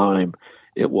in time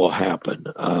it will happen,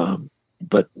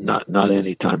 but not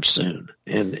anytime soon.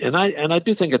 And I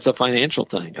do think it's a financial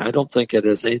thing. I don't think it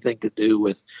has anything to do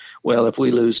with, well, if we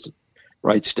lose to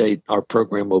Wright State, our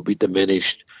program will be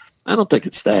diminished. I don't think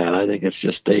it's that. I think it's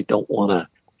just they want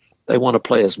to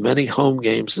play as many home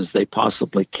games as they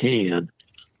possibly can.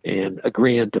 And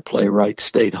agreeing to play Wright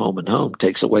State home and home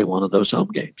takes away one of those home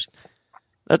games.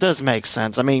 That does make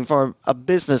sense. I mean, for a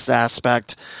business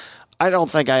aspect, I don't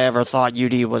think I ever thought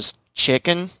UD was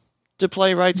chicken to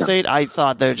play Wright State. I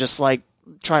thought they're just like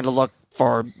trying to look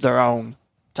for their own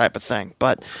type of thing.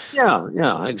 But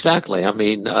yeah, exactly. I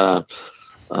mean,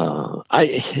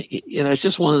 it's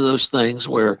just one of those things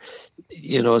where,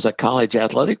 as a college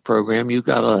athletic program, you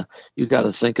gotta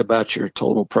think about your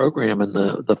total program and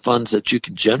the funds that you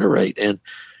can generate, and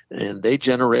they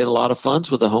generate a lot of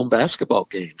funds with a home basketball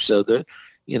game. So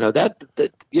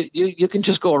you can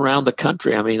just go around the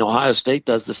country. I mean, Ohio State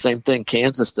does the same thing,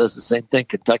 Kansas does the same thing,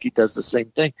 Kentucky does the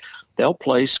same thing. They'll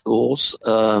play schools.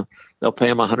 They'll pay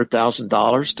them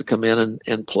 $100,000 to come in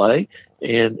and play,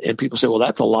 and people say, well,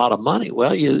 that's a lot of money.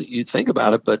 Well, you think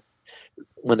about it, but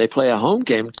when they play a home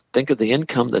game, think of the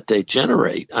income that they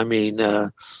generate. I mean,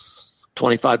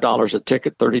 $25 a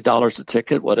ticket, $30 a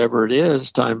ticket, whatever it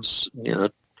is, times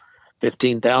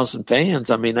 15,000 fans.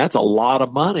 I mean, that's a lot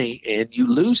of money, and you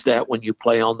lose that when you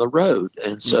play on the road.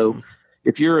 And so,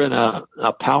 if you're in a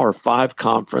Power 5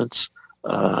 conference,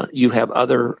 you have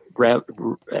other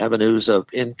avenues of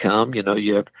income.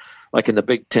 You have like in the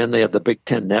Big Ten, they have the Big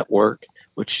Ten Network,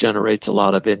 which generates a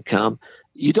lot of income.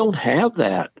 You don't have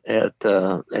that at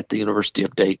the University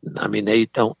of Dayton. I mean, they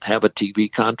don't have a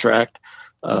TV contract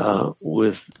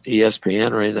with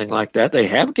ESPN or anything like that. They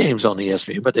have games on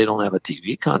ESPN, but they don't have a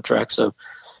TV contract. So,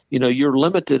 you're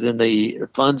limited in the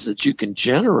funds that you can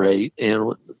generate,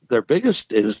 and their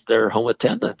biggest is their home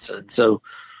attendance. And so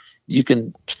you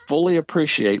can fully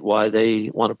appreciate why they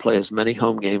want to play as many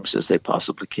home games as they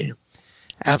possibly can.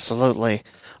 Absolutely.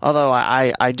 Although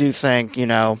I do think,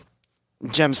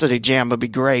 Gem City Jam would be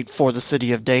great for the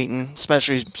city of Dayton,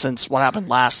 especially since what happened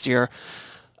last year.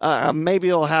 Maybe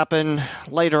it'll happen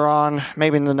later on,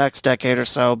 maybe in the next decade or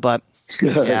so, but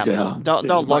yeah.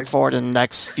 Don't look for it in the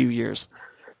next few years.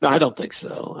 No, I don't think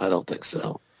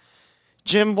so.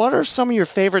 Jim, what are some of your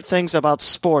favorite things about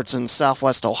sports in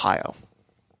Southwest Ohio?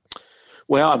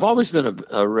 Well, I've always been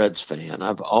a Reds fan.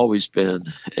 I've always been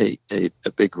a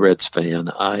big Reds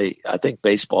fan. I think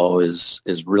baseball is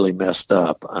really messed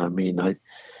up. I mean,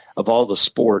 of all the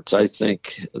sports, I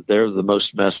think they're the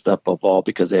most messed up of all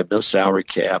because they have no salary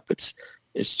cap. It's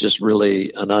just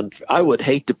really I would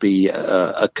hate to be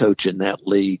a coach in that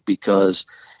league because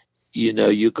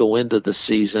you go into the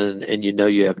season and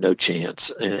you have no chance.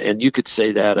 And you could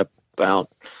say that about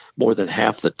more than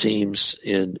half the teams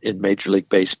in Major League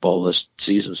Baseball. This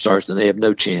season starts and they have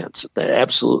no chance.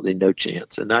 Absolutely no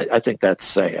chance. And I think that's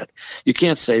sad. You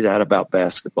can't say that about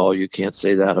basketball. You can't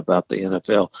say that about the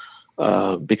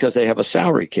NFL because they have a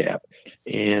salary cap.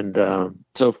 And I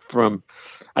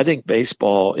think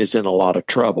baseball is in a lot of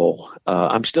trouble.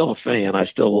 I'm still a fan. I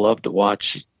still love to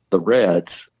watch the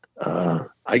Reds.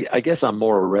 I guess I'm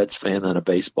more a Reds fan than a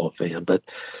baseball fan, but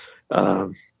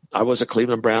I was a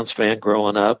Cleveland Browns fan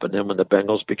growing up, and then when the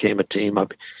Bengals became a team, I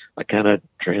kind of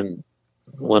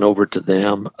went over to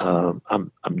them.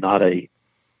 I'm not a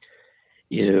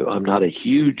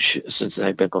huge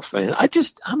Cincinnati Bengals fan.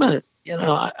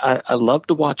 I love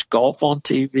to watch golf on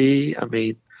TV. I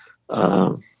mean,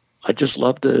 I just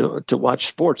love to watch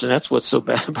sports, and that's what's so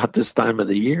bad about this time of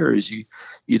the year is you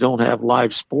don't have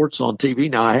live sports on TV.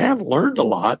 Now, I have learned a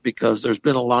lot because there's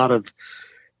been a lot of,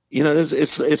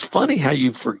 it's funny how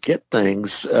you forget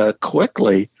things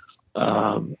quickly.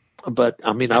 But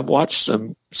I mean, I've watched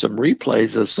some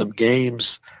replays of some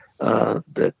games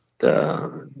that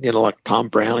like Tom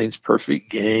Browning's perfect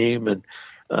game and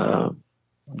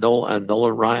Nolan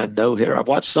Ryan no-hitter. I've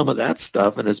watched some of that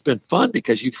stuff, and it's been fun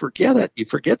because you forget it. You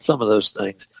forget some of those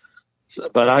things.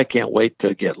 But I can't wait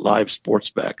to get live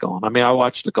sports back on. I mean, I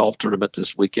watched the golf tournament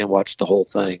this weekend, watched the whole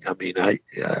thing. I mean,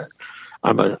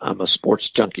 I'm a sports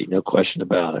junkie, no question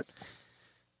about it.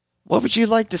 What would you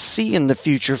like to see in the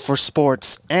future for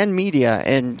sports and media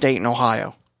in Dayton,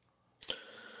 Ohio?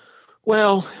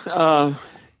 Well,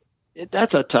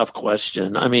 that's a tough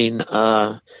question. I mean,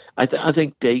 I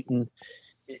think Dayton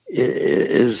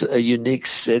is a unique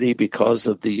city because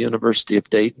of the University of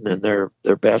Dayton and their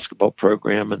basketball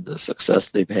program and the success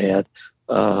they've had.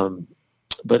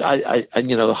 But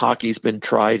hockey's been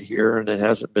tried here and it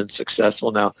hasn't been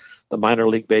successful. Now, the minor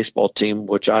league baseball team,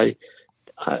 which I'm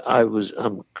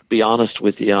to be honest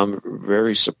with you, I'm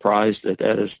very surprised that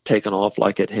has taken off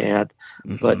like it had.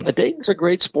 Mm-hmm. But Dayton's a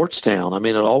great sports town. I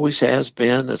mean, it always has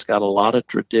been. It's got a lot of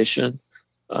tradition.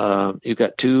 You've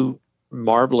got two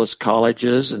marvelous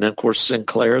colleges, and then of course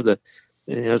Sinclair that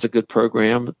has a good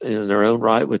program in their own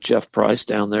right with Jeff Price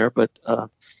down there. But I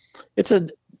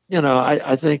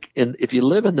think if you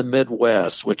live in the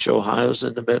Midwest, which Ohio's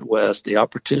in the Midwest, the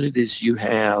opportunities you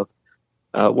have,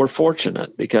 we're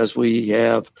fortunate because we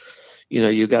have,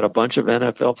 you got a bunch of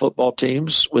NFL football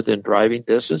teams within driving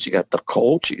distance. You got the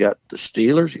Colts, you got the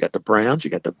Steelers, you got the Browns, you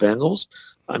got the Bengals.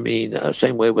 I mean,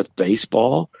 same way with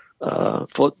baseball,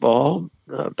 football,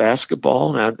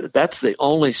 basketball. Now, that's the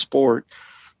only sport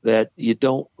that you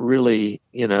don't really,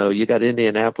 you got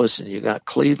Indianapolis and you got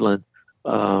Cleveland.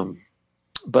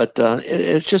 But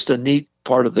it's just a neat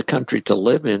part of the country to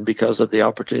live in because of the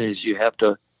opportunities you have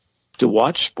to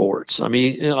watch sports. I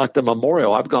mean, like the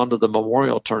Memorial. I've gone to the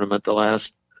Memorial tournament the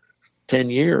last 10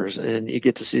 years, and you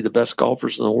get to see the best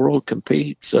golfers in the world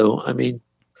compete. So, I mean,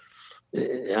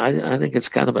 I think it's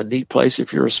kind of a neat place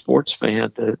if you're a sports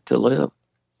fan to live.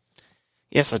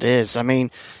 Yes, it is. I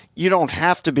mean, you don't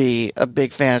have to be a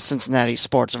big fan of Cincinnati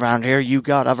sports around here. You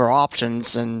got other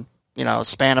options in, a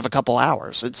span of a couple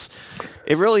hours.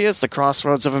 It really is the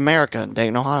crossroads of America in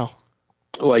Dayton, Ohio.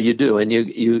 Well, you do, and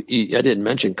you I didn't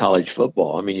mention college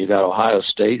football. I mean, you got Ohio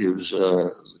State, who's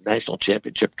a national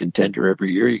championship contender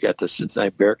every year. You got the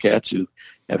Cincinnati Bearcats, who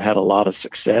have had a lot of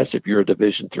success. If you're a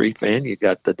Division III fan, you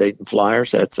got the Dayton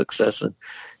Flyers had success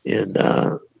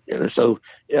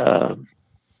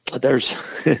there's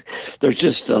there's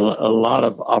just a lot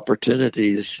of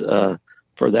opportunities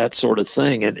for that sort of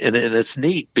thing, and it's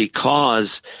neat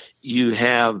because you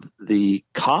have the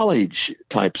college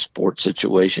type sports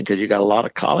situation because you got a lot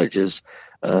of colleges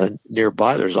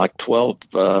nearby. There's like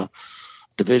 12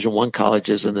 Division I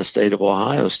colleges in the state of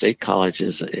Ohio, state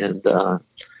colleges, and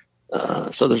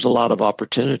so there's a lot of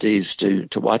opportunities to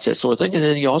watch that sort of thing. And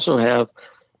then you also have,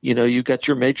 you got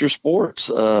your major sports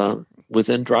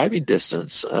within driving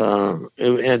distance.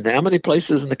 And how many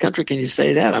places in the country can you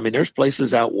say that? I mean, there's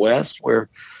places out west where,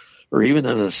 or even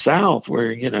in the South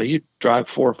where, you drive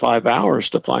 4 or 5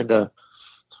 hours to find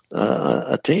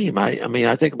a team. I mean,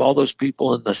 I think of all those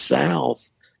people in the South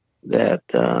that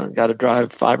got to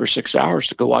drive 5 or 6 hours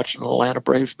to go watch an Atlanta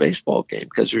Braves baseball game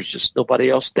because there's just nobody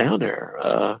else down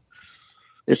there.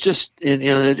 It's just,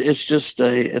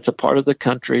 it's a part of the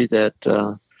country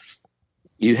that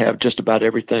you have just about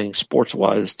everything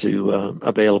sports-wise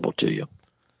available to you.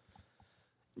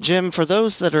 Jim, for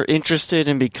those that are interested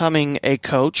in becoming a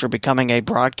coach or becoming a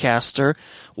broadcaster,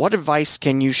 what advice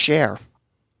can you share?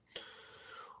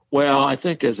 Well, I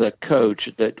think as a coach,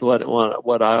 that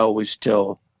what I always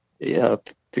tell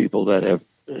people that have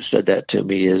said that to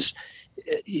me is,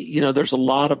 there's a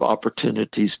lot of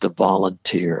opportunities to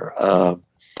volunteer,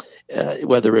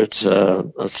 whether it's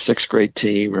a 6th grade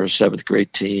team or a 7th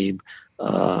grade team,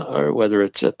 or whether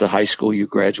it's at the high school you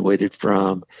graduated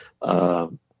from.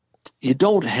 You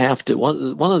don't have to.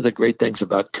 One of the great things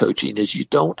about coaching is you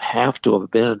don't have to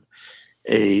have been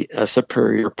a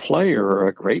superior player or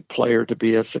a great player to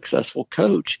be a successful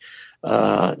coach.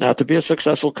 Now, to be a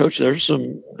successful coach, there's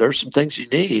some things you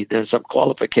need and some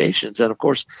qualifications. And of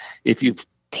course, if you've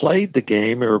played the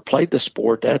game or played the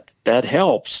sport, that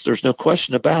helps. There's no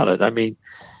question about it. I mean,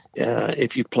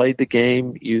 if you played the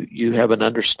game, you have an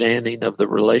understanding of the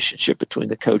relationship between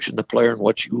the coach and the player and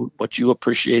what you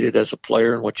appreciated as a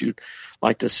player and what you'd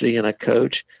like to see in a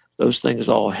coach. Those things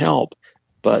all help.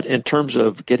 But in terms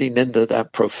of getting into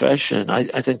that profession,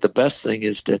 I think the best thing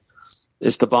is to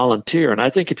volunteer. And I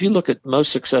think if you look at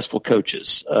most successful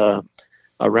coaches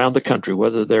around the country,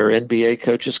 whether they're NBA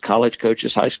coaches, college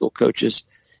coaches, high school coaches,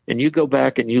 and you go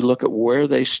back and you look at where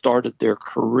they started their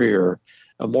career,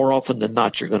 more often than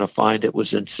not, you're going to find it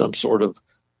was in some sort of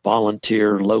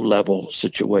volunteer low-level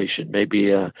situation, maybe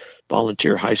a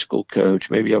volunteer high school coach,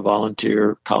 maybe a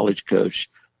volunteer college coach.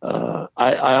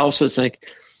 I also think,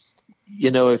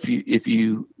 if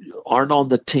you aren't on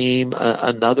the team,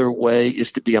 another way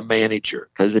is to be a manager.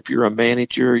 Because if you're a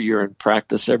manager, you're in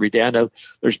practice every day. I know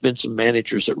there's been some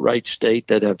managers at Wright State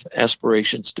that have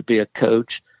aspirations to be a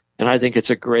coach, and I think it's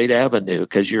a great avenue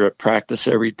because you're at practice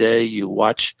every day. You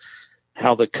watch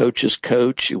how the coaches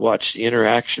coach. You watch the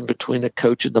interaction between the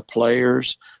coach and the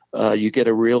players. You get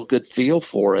a real good feel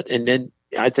for it. And then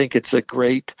I think it's a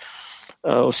great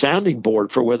sounding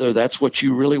board for whether that's what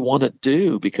you really want to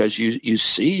do, because you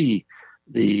see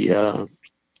the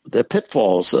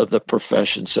pitfalls of the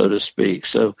profession, so to speak.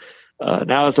 So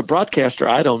now as a broadcaster,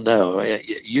 I don't know.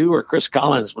 You or Chris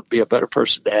Collins would be a better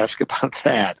person to ask about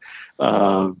that.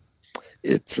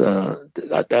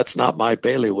 That's not my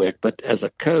bailiwick, but as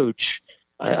a coach,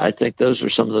 I think those are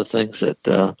some of the things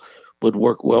that would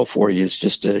work well for you, is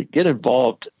just to get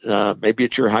involved, maybe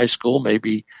at your high school,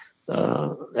 maybe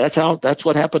that's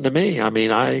what happened to me. I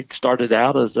mean, I started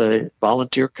out as a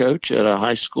volunteer coach at a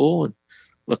high school, and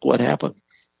look what happened.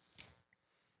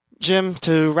 Jim,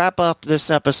 to wrap up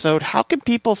this episode, how can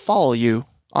people follow you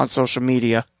on social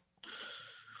media?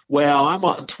 Well, I'm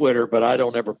on Twitter, but I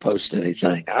don't ever post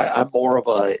anything. I'm more of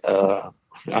a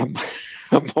I'm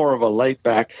more of a laid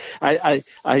back. I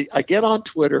get on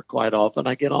Twitter quite often.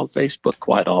 I get on Facebook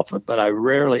quite often, but I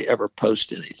rarely ever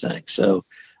post anything. So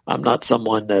I'm not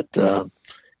someone that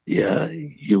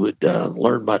you would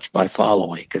learn much by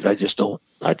following, because I just don't.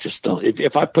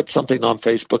 If I put something on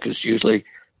Facebook, it's usually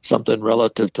something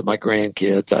relative to my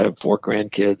grandkids. I have 4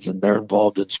 grandkids, and they're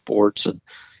involved in sports, and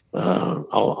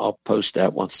I'll post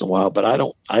that once in a while. But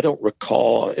I don't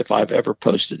recall if I've ever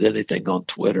posted anything on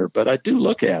Twitter. But I do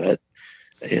look at it,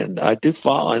 and I do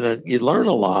follow, and you learn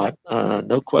a lot,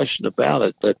 no question about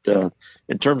it. But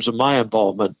in terms of my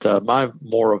involvement, I'm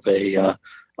more of a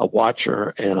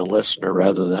watcher and a listener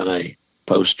rather than a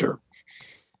poster.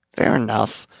 Fair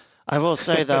enough. I will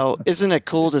say, though, isn't it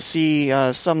cool to see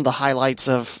some of the highlights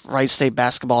of Wright State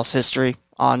basketball's history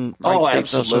on Wright State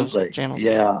social channels?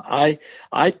 Yeah,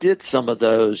 I did some of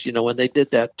those. When they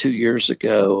did that 2 years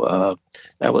ago,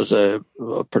 that was a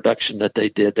production that they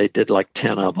did. They did like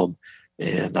 10 of them,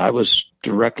 and I was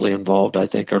directly involved. I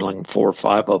think there are like 4 or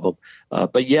 5 of them.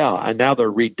 But yeah, now they're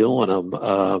redoing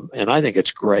them, and I think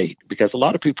it's great because a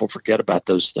lot of people forget about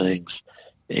those things.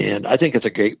 And I think it's a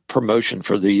great promotion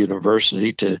for the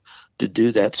university to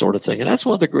do that sort of thing. And that's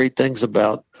one of the great things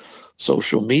about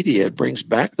social media. It brings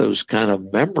back those kind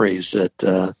of memories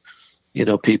that,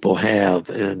 people have.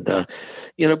 And,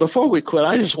 before we quit,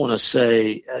 I just want to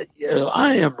say,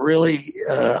 I am really,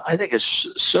 I think it's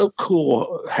so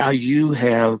cool how you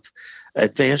have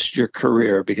advanced your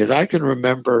career, because I can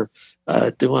remember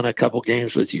doing a couple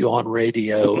games with you on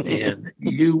radio, and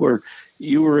you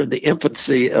were in the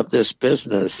infancy of this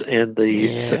business, and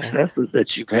the successes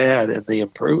that you've had and the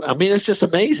I mean, it's just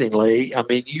amazing, Lee. I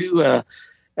mean,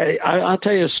 I'll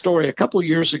tell you a story. A couple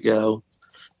years ago,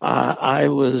 I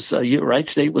was Wright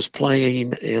State was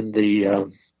playing in the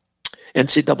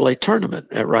NCAA tournament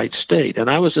at Wright State, and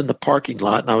I was in the parking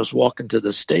lot, and I was walking to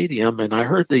the stadium, and I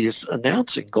heard this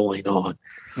announcing going on,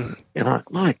 and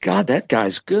my God, that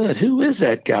guy's good. Who is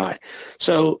that guy?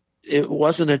 So it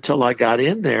wasn't until I got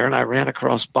in there and I ran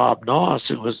across Bob Noss,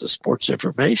 who was the sports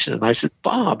information, and I said,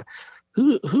 Bob,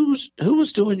 who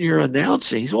was doing your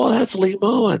announcing? He said, well, that's Lee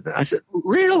Moen. I said,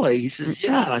 really? He says,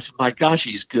 yeah. And I said, my gosh,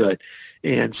 he's good.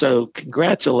 And so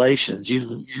congratulations.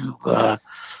 You're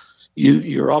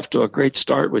off to a great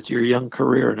start with your young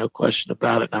career, no question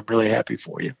about it. And I'm really happy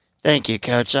for you. Thank you,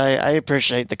 Coach. I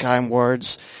appreciate the kind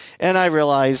words. And I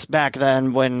realized back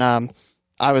then when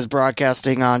I was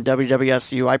broadcasting on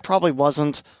WWSU, I probably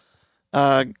wasn't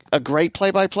a great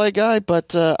play-by-play guy,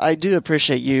 but I do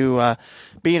appreciate you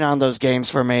being on those games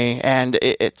for me. And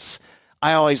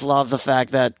I always love the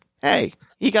fact that, hey,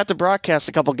 he got to broadcast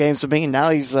a couple games with me, and now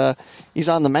he's on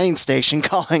the main station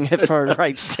calling it for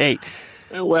Wright State.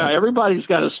 Well, everybody's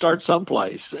got to start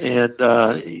someplace,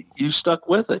 and you stuck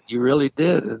with it. You really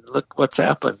did, and look what's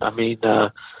happened. I mean,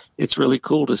 it's really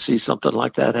cool to see something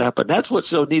like that happen. That's what's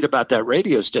so neat about that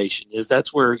radio station, is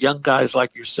that's where young guys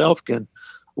like yourself can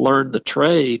learn the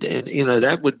trade, and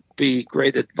that would be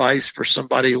great advice for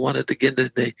somebody who wanted to get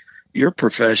into your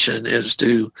profession, is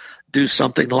to do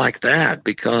something like that,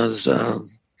 because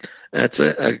that's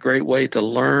a great way to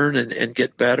learn and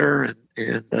get better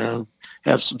and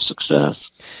have some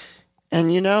success.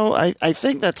 And, I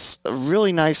think that's a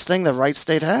really nice thing that Wright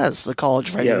State has, the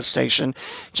college radio station,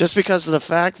 just because of the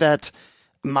fact that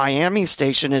Miami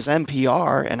station is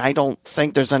NPR, and I don't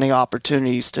think there's any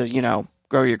opportunities to,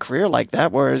 grow your career like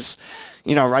that, whereas,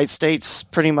 Wright State's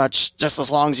pretty much, just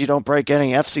as long as you don't break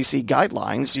any FCC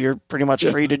guidelines, you're pretty much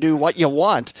free to do what you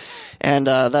want. And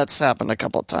that's happened a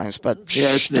couple of times, but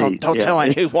don't tell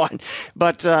anyone.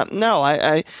 But no,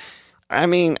 I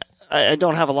mean, I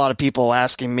don't have a lot of people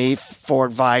asking me for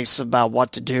advice about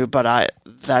what to do, but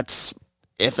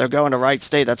if they're going to Wright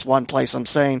State, that's one place I'm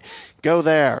saying go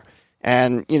there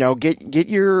and get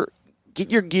your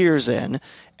gears in,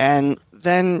 and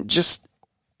then just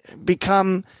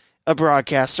become a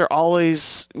broadcaster.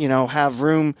 Always have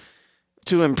room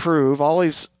to improve.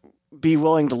 Always be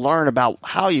willing to learn about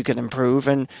how you can improve,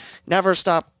 and never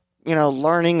stop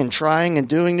learning and trying and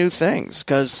doing new things.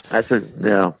 Because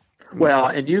Well,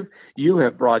 and you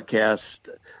have broadcast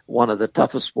one of the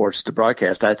toughest sports to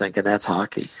broadcast, I think, and that's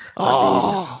hockey.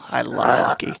 I love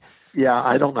hockey. Yeah,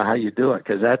 I don't know how you do it,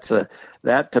 because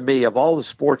that to me, of all the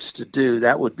sports to do,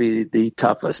 that would be the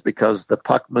toughest, because the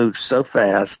puck moves so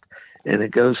fast and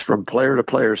it goes from player to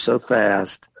player so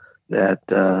fast that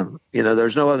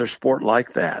there's no other sport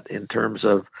like that in terms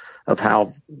of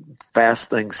how fast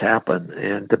things happen.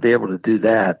 And to be able to do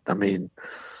that, I mean,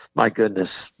 my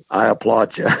goodness, I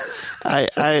applaud you. I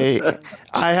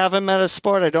haven't met a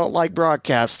sport I don't like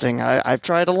broadcasting. I've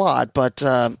tried a lot, but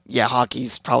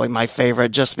hockey's probably my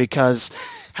favorite, just because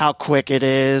how quick it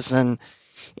is, and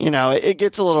it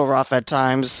gets a little rough at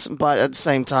times, but at the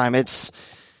same time, it's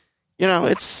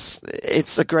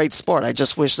a great sport. I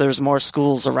just wish there was more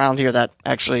schools around here that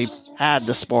actually had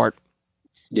the sport.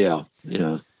 Yeah,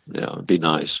 it'd be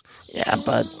nice. Yeah,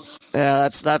 but. Yeah,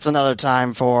 that's another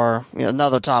time for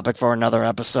another topic for another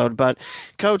episode. But,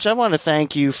 Coach, I want to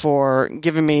thank you for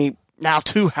giving me now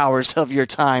 2 hours of your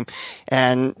time,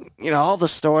 and all the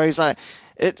stories.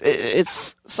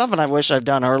 It's something I wish I've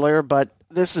done earlier, but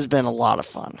this has been a lot of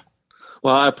fun.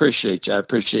 Well, I appreciate you. I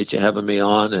appreciate you having me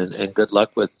on, and good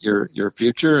luck with your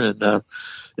future. And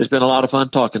it's been a lot of fun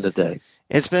talking today.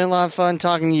 It's been a lot of fun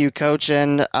talking to you, Coach,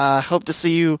 and hope to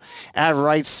see you at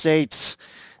Wright State.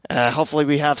 Hopefully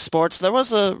we have sports. There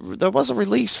was a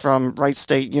release from Wright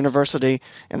State University,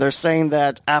 and they're saying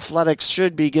that athletics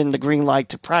should be getting the green light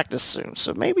to practice soon.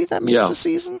 So maybe that means a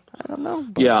season. I don't know.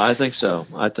 But yeah, I think so.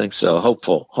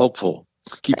 Hopeful.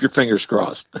 Keep your fingers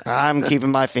crossed. I'm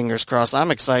keeping my fingers crossed.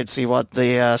 I'm excited to see what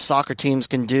the soccer teams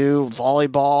can do.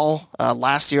 Volleyball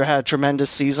last year had a tremendous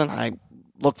season. I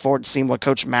look forward to seeing what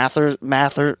Coach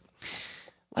Mather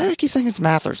Why do I keep thinking it's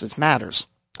Mathers? It's Matters.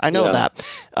 I know Yeah. that.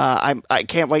 I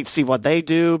can't wait to see what they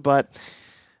do, but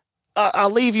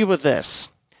I'll leave you with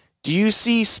this. Do you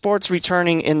see sports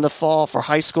returning in the fall for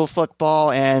high school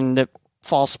football and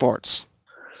fall sports?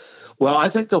 Well, I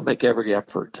think they'll make every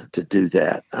effort to do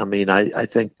that. I mean, I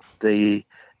think they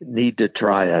need to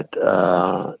try it.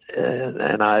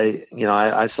 And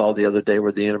I saw the other day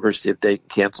where the University of Dayton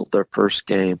canceled their first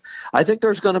game. I think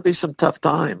there's going to be some tough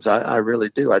times. I really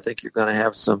do. I think you're going to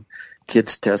have some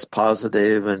kids test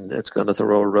positive, and it's going to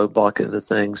throw a roadblock into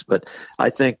things. But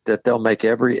I think that they'll make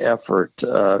every effort.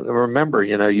 Remember,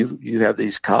 you have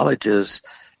these colleges,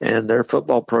 and their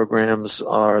football programs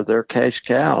are their cash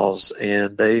cows,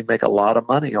 and they make a lot of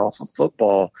money off of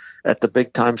football at the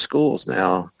big time schools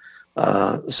now.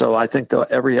 So I think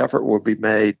every effort will be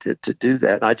made to do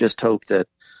that. And I just hope that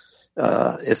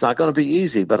it's not going to be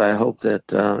easy, but I hope that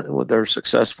they're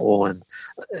successful. And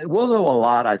we'll know a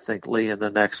lot, I think, Lee, in the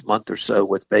next month or so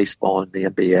with baseball and the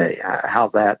NBA, how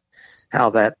that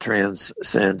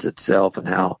transcends itself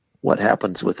and what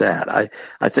happens with that.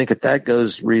 I think if that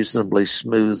goes reasonably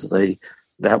smoothly,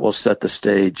 that will set the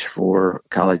stage for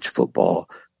college football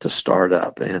to start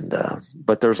up. And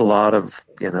but there's a lot of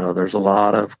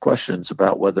questions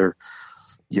about whether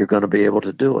you're going to be able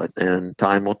to do it, and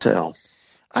time will tell.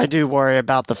 I do worry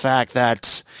about the fact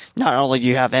that not only do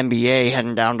you have NBA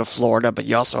heading down to Florida, but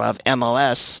you also have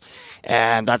MLS,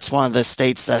 and that's one of the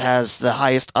states that has the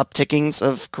highest uptickings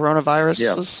of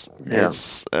coronavirus. Yeah.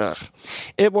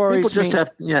 It worries me.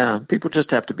 People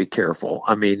just have to be careful.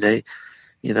 I mean, they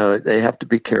have to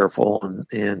be careful,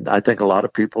 and I think a lot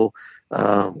of people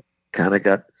kind of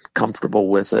got comfortable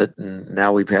with it, and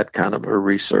now we've had kind of a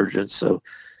resurgence. So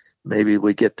maybe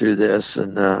we get through this,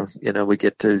 and we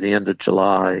get to the end of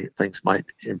July, things might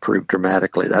improve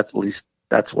dramatically. At least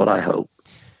that's what I hope.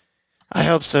 I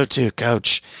hope so too,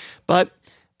 Coach. But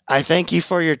I thank you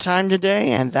for your time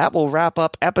today, and that will wrap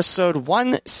up episode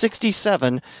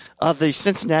 167 of the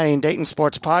Cincinnati and Dayton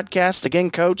Sports Podcast. Again,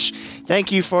 Coach,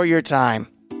 thank you for your time.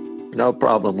 No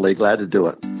problem, Lee. Glad to do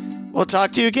it. We'll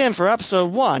talk to you again for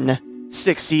episode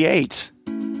 168.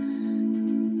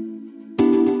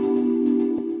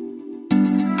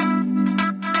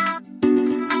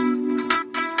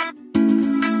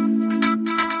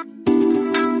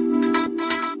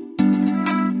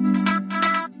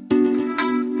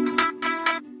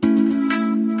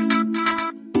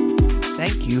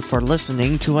 Thank you for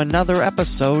listening to another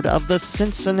episode of the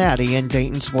Cincinnati and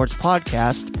Dayton Sports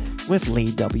Podcast with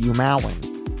Lee W. Mowen.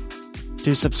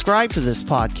 To subscribe to this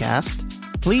podcast,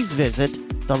 please visit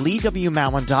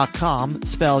theleewmowen.com,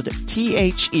 spelled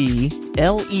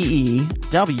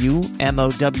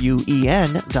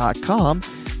TheLeewmowen.com,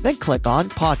 then click on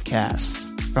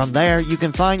Podcast. From there, you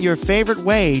can find your favorite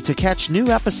way to catch new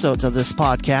episodes of this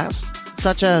podcast,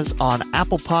 such as on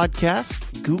Apple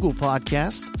Podcast, Google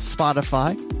Podcast,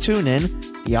 Spotify, TuneIn,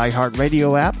 the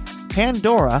iHeartRadio app,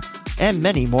 Pandora, and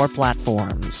many more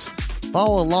platforms.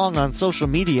 Follow along on social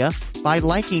media by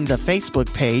liking the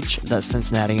Facebook page, the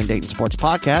Cincinnati and Dayton Sports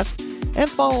Podcast, and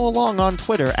follow along on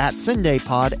Twitter at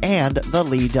CinDayPod and the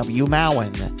Lee W.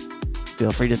 Mowen.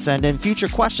 Feel free to send in future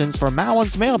questions for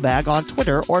Mowen's Mailbag on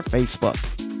Twitter or Facebook.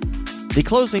 The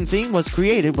closing theme was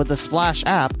created with the Splash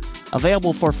app,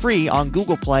 available for free on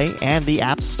Google Play and the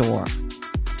App Store.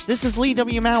 This is Lee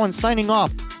W. Mowen signing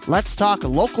off. Let's talk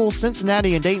local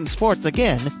Cincinnati and Dayton sports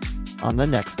again on the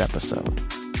next episode.